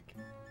back.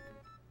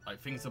 Like,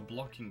 things are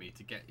blocking me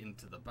to get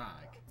into the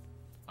back.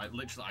 Like,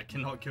 literally, I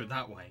cannot go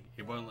that way.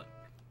 It won't let...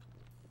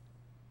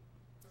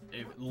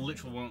 It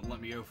literally won't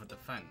let me over the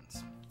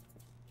fence.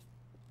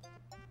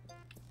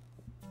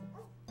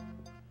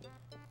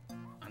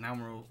 And now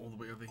we're all the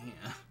way over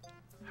here.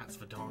 Hats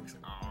for dogs.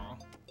 Aww.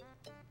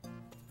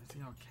 Where's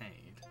the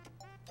arcade?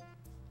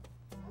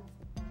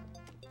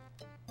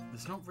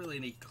 There's not really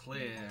any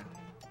clear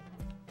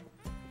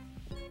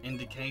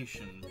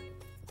indication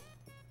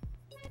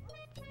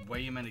where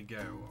you're meant to go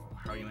or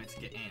how you're meant to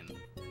get in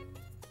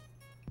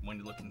when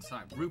you look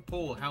inside.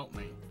 RuPaul, help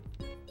me.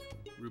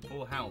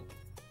 RuPaul, help.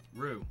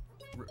 Ru,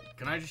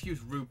 can I just use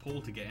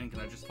RuPaul to get in? Can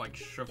I just like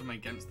shove him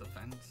against the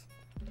fence?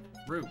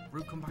 Ru,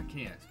 come back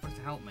here. It's supposed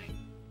to help me.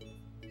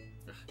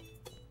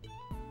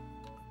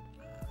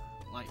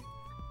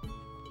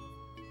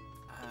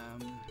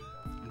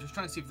 I'm just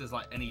trying to see if there's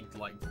like any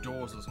like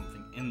doors or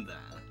something in there.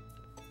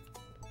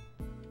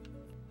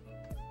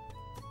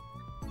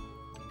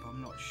 But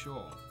I'm not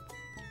sure.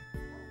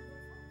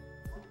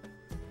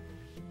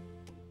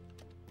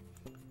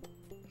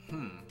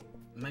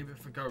 Maybe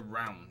if we go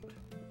round.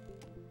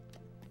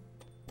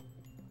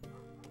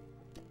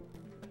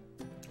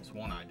 That's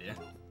one idea.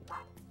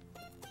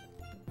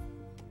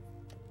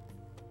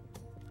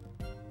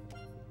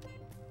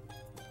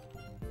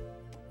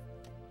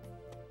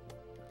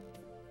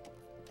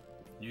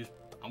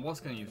 I was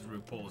going to use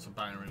RuPaul as a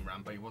battering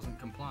ram, but he wasn't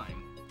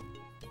complying.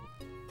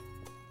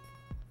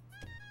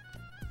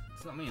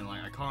 Does that mean,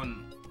 like, I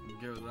can't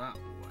go that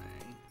way?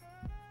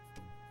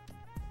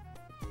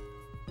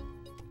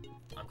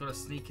 I've got to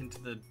sneak into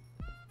the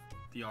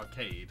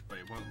arcade, but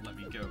it won't let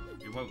me go.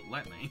 It won't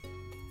let me.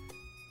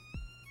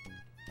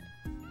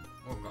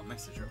 Oh, I've got a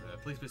message over there.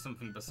 Please be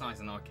something besides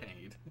an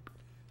arcade.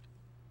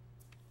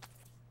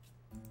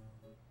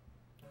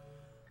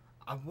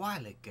 A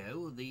while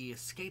ago, the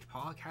skate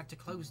park had to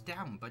close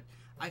down, but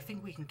I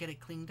think we can get it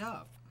cleaned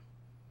up.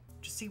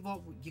 Just see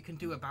what you can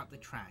do about the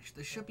trash.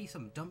 There should be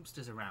some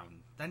dumpsters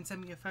around. Then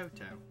send me a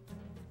photo.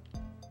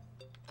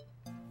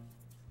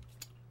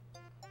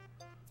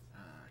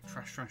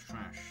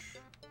 Trash.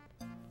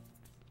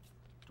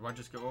 Do I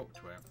just go up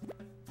to it?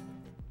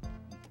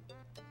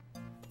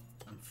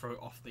 And throw it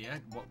off the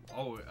edge? What?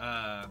 Oh,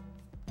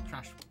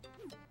 trash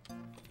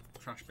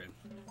bin.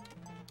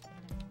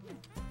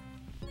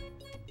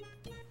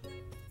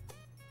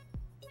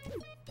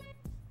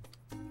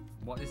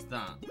 What is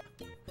that?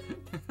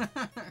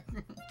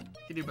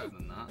 You do better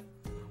than that.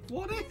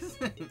 What is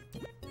it?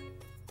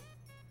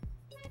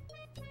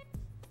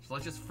 Shall I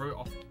just throw it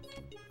off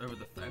over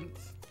the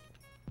fence?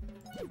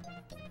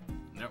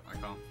 Nope, I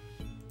can't.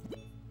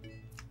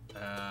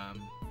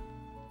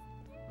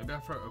 Maybe I'll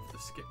throw it over the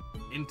skip,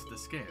 into the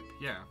skip.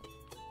 Yeah.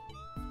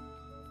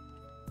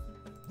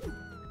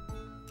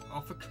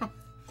 Oh, for Christ!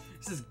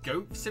 This is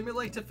Goat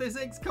Simulator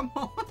physics. Come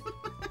on.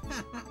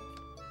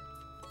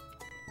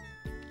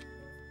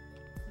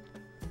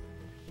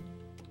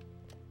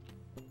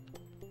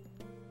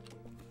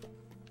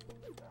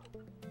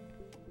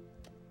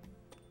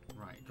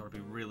 Gotta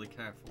be really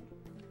careful.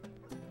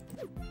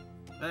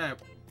 There.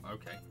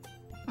 Okay.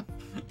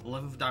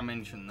 11th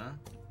dimension there.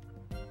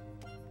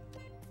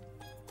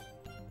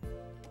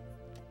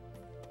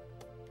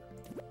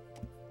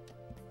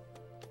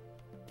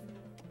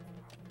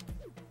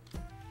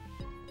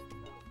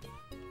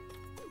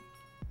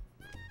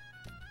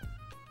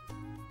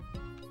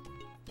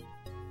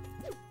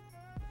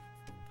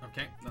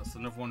 Okay, that's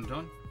another one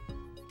done.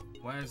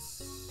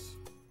 Where's...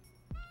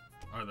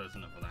 Oh, there's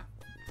another there.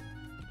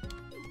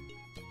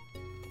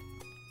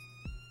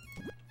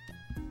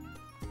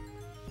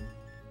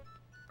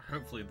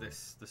 Hopefully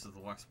this is the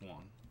last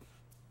one.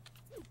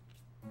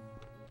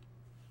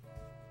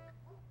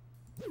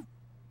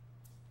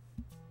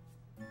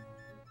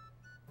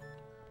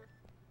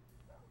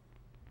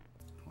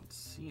 Can't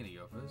see any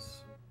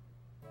others.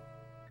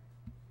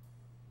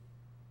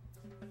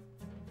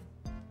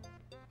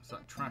 Is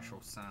that trash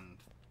or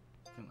sand?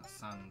 I think that's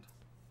sand.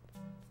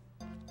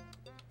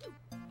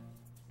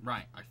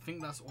 Right, I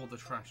think that's all the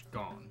trash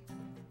gone.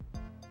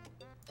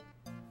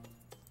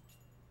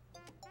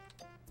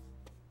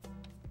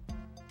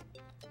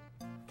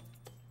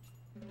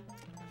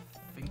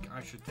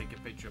 I should take a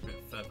picture a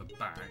bit further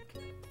back.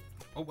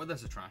 Oh, well,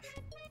 there's a trash.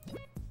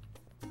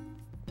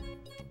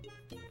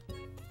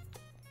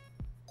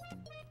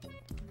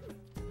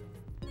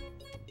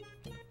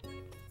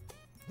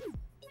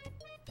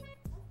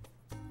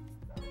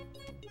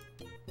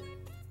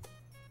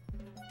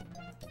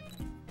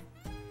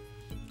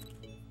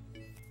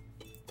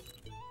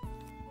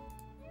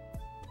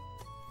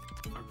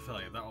 I feel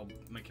like that'll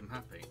make him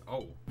happy.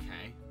 Oh,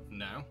 okay.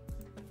 No.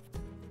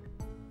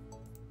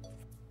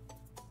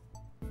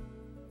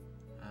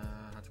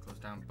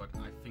 closed down, but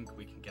I think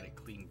we can get it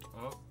cleaned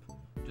up.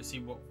 Just see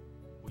what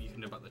you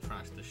can do about the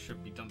trash. There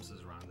should be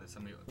dumpsters around this.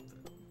 Have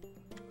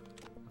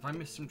I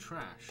missed some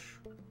trash?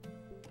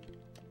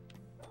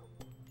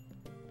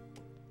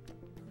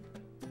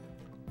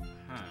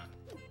 Huh.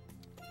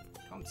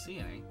 Can't see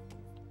any.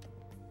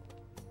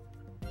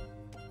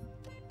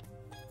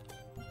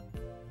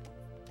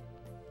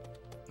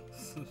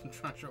 Some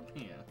trash up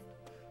here.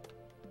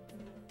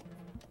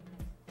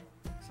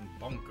 Some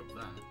bonk up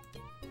there.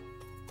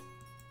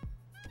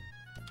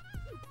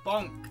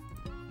 Bonk!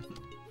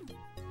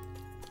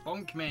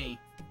 Bonk me!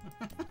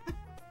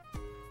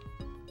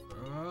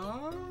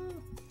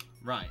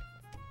 Right.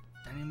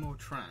 Any more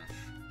trash?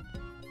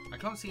 I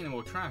can't see any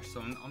more trash,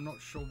 so I'm not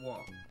sure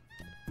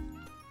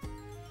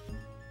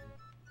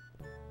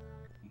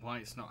why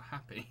it's not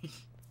happy.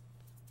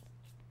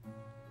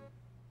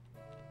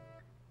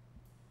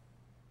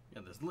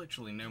 Yeah, there's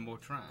literally no more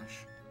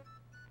trash.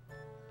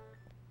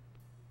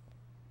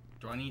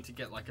 Do I need to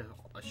get like a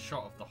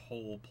shot of the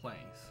whole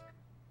place?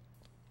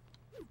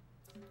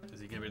 Does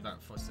he get rid of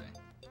that fussy?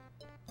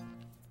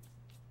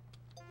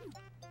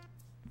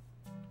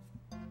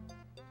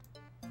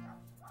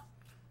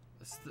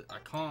 I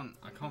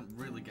can't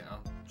really get a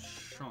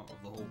shot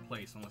of the whole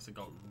place unless I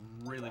got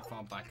really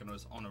far back and I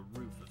was on a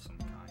roof of some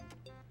kind.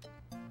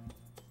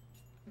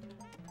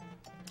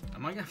 I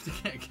might have to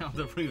get out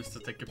the roofs to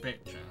take a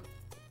picture.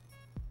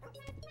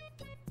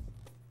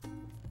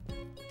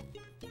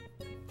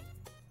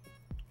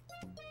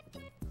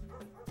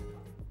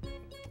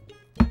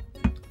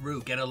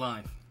 Roo, get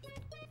alive.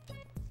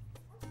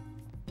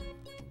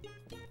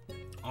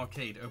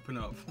 Arcade, open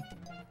up.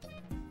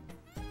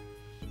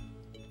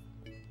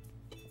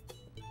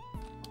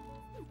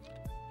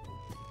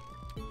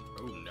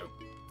 Oh no.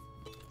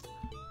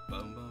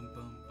 Bum bum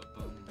bum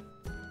bum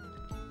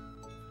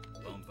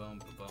bum bum bum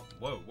bum.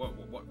 Whoa,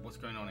 what's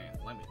going on here?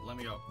 Let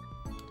me up.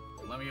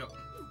 Let me up.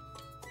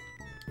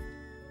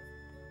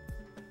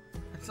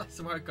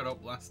 That's where I got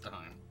up last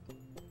time.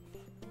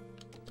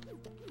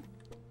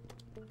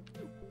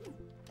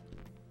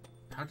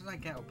 How did I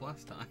get up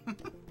last time?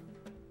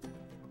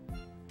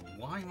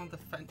 Why am I on the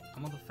fence?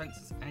 I'm on the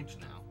fence's edge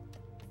now.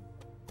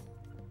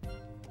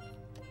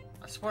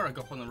 I swear I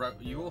got up on the roof.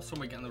 You all saw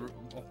me getting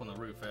up on the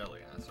roof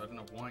earlier, so I don't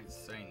know why it's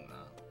saying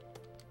that.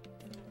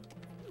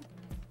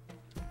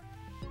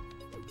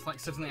 It's like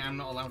suddenly I'm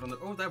not allowed on the.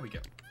 Oh, there we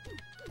go.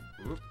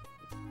 Whoop.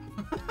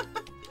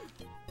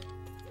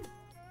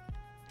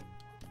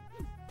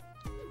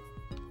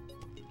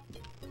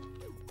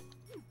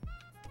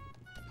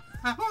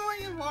 How am I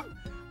in what?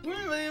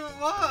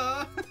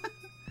 What?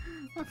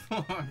 I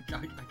thought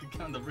I could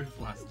get on the roof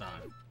last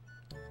time.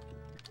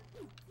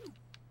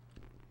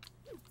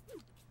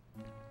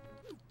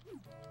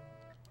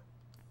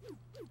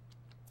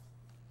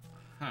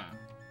 Huh.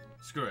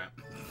 Screw it.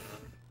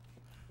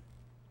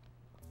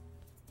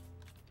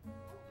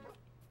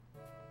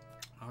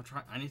 I'll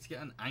try. I need to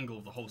get an angle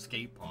of the whole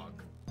skate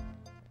park.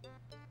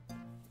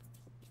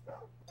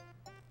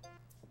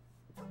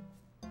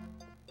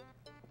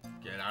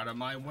 Get out of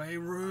my way,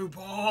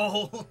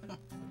 RuPaul!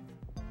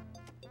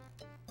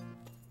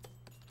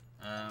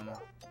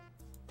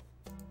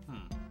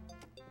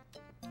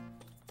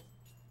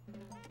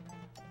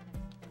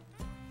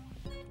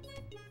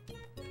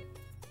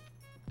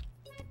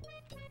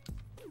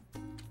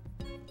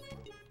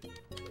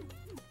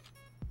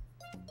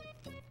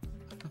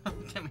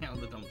 Get me out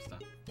of the dumpster.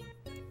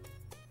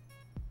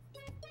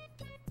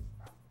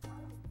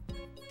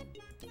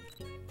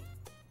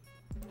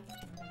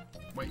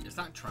 Wait, is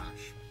that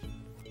trash?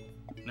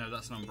 No,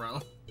 that's an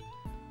umbrella.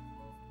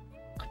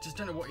 I just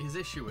don't know what his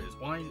issue is.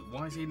 Why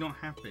is he not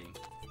happy?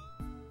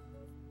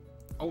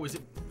 Oh, is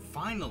it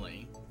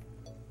finally?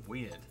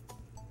 Weird.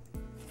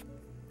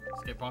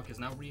 Skate park is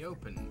now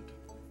reopened.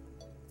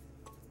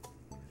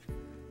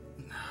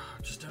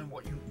 I just don't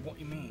know what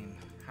you mean.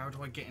 How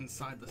do I get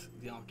inside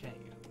the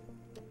arcade?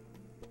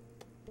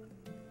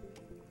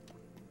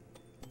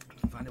 I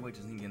can find a way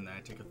to sneak in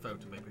there, take a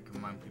photo, maybe I can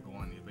remind people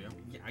I need to be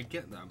open. Yeah, I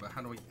get that, but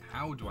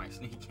how do I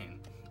sneak in?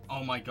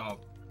 Oh my god.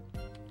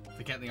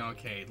 Forget the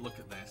arcade. Look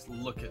at this.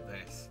 Look at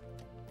this.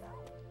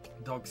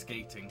 Dog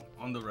skating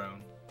on their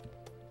own.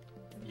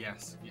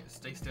 Yes. Yes.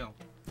 Stay still.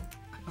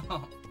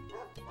 Oh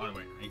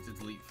wait, I need to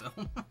delete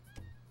film.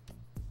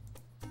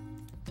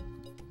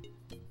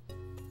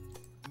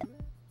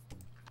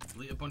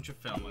 Delete a bunch of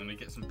film and we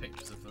get some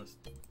pictures of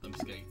them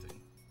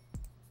skating.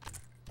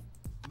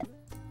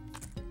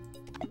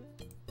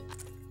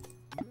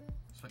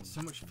 Spent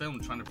so much film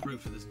trying to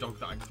prove to this dog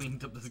that I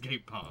cleaned up the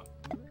skate park.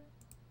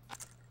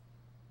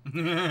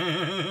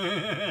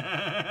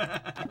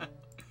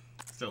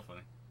 Still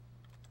funny.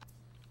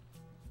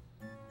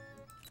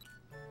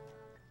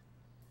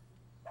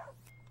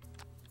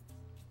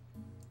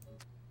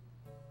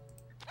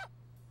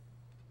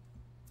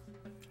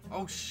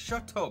 Oh,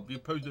 shut up! You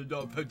posted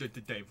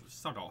today.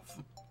 Shut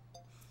off.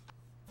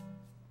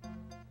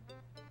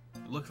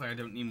 Luckily, I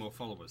don't need more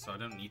followers, so I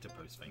don't need to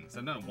post things.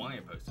 I don't know why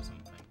I posted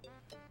something.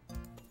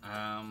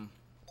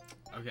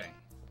 Okay.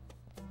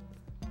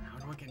 How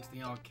do I get into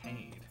the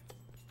arcade?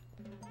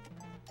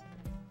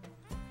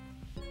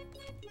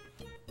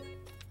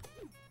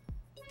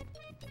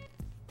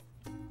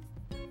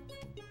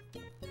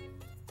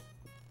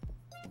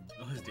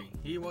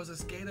 He was a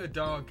skater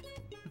dog.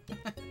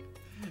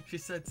 She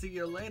said, "See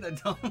you later,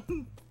 dog."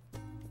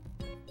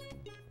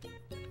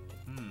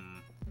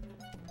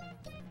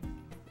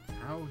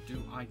 How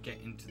do I get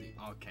into the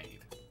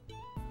arcade?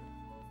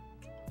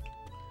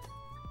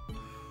 Can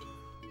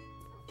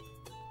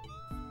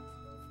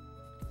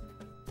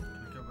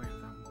I go away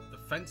with that? The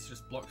fence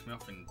just blocks me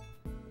off in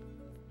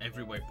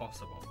every way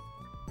possible.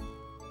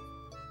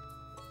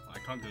 I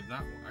can't go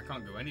that way. I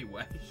can't go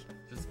anywhere.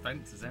 Just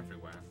fences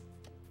everywhere.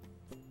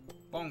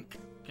 Bonk!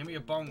 Give me a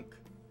bonk!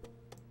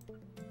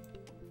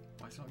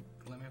 Why is it not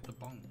let me have the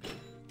bonk?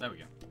 There we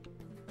go.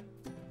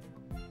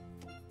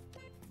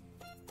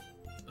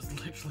 There's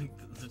literally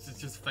there's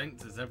just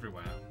fences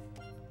everywhere.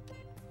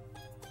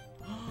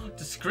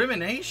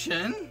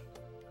 Discrimination!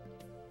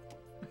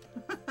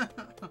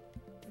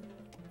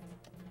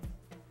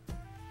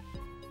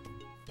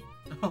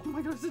 Oh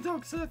my god, it's a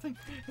dog surfing!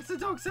 It's a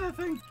dog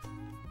surfing!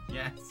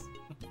 Yes.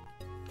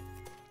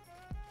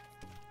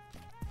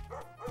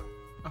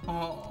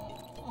 Oh.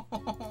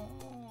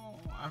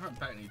 I haven't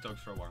pet any dogs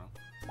for a while.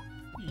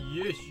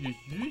 Yes, yes,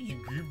 yes,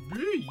 good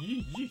boy.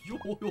 Yes, yes, yo,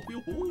 yo, yo.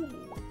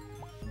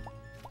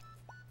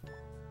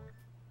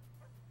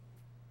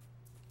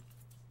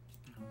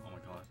 Oh my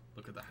god,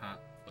 look at the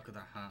hat. Look at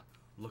that hat.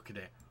 Look at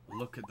it.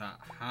 Look at that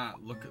hat.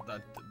 Look at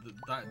that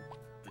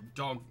the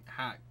dog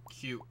hat.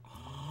 Cute.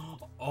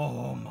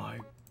 Oh my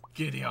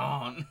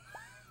Gideon.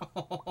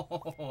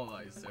 Oh,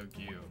 that is so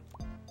cute.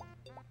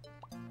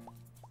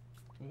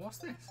 What's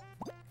this?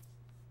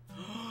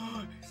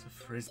 It's a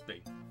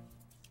frisbee.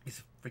 It's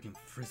a freaking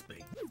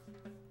frisbee.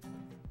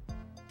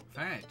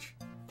 Fetch.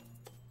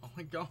 Oh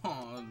my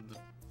god.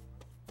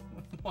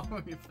 Why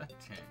were you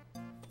fetching?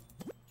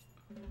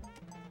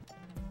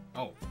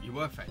 Oh, you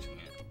were fetching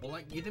it. Well,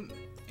 like, you didn't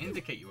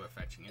indicate you were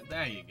fetching it.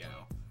 There you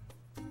go.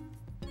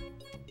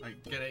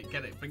 Right, get it,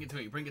 get it. Bring it to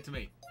me, bring it to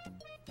me.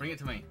 Bring it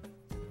to me.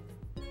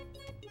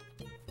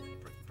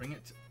 Bring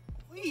it to...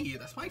 Wee,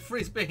 that's my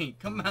frisbee.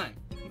 Come back.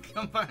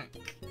 Come back.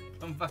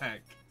 Come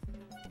back.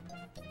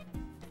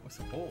 What's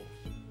the ball?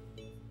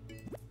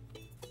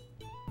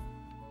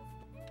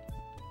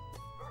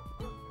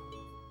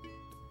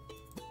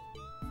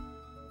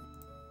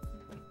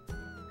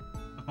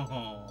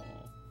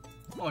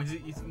 Oh,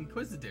 he's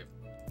inquisitive.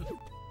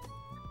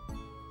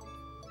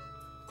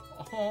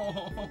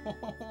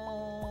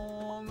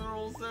 Oh, they're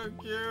all so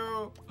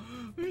cute.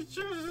 It's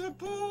just a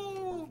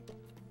ball.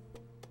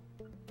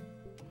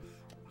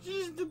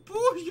 Just the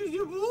ball, just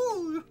the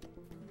ball.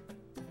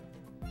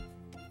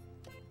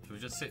 Should we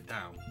just sit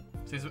down?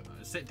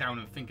 Sit down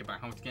and think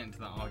about how to get into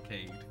that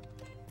arcade.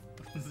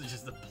 This is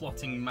just a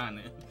plotting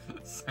man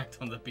sat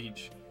on the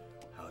beach.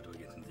 How do we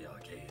get into the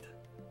arcade?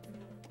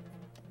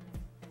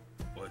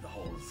 Where are the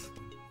holes?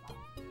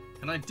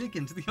 Can I dig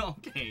into the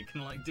arcade?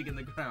 Can I like dig in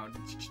the ground?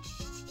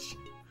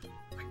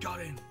 I got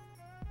in.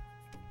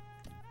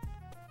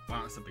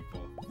 Wow, that's a big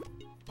ball.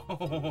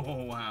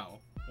 Oh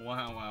wow.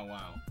 Wow, wow,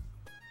 wow.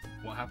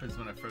 What happens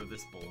when I throw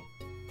this ball?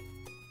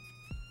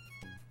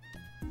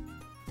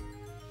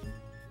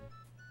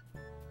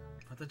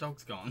 Are the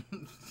dogs gone?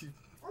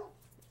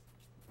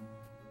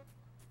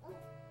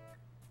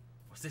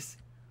 What's this?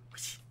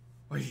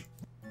 Wait.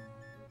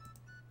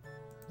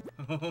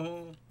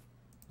 Oh.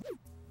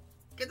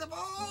 Get the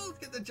ball!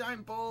 Get the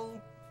giant ball!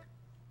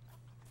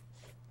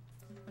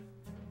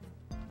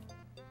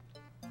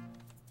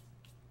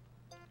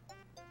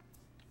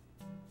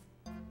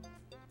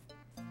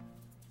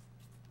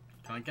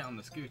 Can I get on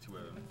the scooter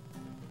with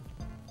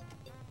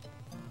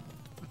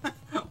him?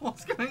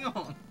 What's going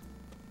on?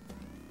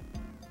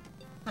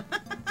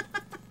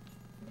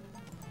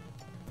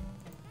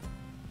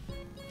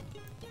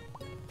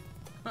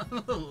 A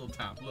little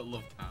tap, a little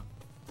love tap.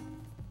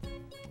 Can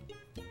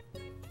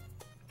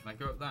I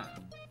go up there?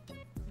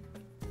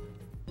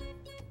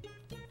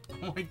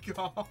 Oh my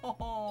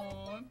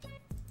god!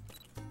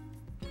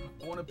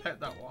 I want to pet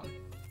that one.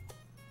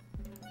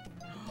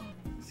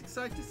 It's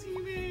excited to see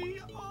me!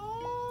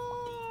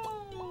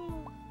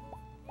 Oh!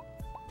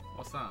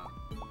 What's that?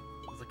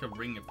 There's like a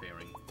ring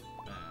appearing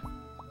there.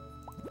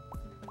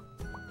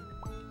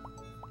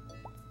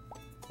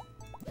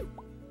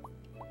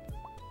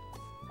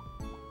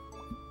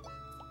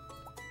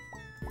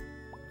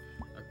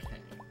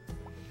 Okay.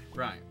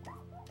 Right.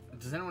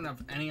 Does anyone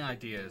have any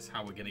ideas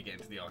how we're going to get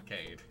into the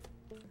arcade?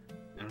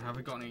 And have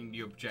we got any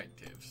new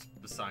objectives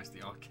besides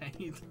the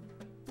arcade?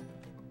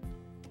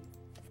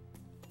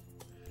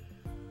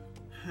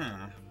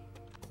 Huh.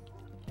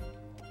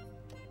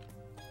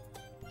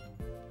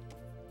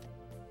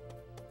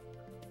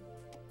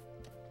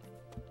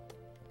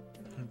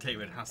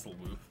 David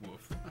Hasselwolf.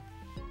 Woof.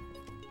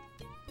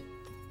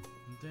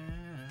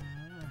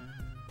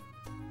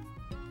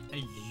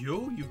 Hey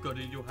yo, you've got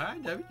it in your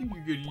hand, haven't you?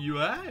 You got it in your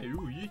hand.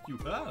 Oh yes, you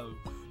have.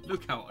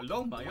 Look how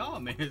long my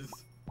arm is.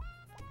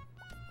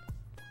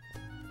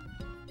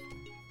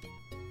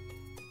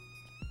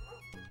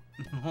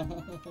 Oh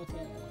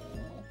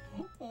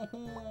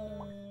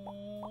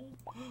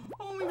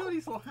my god,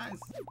 he still has.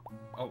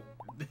 Oh,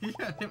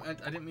 yeah,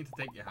 I didn't mean to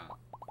take your hat.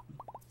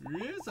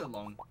 You're so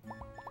long.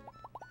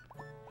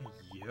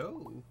 Hey,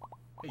 yo.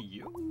 Hey,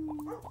 yo.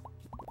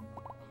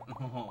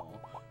 Oh.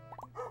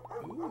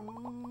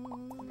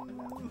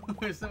 Ooh.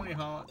 There's so many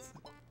hearts.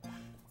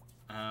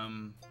 How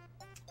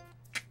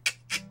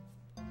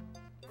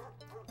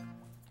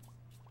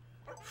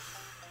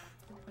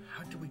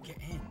do we get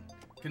in?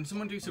 Can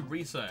someone do some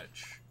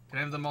research? Can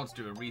any of the mods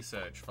do a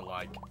research for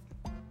like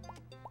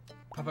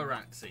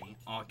PUPPERAZZI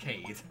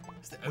arcade?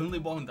 It's the only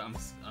one that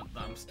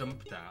I'm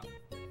stumped at.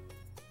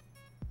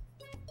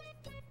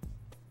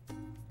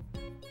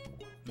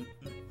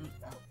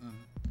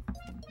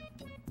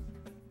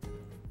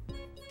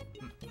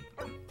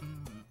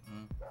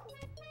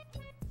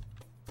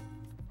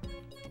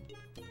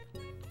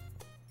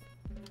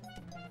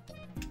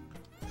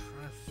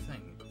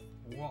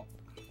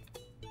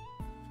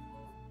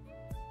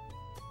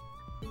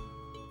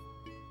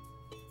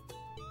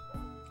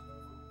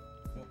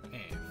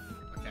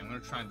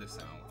 Try this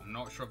out. I'm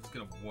not sure if it's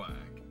gonna work.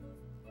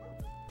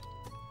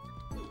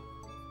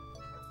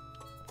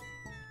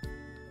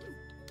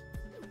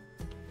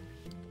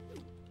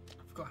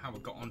 I forgot how I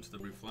got onto the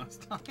roof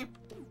last time.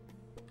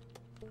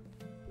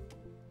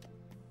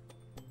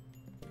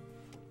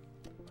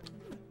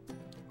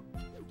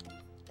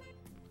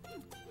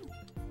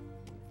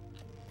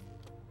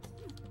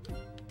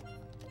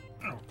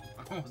 Oh,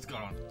 I almost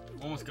got on.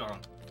 Almost got on.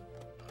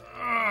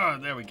 Ah,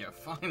 there we go.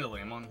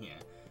 Finally, I'm on here.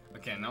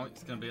 Okay, now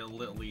it's going to be a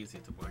little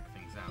easier to work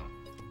things out.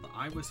 But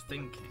I was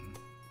thinking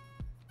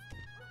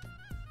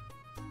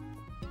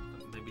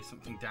maybe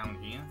something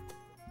down here.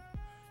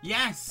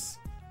 Yes!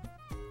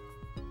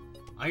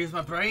 I used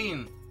my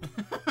brain!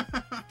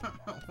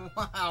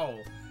 Wow!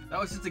 That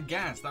was just a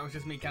guess. That was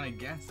just me kind of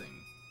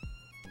guessing.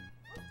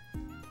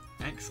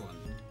 Excellent.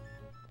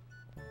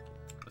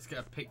 Let's get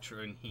a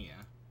picture in here.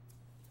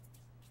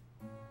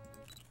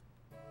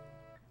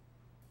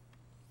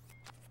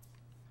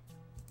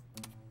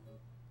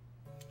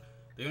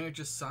 The owner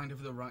just signed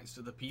over the rights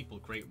to the people.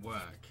 Great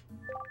work.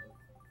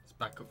 It's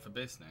back up for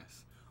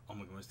business. Oh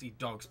my god, I see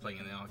dogs playing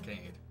in the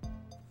arcade.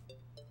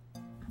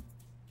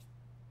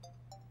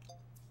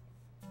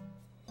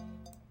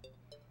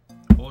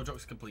 All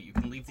jobs complete. You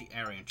can leave the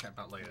area and check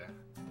back later.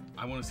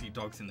 I want to see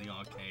dogs in the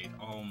arcade.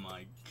 Oh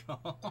my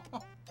god.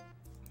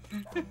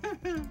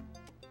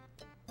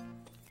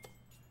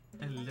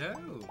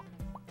 Hello.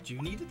 Do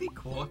you need any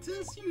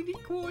quarters? You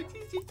need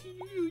quarters?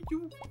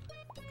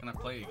 Can I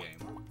play a game?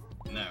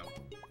 No.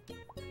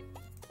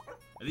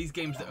 Are these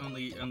games that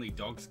only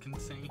dogs can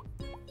see?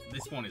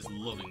 This one is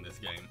loving this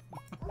game.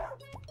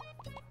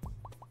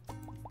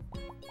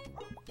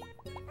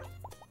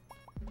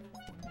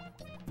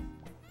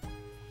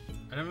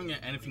 I don't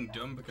get anything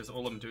done because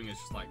all I'm doing is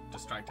just like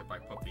distracted by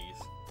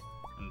puppies.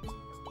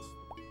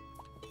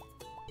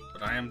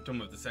 But I am done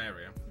with this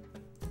area.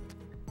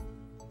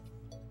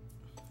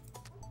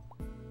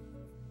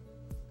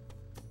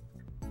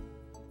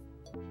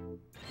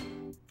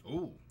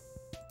 Ooh.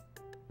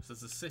 This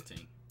is a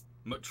city.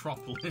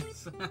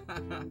 Metropolis.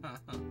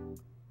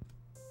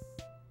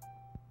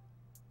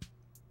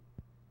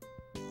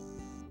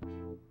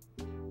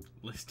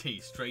 List T,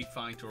 Street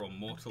Fighter or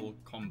Mortal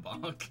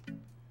Kombat.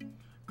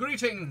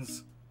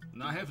 Greetings!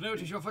 I have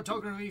noticed your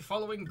photography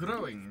following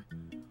growing.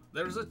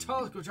 There is a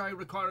task which I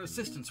require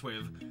assistance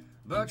with,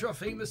 but your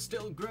fame is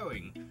still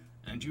growing,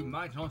 and you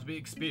might not be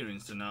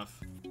experienced enough.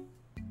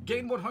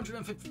 Gain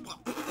 150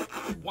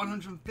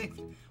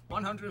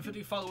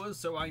 followers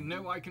so I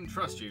know I can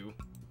trust you.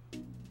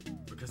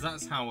 Because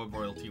that's how a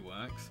royalty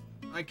works.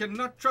 I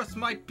cannot trust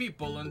my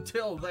people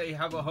until they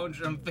have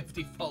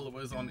 150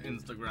 followers on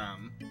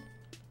Instagram.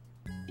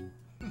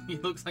 He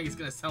looks like he's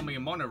gonna sell me a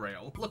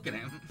monorail. Look at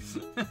him.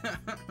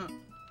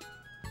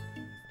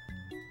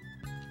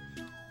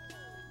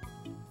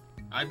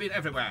 I've been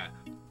everywhere.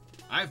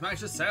 I've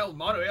managed to sell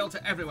monorail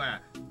to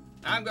everywhere.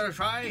 I'm gonna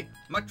try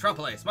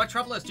Metropolis.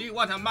 Metropolis, do you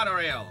want a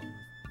monorail?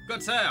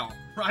 Good sir,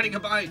 riding a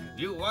bike.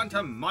 Do you want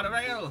a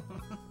monorail?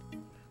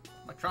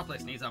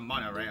 Metropolis needs a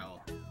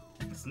monorail.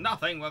 It's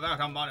nothing without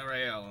a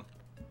monorail.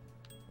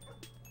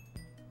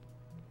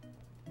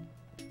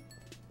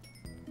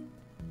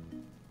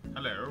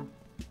 Hello.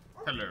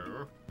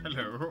 Hello.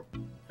 Hello.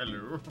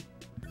 Hello.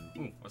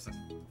 Ooh, what's this?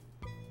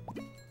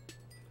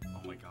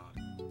 Oh my god.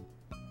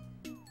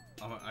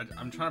 Oh,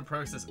 I'm trying to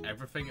process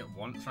everything at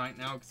once right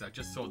now because I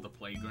just saw the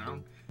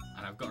playground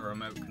and I've got a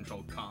remote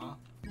controlled car.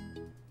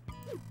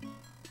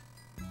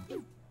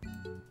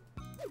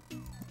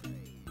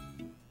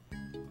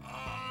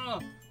 Oh!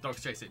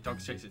 Dogs chase it,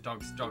 dogs chase it,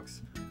 dogs.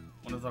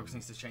 One of the dogs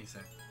needs to chase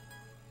it.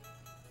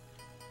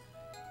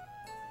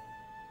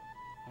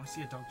 I want to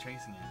see a dog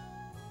chasing it.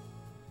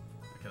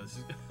 Okay, this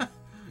is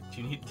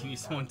do you need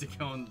someone to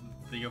go on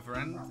the other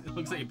end? It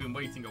looks like you've been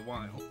waiting a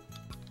while.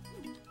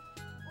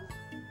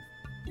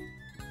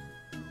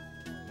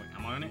 Wait,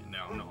 am I on it? No,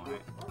 I'm not on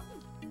it.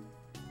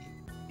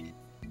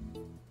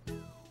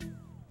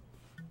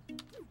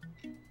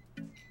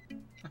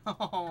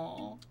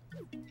 Oh.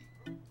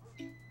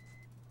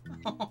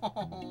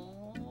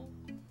 Oh.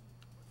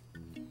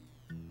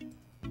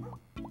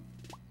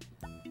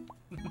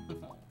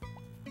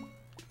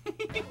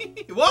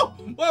 Whoa!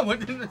 Whoa! I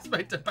didn't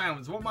expect to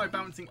bounce. What am I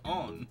bouncing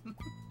on?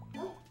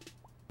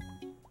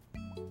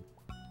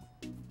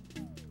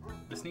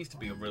 This needs to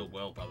be a real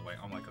world, by the way.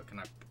 Oh my god, can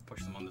I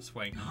push them on the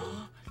swing?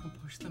 I can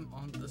push them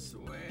on the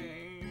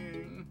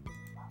swing.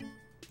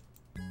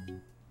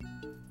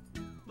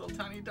 Little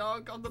tiny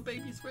dog on the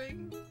baby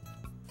swing.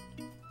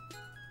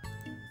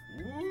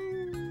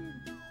 Woo!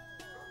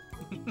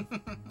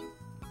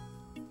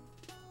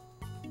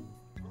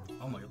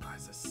 Oh my god,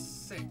 that's a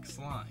sick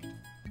slide.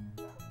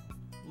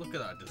 Look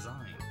at that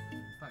design.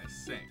 That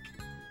is sick.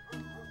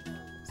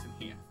 What's in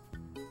here?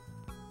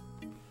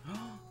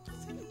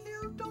 Is it a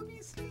little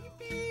doggy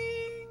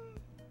sleeping?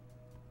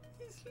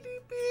 He's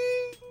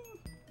sleeping.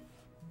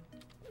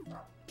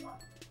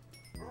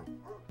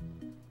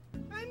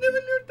 I never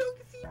learned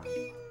doggy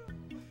sleeping.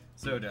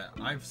 Soda,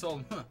 I've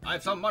sold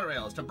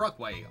monorails to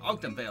Brockway,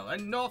 Ogdenville,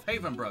 and North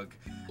Havenbrook.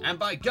 And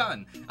by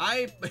gun,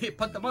 I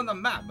put them on the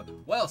map.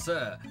 Well,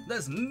 sir,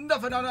 there's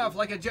nothing on earth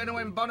like a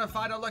genuine bona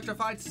fide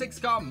electrified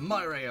 6-car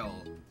monorail.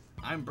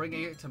 I'm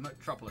bringing it to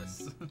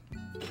Metropolis.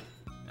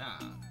 Yeah.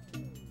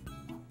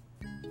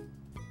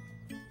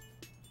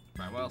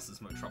 Right, what else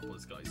has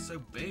Metropolis got? It's so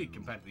big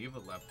compared to the other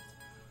levels.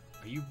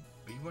 Are you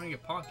wearing a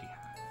party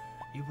hat?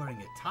 You're wearing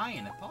a tie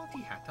and a party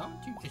hat,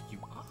 aren't you? Yes, you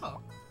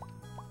are.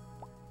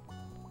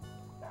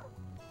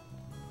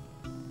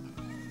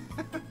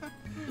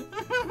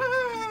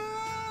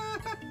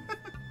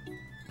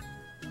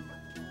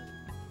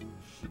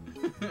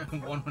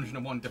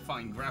 $101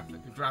 defying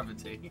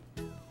gravity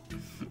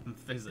and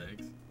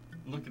physics.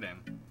 Look at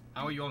him.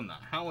 How are you on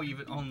that? How are you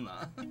even on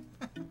that?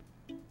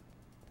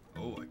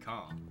 Oh, a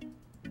car.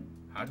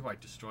 How do I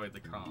destroy the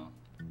car?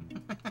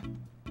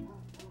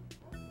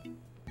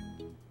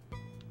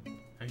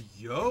 Hey,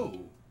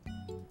 yo!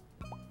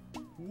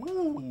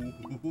 Ooh!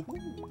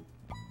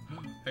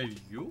 Hey,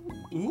 yo!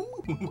 Ooh!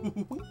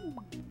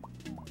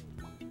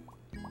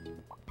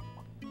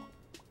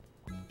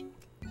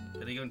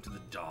 Then they go into the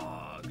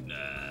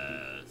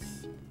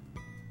darkness.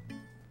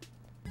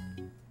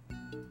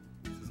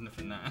 There's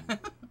nothing there.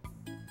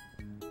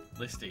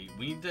 Listy,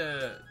 we need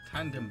a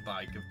tandem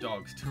bike of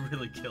dogs to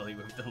really kill you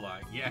with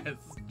delight. Yes,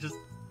 just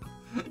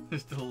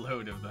a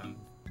load of them.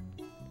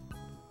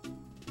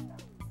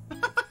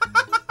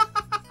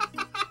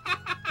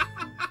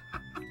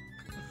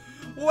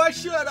 Why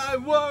should I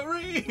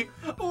worry?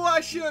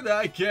 Why should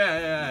I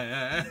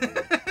care?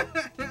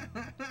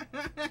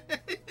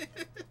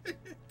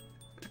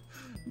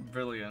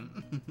 Brilliant.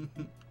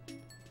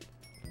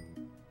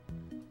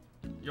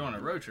 You're on a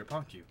road trip,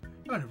 aren't you?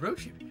 You're on a road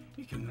trip.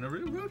 You're going on a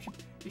real road trip.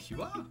 Yes,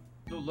 you are.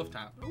 Little love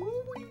tap.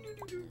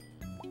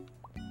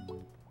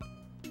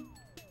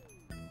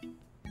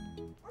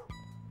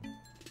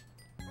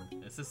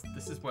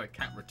 This is where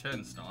Cat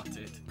Return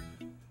started.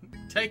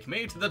 Take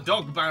me to the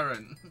Dog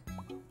Baron.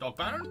 Dog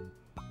Baron?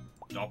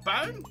 Dog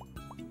Baron?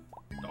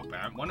 Dog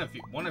Baron. One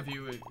of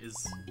you is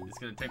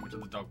gonna take me to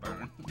the Dog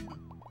Baron.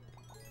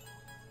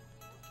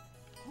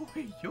 Oh,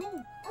 hey, yo!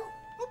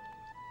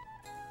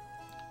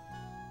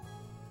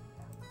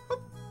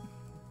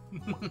 I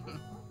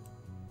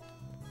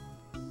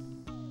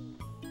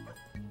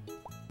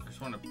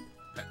just want to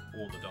pet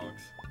all the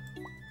dogs.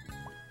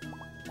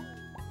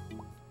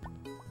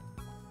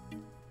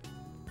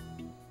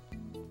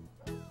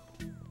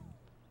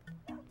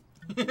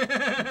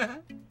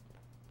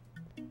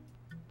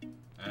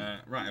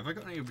 Right, have I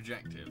got any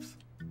objectives?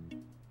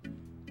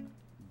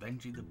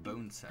 Benji the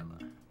Bone Seller.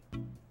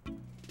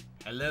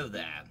 Hello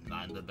there,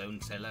 I'm the Bone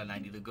Seller and I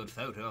need a good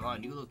photo of our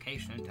new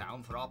location in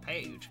town for our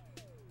page.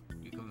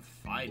 You can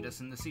find us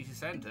in the city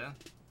centre.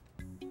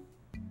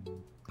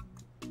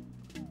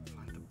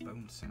 Find the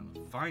Bone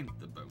Seller. Find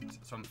the Bone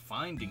Seller. So I'm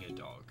finding a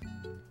dog.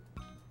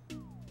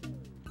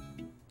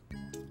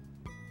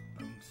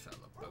 Bone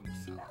Seller, Bone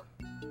Seller.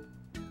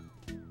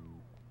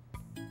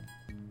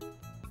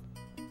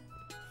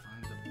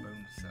 Find the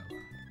Bone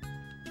Seller.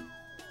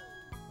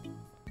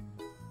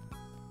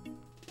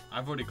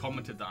 I've already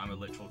commented that I'm a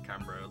literal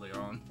camera earlier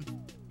on.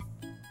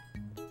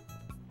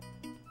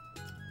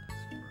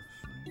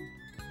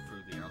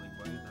 Through the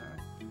alleyway there.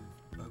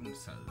 Bone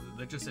Seller.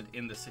 They're just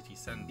in the city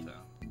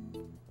centre.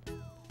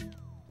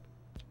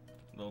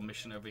 Little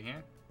mission over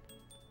here.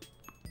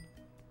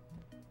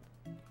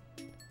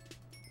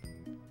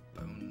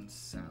 Bone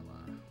Seller.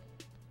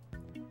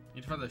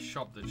 Need to find a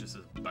shop that just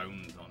has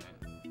bones on it.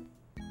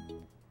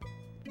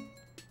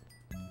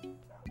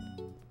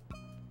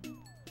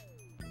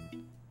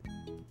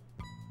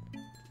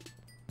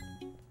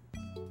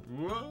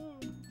 Whoa!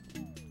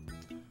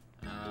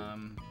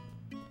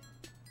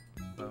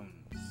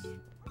 Bones.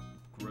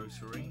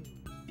 Grocery.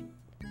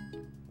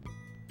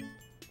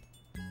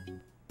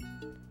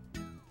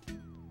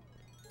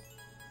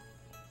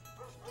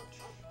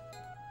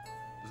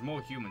 There's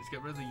more humans.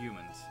 Get rid of the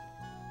humans.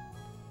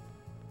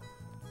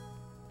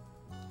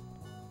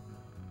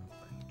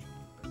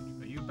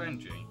 Benji. Are you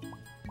Benji?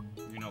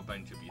 You're not Benji.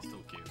 Benji, but he's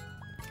still cute.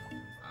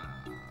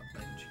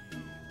 Benji,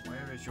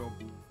 where is your...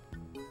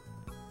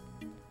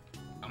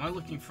 Am I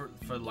looking for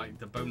like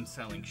the bone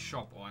selling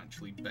shop or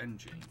actually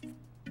Benji?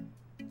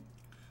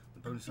 The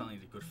bone selling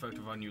is a good photo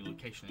of our new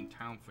location in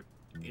town. For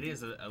it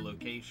is a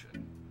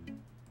location.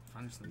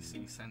 Fantasy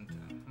City Centre.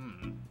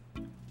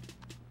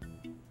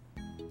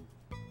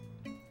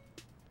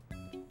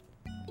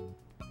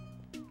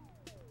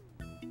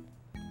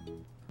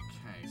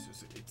 Okay,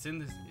 so it's in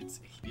this.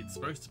 It's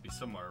supposed to be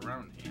somewhere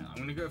around here. I'm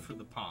gonna go through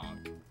the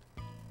park.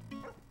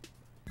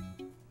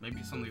 Maybe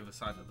it's on the other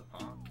side of the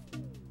park.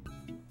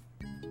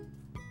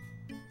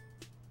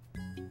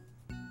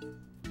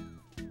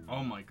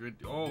 Oh my good,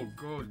 oh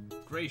good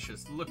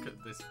gracious, look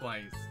at this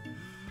place.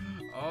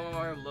 Oh,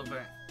 I love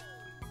it.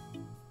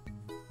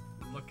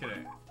 Look at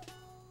it.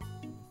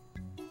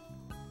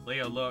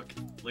 Leo, look.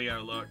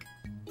 Leo, look.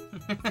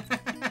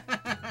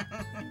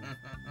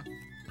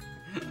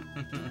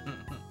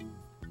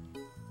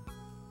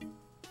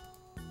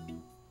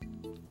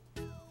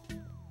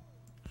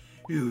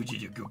 You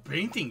did a good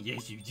painting.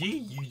 Yes, you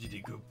did. You did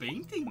a good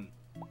painting.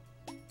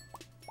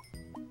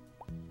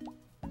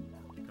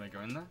 Can I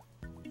go in there?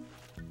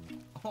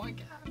 Oh, I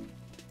can.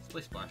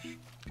 Splish splash.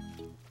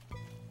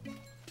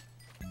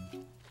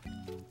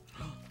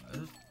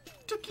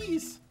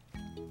 Duckies!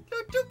 No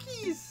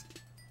duckies!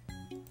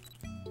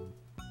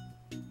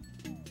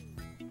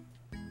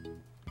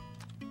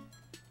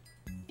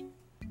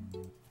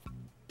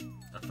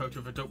 A photo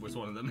of a duck was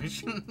one of the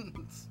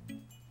missions.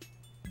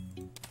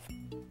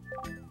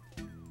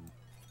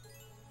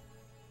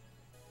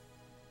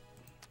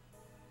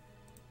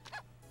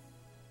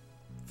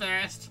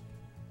 First!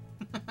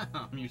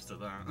 I'm used to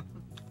that.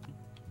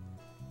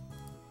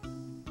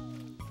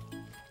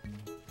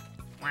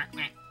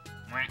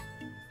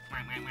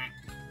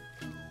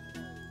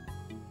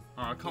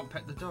 Oh, I can't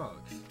pet the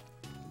dogs.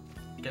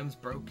 Game's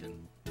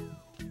broken.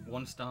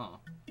 1 star.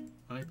 Can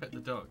I pet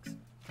the dogs?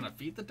 Can I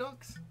feed the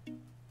dogs?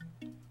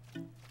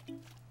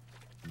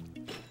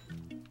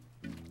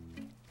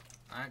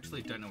 I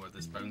actually don't know where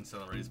this bone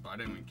cellar is, but I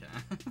don't even care.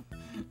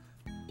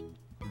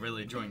 I'm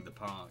really enjoying the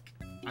park.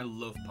 I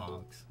love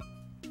parks.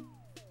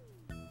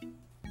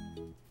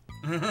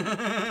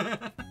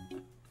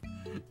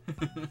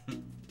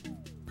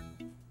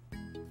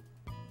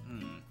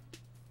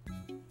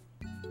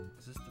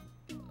 Is this the...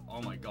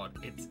 Oh my god,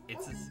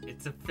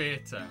 it's a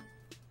theatre.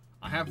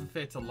 I have a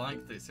theatre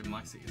like this in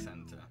my city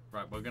centre.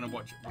 Right, we're gonna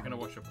watch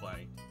a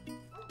play.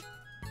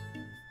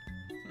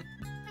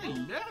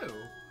 Hello,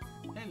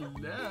 hello,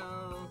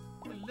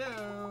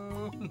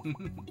 hello.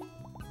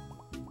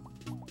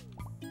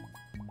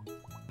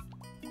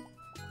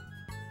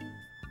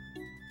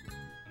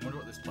 I wonder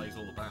what this play's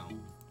all about.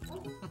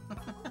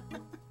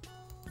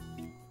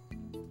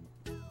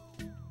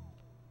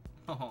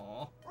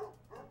 Aww.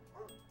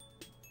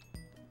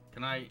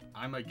 Can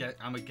I'm a guest.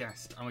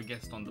 I'm a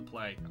guest on the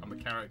play. I'm a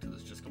character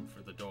that's just come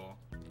through the door.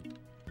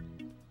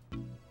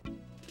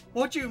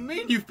 What do you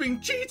mean you've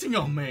been cheating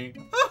on me?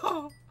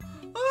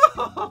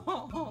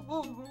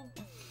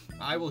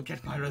 I will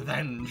get my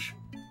revenge.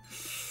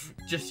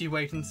 Just you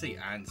wait and see.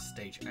 And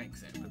stage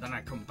exit. But then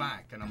I come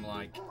back and I'm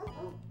like,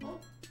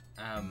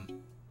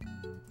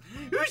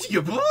 who's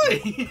your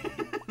boy?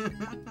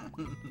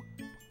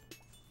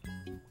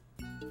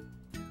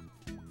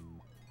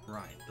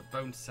 Right, the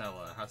bone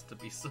cellar has to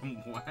be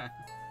somewhere.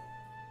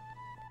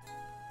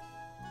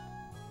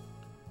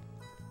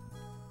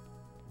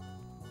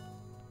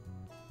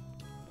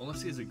 All I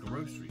see is a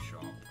grocery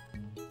shop.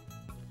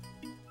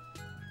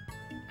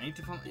 I need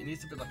to find, it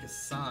needs to be like a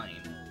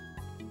sign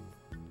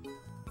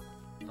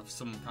of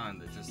some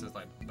kind that just says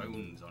like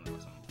bones on it or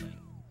something.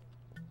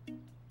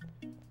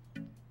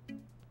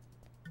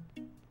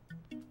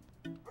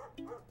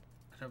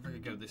 I don't think I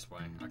go this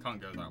way. I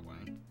can't go that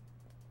way.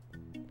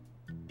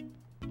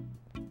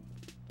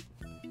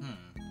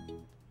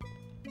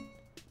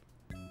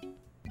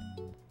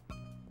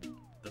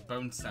 The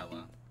bone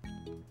cellar.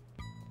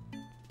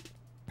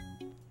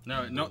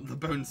 No, not the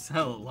bone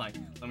cellar. Like,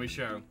 let me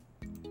show.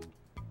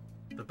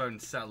 The bone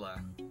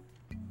cellar.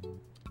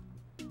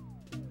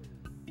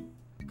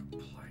 Good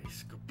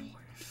place, good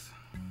place.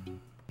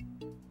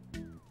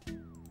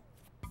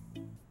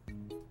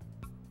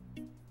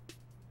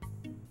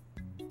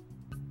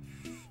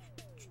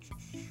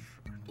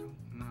 I don't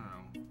know.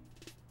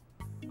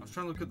 I was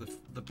trying to look at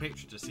the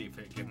picture to see if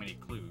it gave me any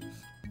clues.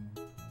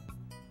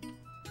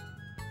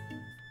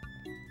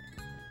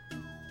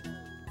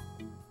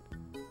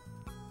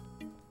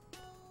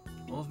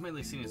 All I've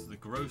mainly seen is the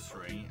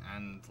grocery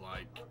and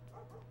like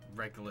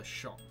regular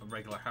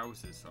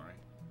houses, sorry.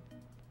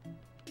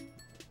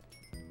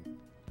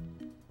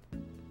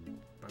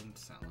 Bone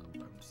cellar,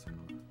 bone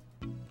cellar.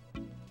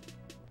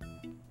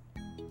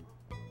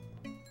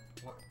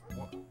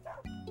 What?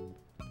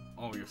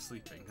 Oh, you're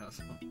sleeping, that's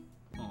all.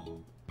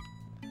 Oh.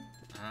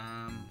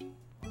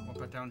 What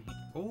about down here?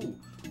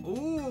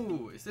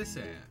 Oh, is this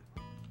it?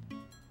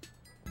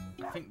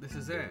 I think this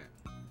is it.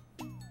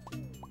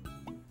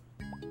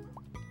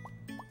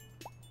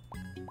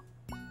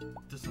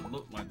 Doesn't doesn't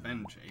look like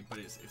Benji, but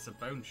it's a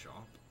bone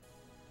shop.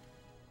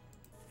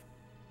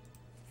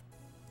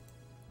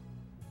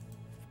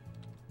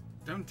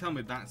 Don't tell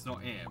me that's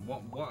not it.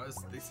 What is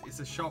this? It's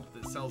a shop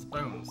that sells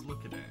bones.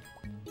 Look at it.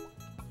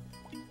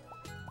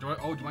 Do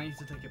I need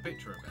to take a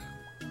picture of it?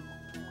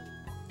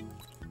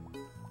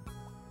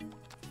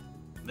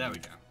 There we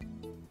go.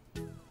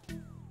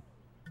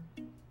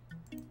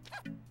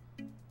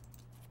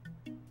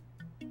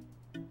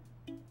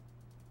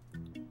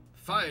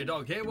 Fire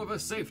dog here with a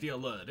safety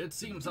alert. It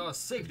seems our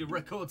safety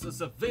records are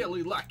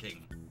severely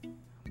lacking.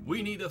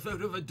 We need a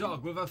photo of a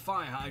dog with a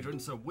fire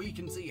hydrant so we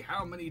can see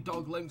how many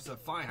dog lengths a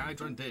fire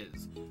hydrant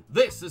is.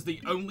 This is the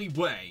only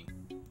way.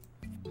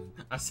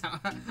 I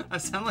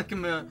sound like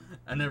I'm a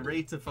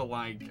narrator for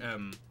like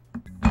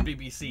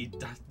BBC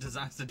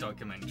disaster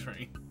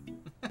documentary.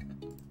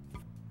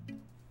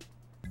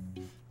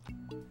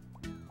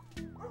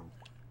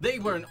 They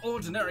were an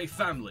ordinary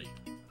family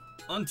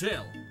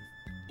until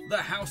the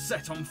house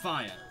set on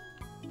fire.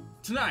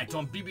 Tonight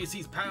on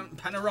BBC's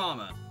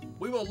Panorama,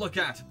 we will look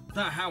at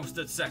the house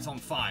that set on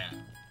fire.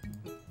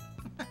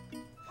 I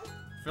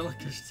feel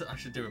like I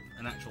should do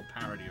an actual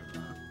parody of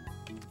that.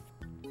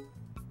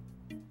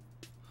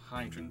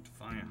 Hydrant,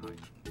 fire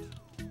hydrant.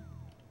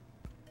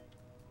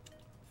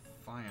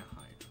 Fire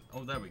hydrant.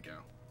 Oh, there we go.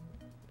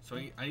 So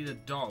I need a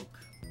dog.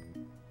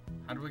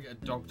 How do we get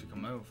a dog to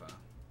come over?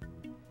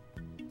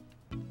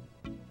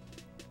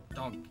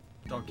 Dog,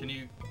 can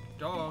you...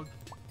 Dog!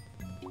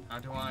 How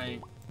do I...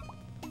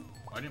 Oh,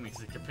 I didn't mean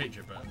to take a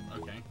picture, but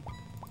okay.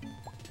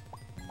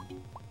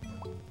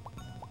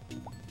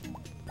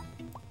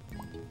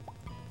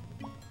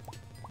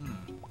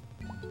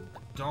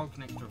 A dog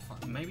next to a fire...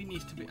 Maybe it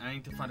needs to be... I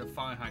need to find a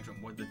fire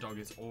hydrant where the dog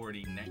is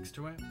already next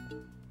to it.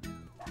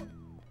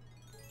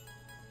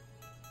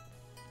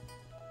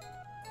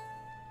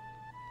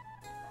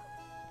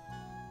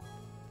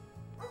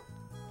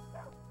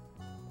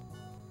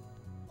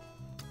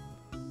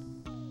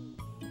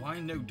 Why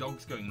no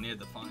dogs going near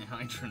the fire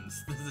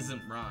hydrants? This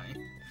isn't right.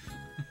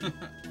 There's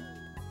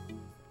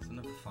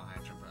another fire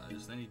hydrant, but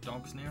is there any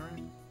dogs near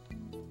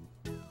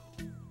it?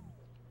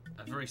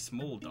 A very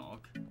small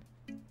dog.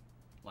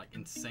 Like,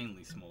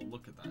 insanely small.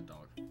 Look at that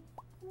dog.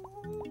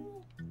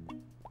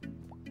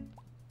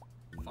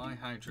 Fire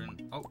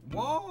hydrant. Oh,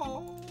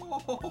 whoa!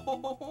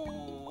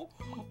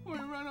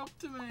 It ran up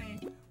to me.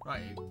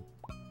 Right.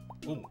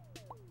 Oh.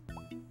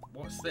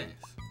 What's this?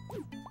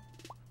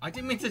 I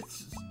didn't mean to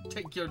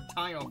take your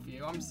tie off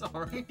you. I'm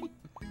sorry.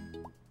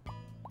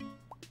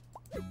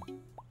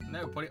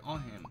 No, put it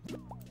on him.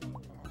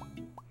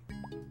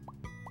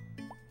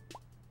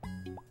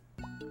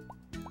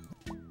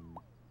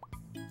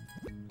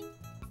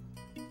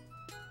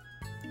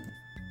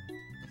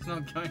 It's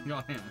not going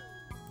on him.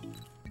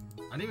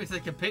 I didn't even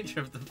take a picture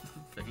of the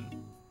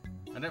thing.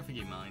 I don't think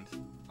he minds.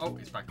 Oh,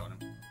 it's back on him.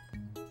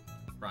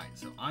 Right,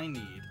 so I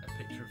need a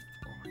picture of...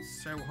 Oh,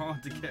 it's so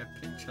hard to get a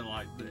picture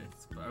like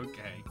this, but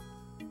okay.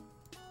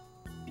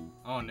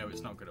 Oh no,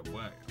 it's not gonna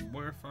work.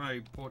 What if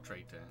I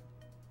portrait it?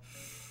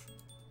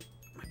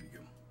 Maybe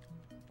go.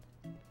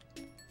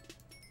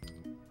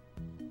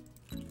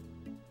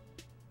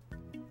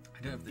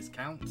 I don't know if this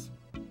counts,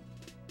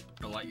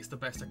 but like it's the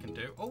best I can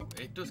do. Oh,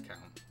 it does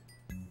count.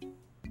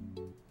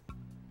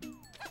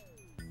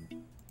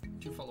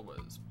 2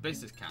 followers.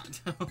 Business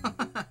cat.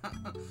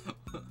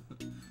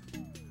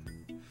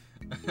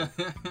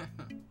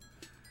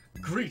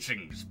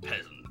 Greetings,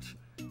 peasant.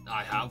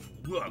 I have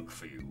work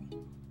for you.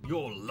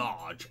 Your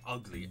large,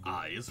 ugly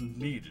eye is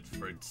needed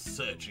for its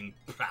searching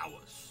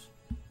prowess.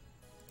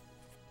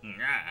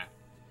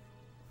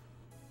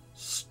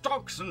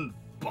 Stocks and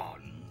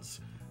bonds.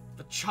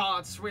 The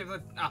charts with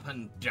the up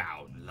and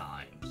down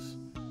lines.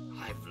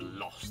 I've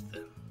lost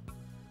them.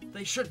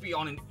 They should be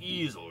on an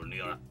easel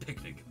near a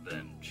picnic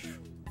bench.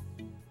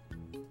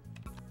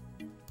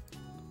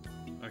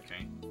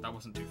 Okay, that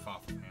wasn't too far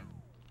from here.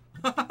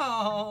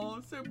 Oh,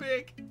 so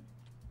big!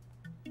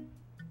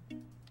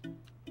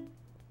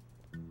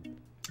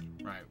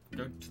 Right,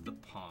 go to the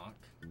park.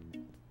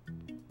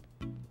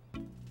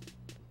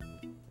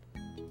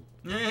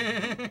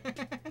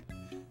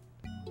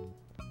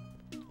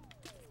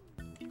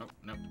 Oh,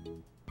 no.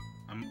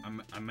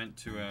 I meant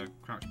to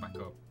crouch back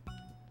up.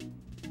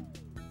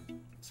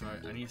 So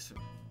I need to...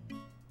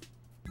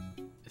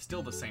 It's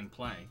still the same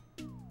play.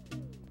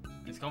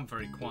 It's gone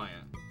very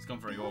quiet. It's gone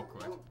very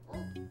awkward.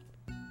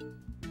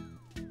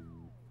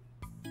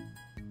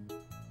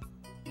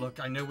 Look,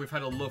 I know we've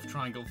had a love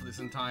triangle for this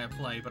entire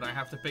play, but I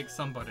have to pick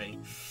somebody.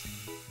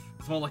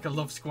 It's more like a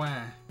love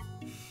square.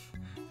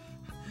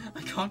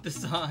 I can't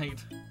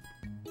decide.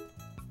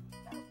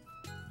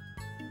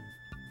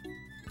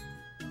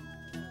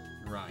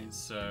 Right,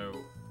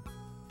 so...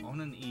 On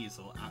an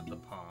easel at the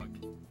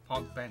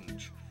park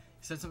bench.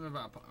 He said something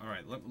about...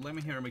 Alright, let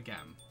me hear him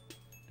again.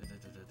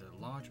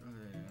 Large...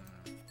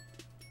 the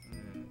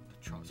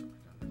charts...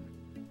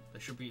 They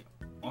should be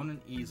on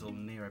an easel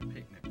near a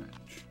picnic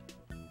bench.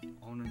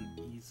 On an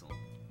easel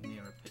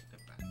near a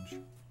picnic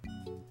bench.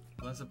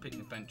 Well, there's a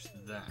picnic bench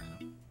there.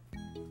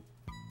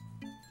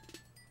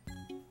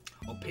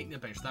 Oh,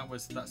 picnic bench.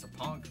 That's a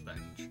park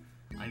bench.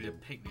 I need a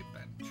picnic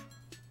bench.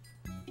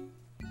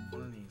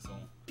 On an easel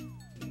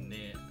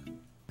near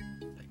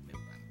picnic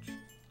bench.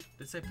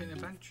 Did it say picnic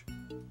bench?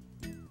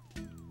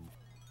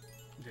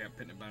 Yeah,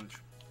 picnic bench.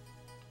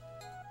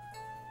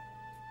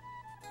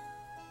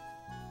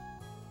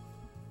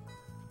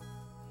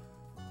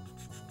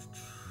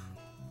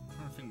 I'm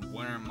trying to think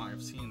where I might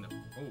have seen them.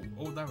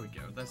 Oh, there we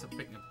go. There's a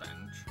picnic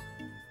bench.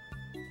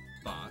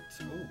 But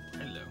oh,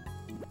 hello.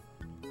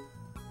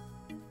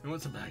 Who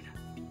wants a burger?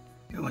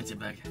 Who wants a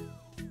burger?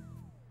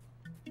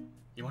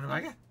 You want a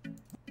burger?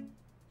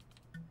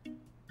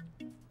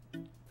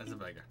 There's a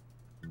burger.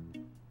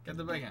 Get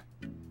the burger.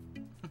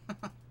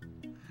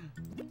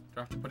 Do I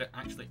have to put it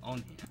actually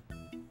on here?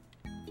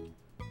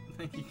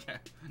 There you go.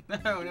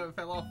 No, it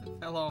fell off. It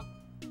fell off.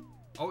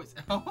 Oh, it's...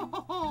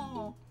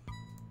 Oh!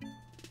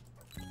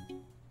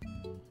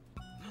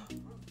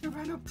 You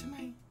ran up to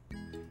me.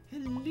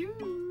 Hello.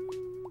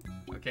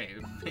 Okay,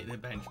 pick the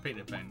bench, pick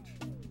the bench.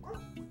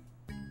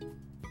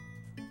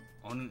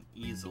 On an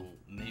easel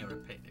near a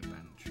picnic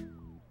bench.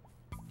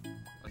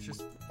 Let's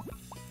just...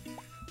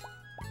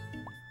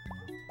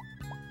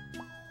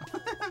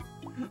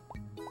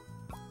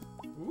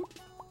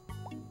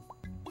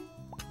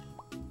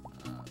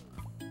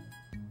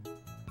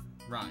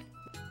 Right.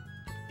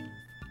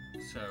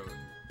 So,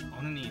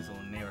 on an easel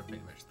near a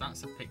picnic bench.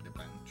 That's a picnic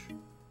bench.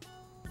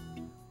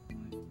 On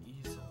an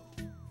easel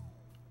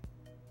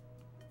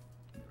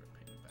near a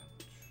picnic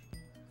bench.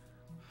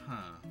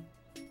 Huh.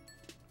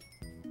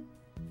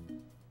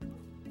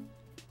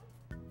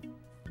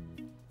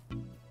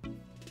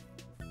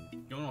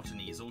 You're not an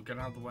easel, get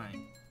out of the way.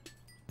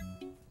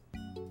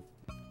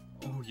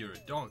 Oh, you're a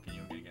dog and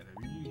you're gonna get a...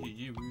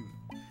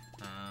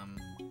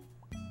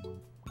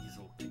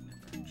 Easel picnic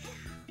bench.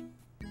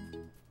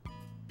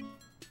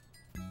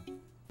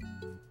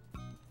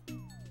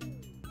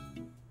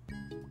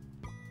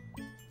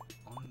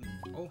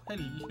 Oh, hello.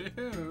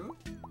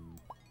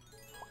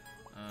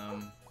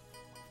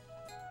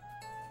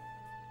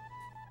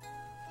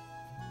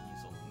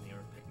 Easel near a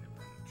picnic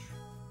bench.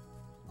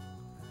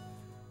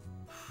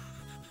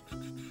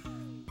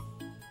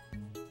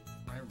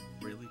 I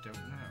really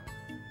don't know.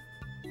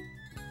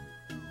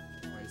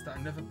 Wait, is that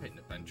another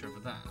picnic bench over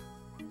there?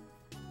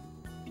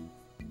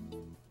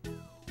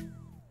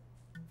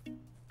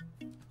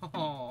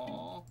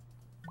 Aww.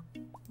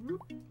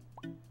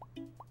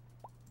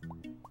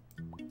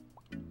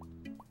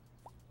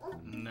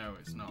 No,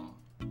 it's not.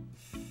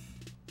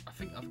 I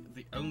think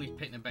the only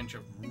picnic bench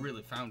I've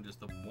really found is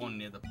the one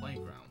near the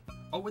playground.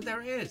 Oh, well,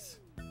 there it is!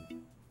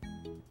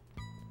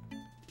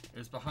 It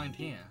was behind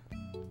here.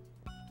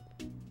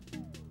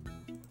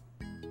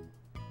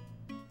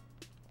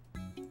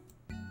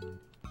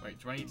 Wait,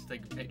 do I need to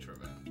take a picture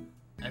of it?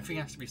 Everything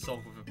has to be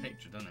solved with a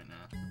picture, doesn't it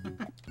now?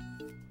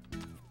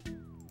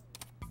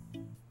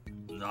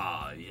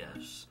 Ah,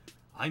 yes.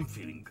 I'm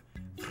feeling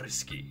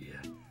frisky.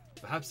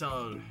 Perhaps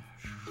I'll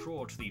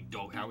short the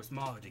doghouse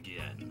market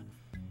again.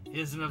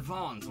 Here's an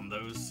advance on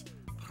those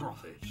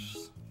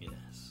profits.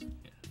 Yes,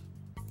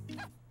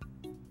 yes.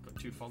 Got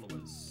 2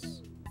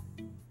 followers.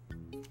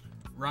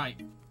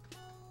 Right.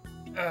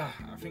 I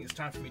think it's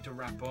time for me to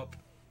wrap up.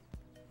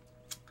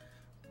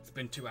 It's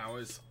been 2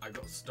 hours. I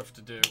got stuff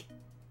to do.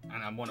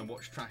 And I want to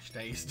watch Trash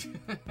Taste.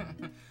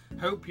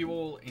 Hope you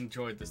all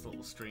enjoyed this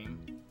little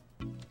stream.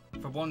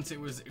 For once, it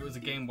was a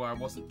game where I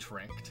wasn't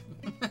tricked,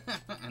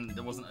 and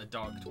there wasn't a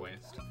dark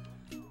twist.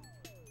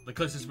 The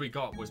closest we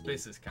got was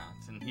Business Cat,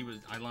 and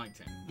I liked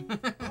him.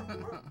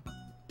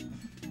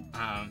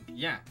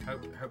 Yeah,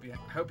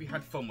 hope you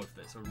had fun with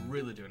this. I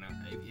really do. Now,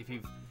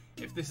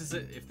 if this is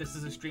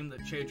a stream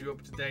that cheered you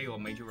up today or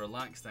made you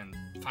relax, then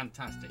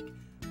fantastic,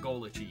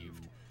 goal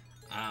achieved.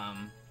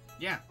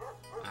 Yeah.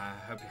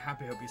 Hope you're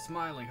happy, hope you're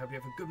smiling, hope you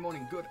have a good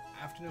morning, good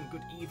afternoon,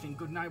 good evening,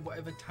 good night,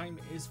 whatever time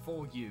it is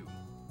for you.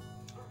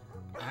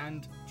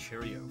 And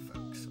cheerio,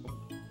 folks. Oh,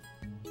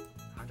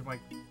 how do I...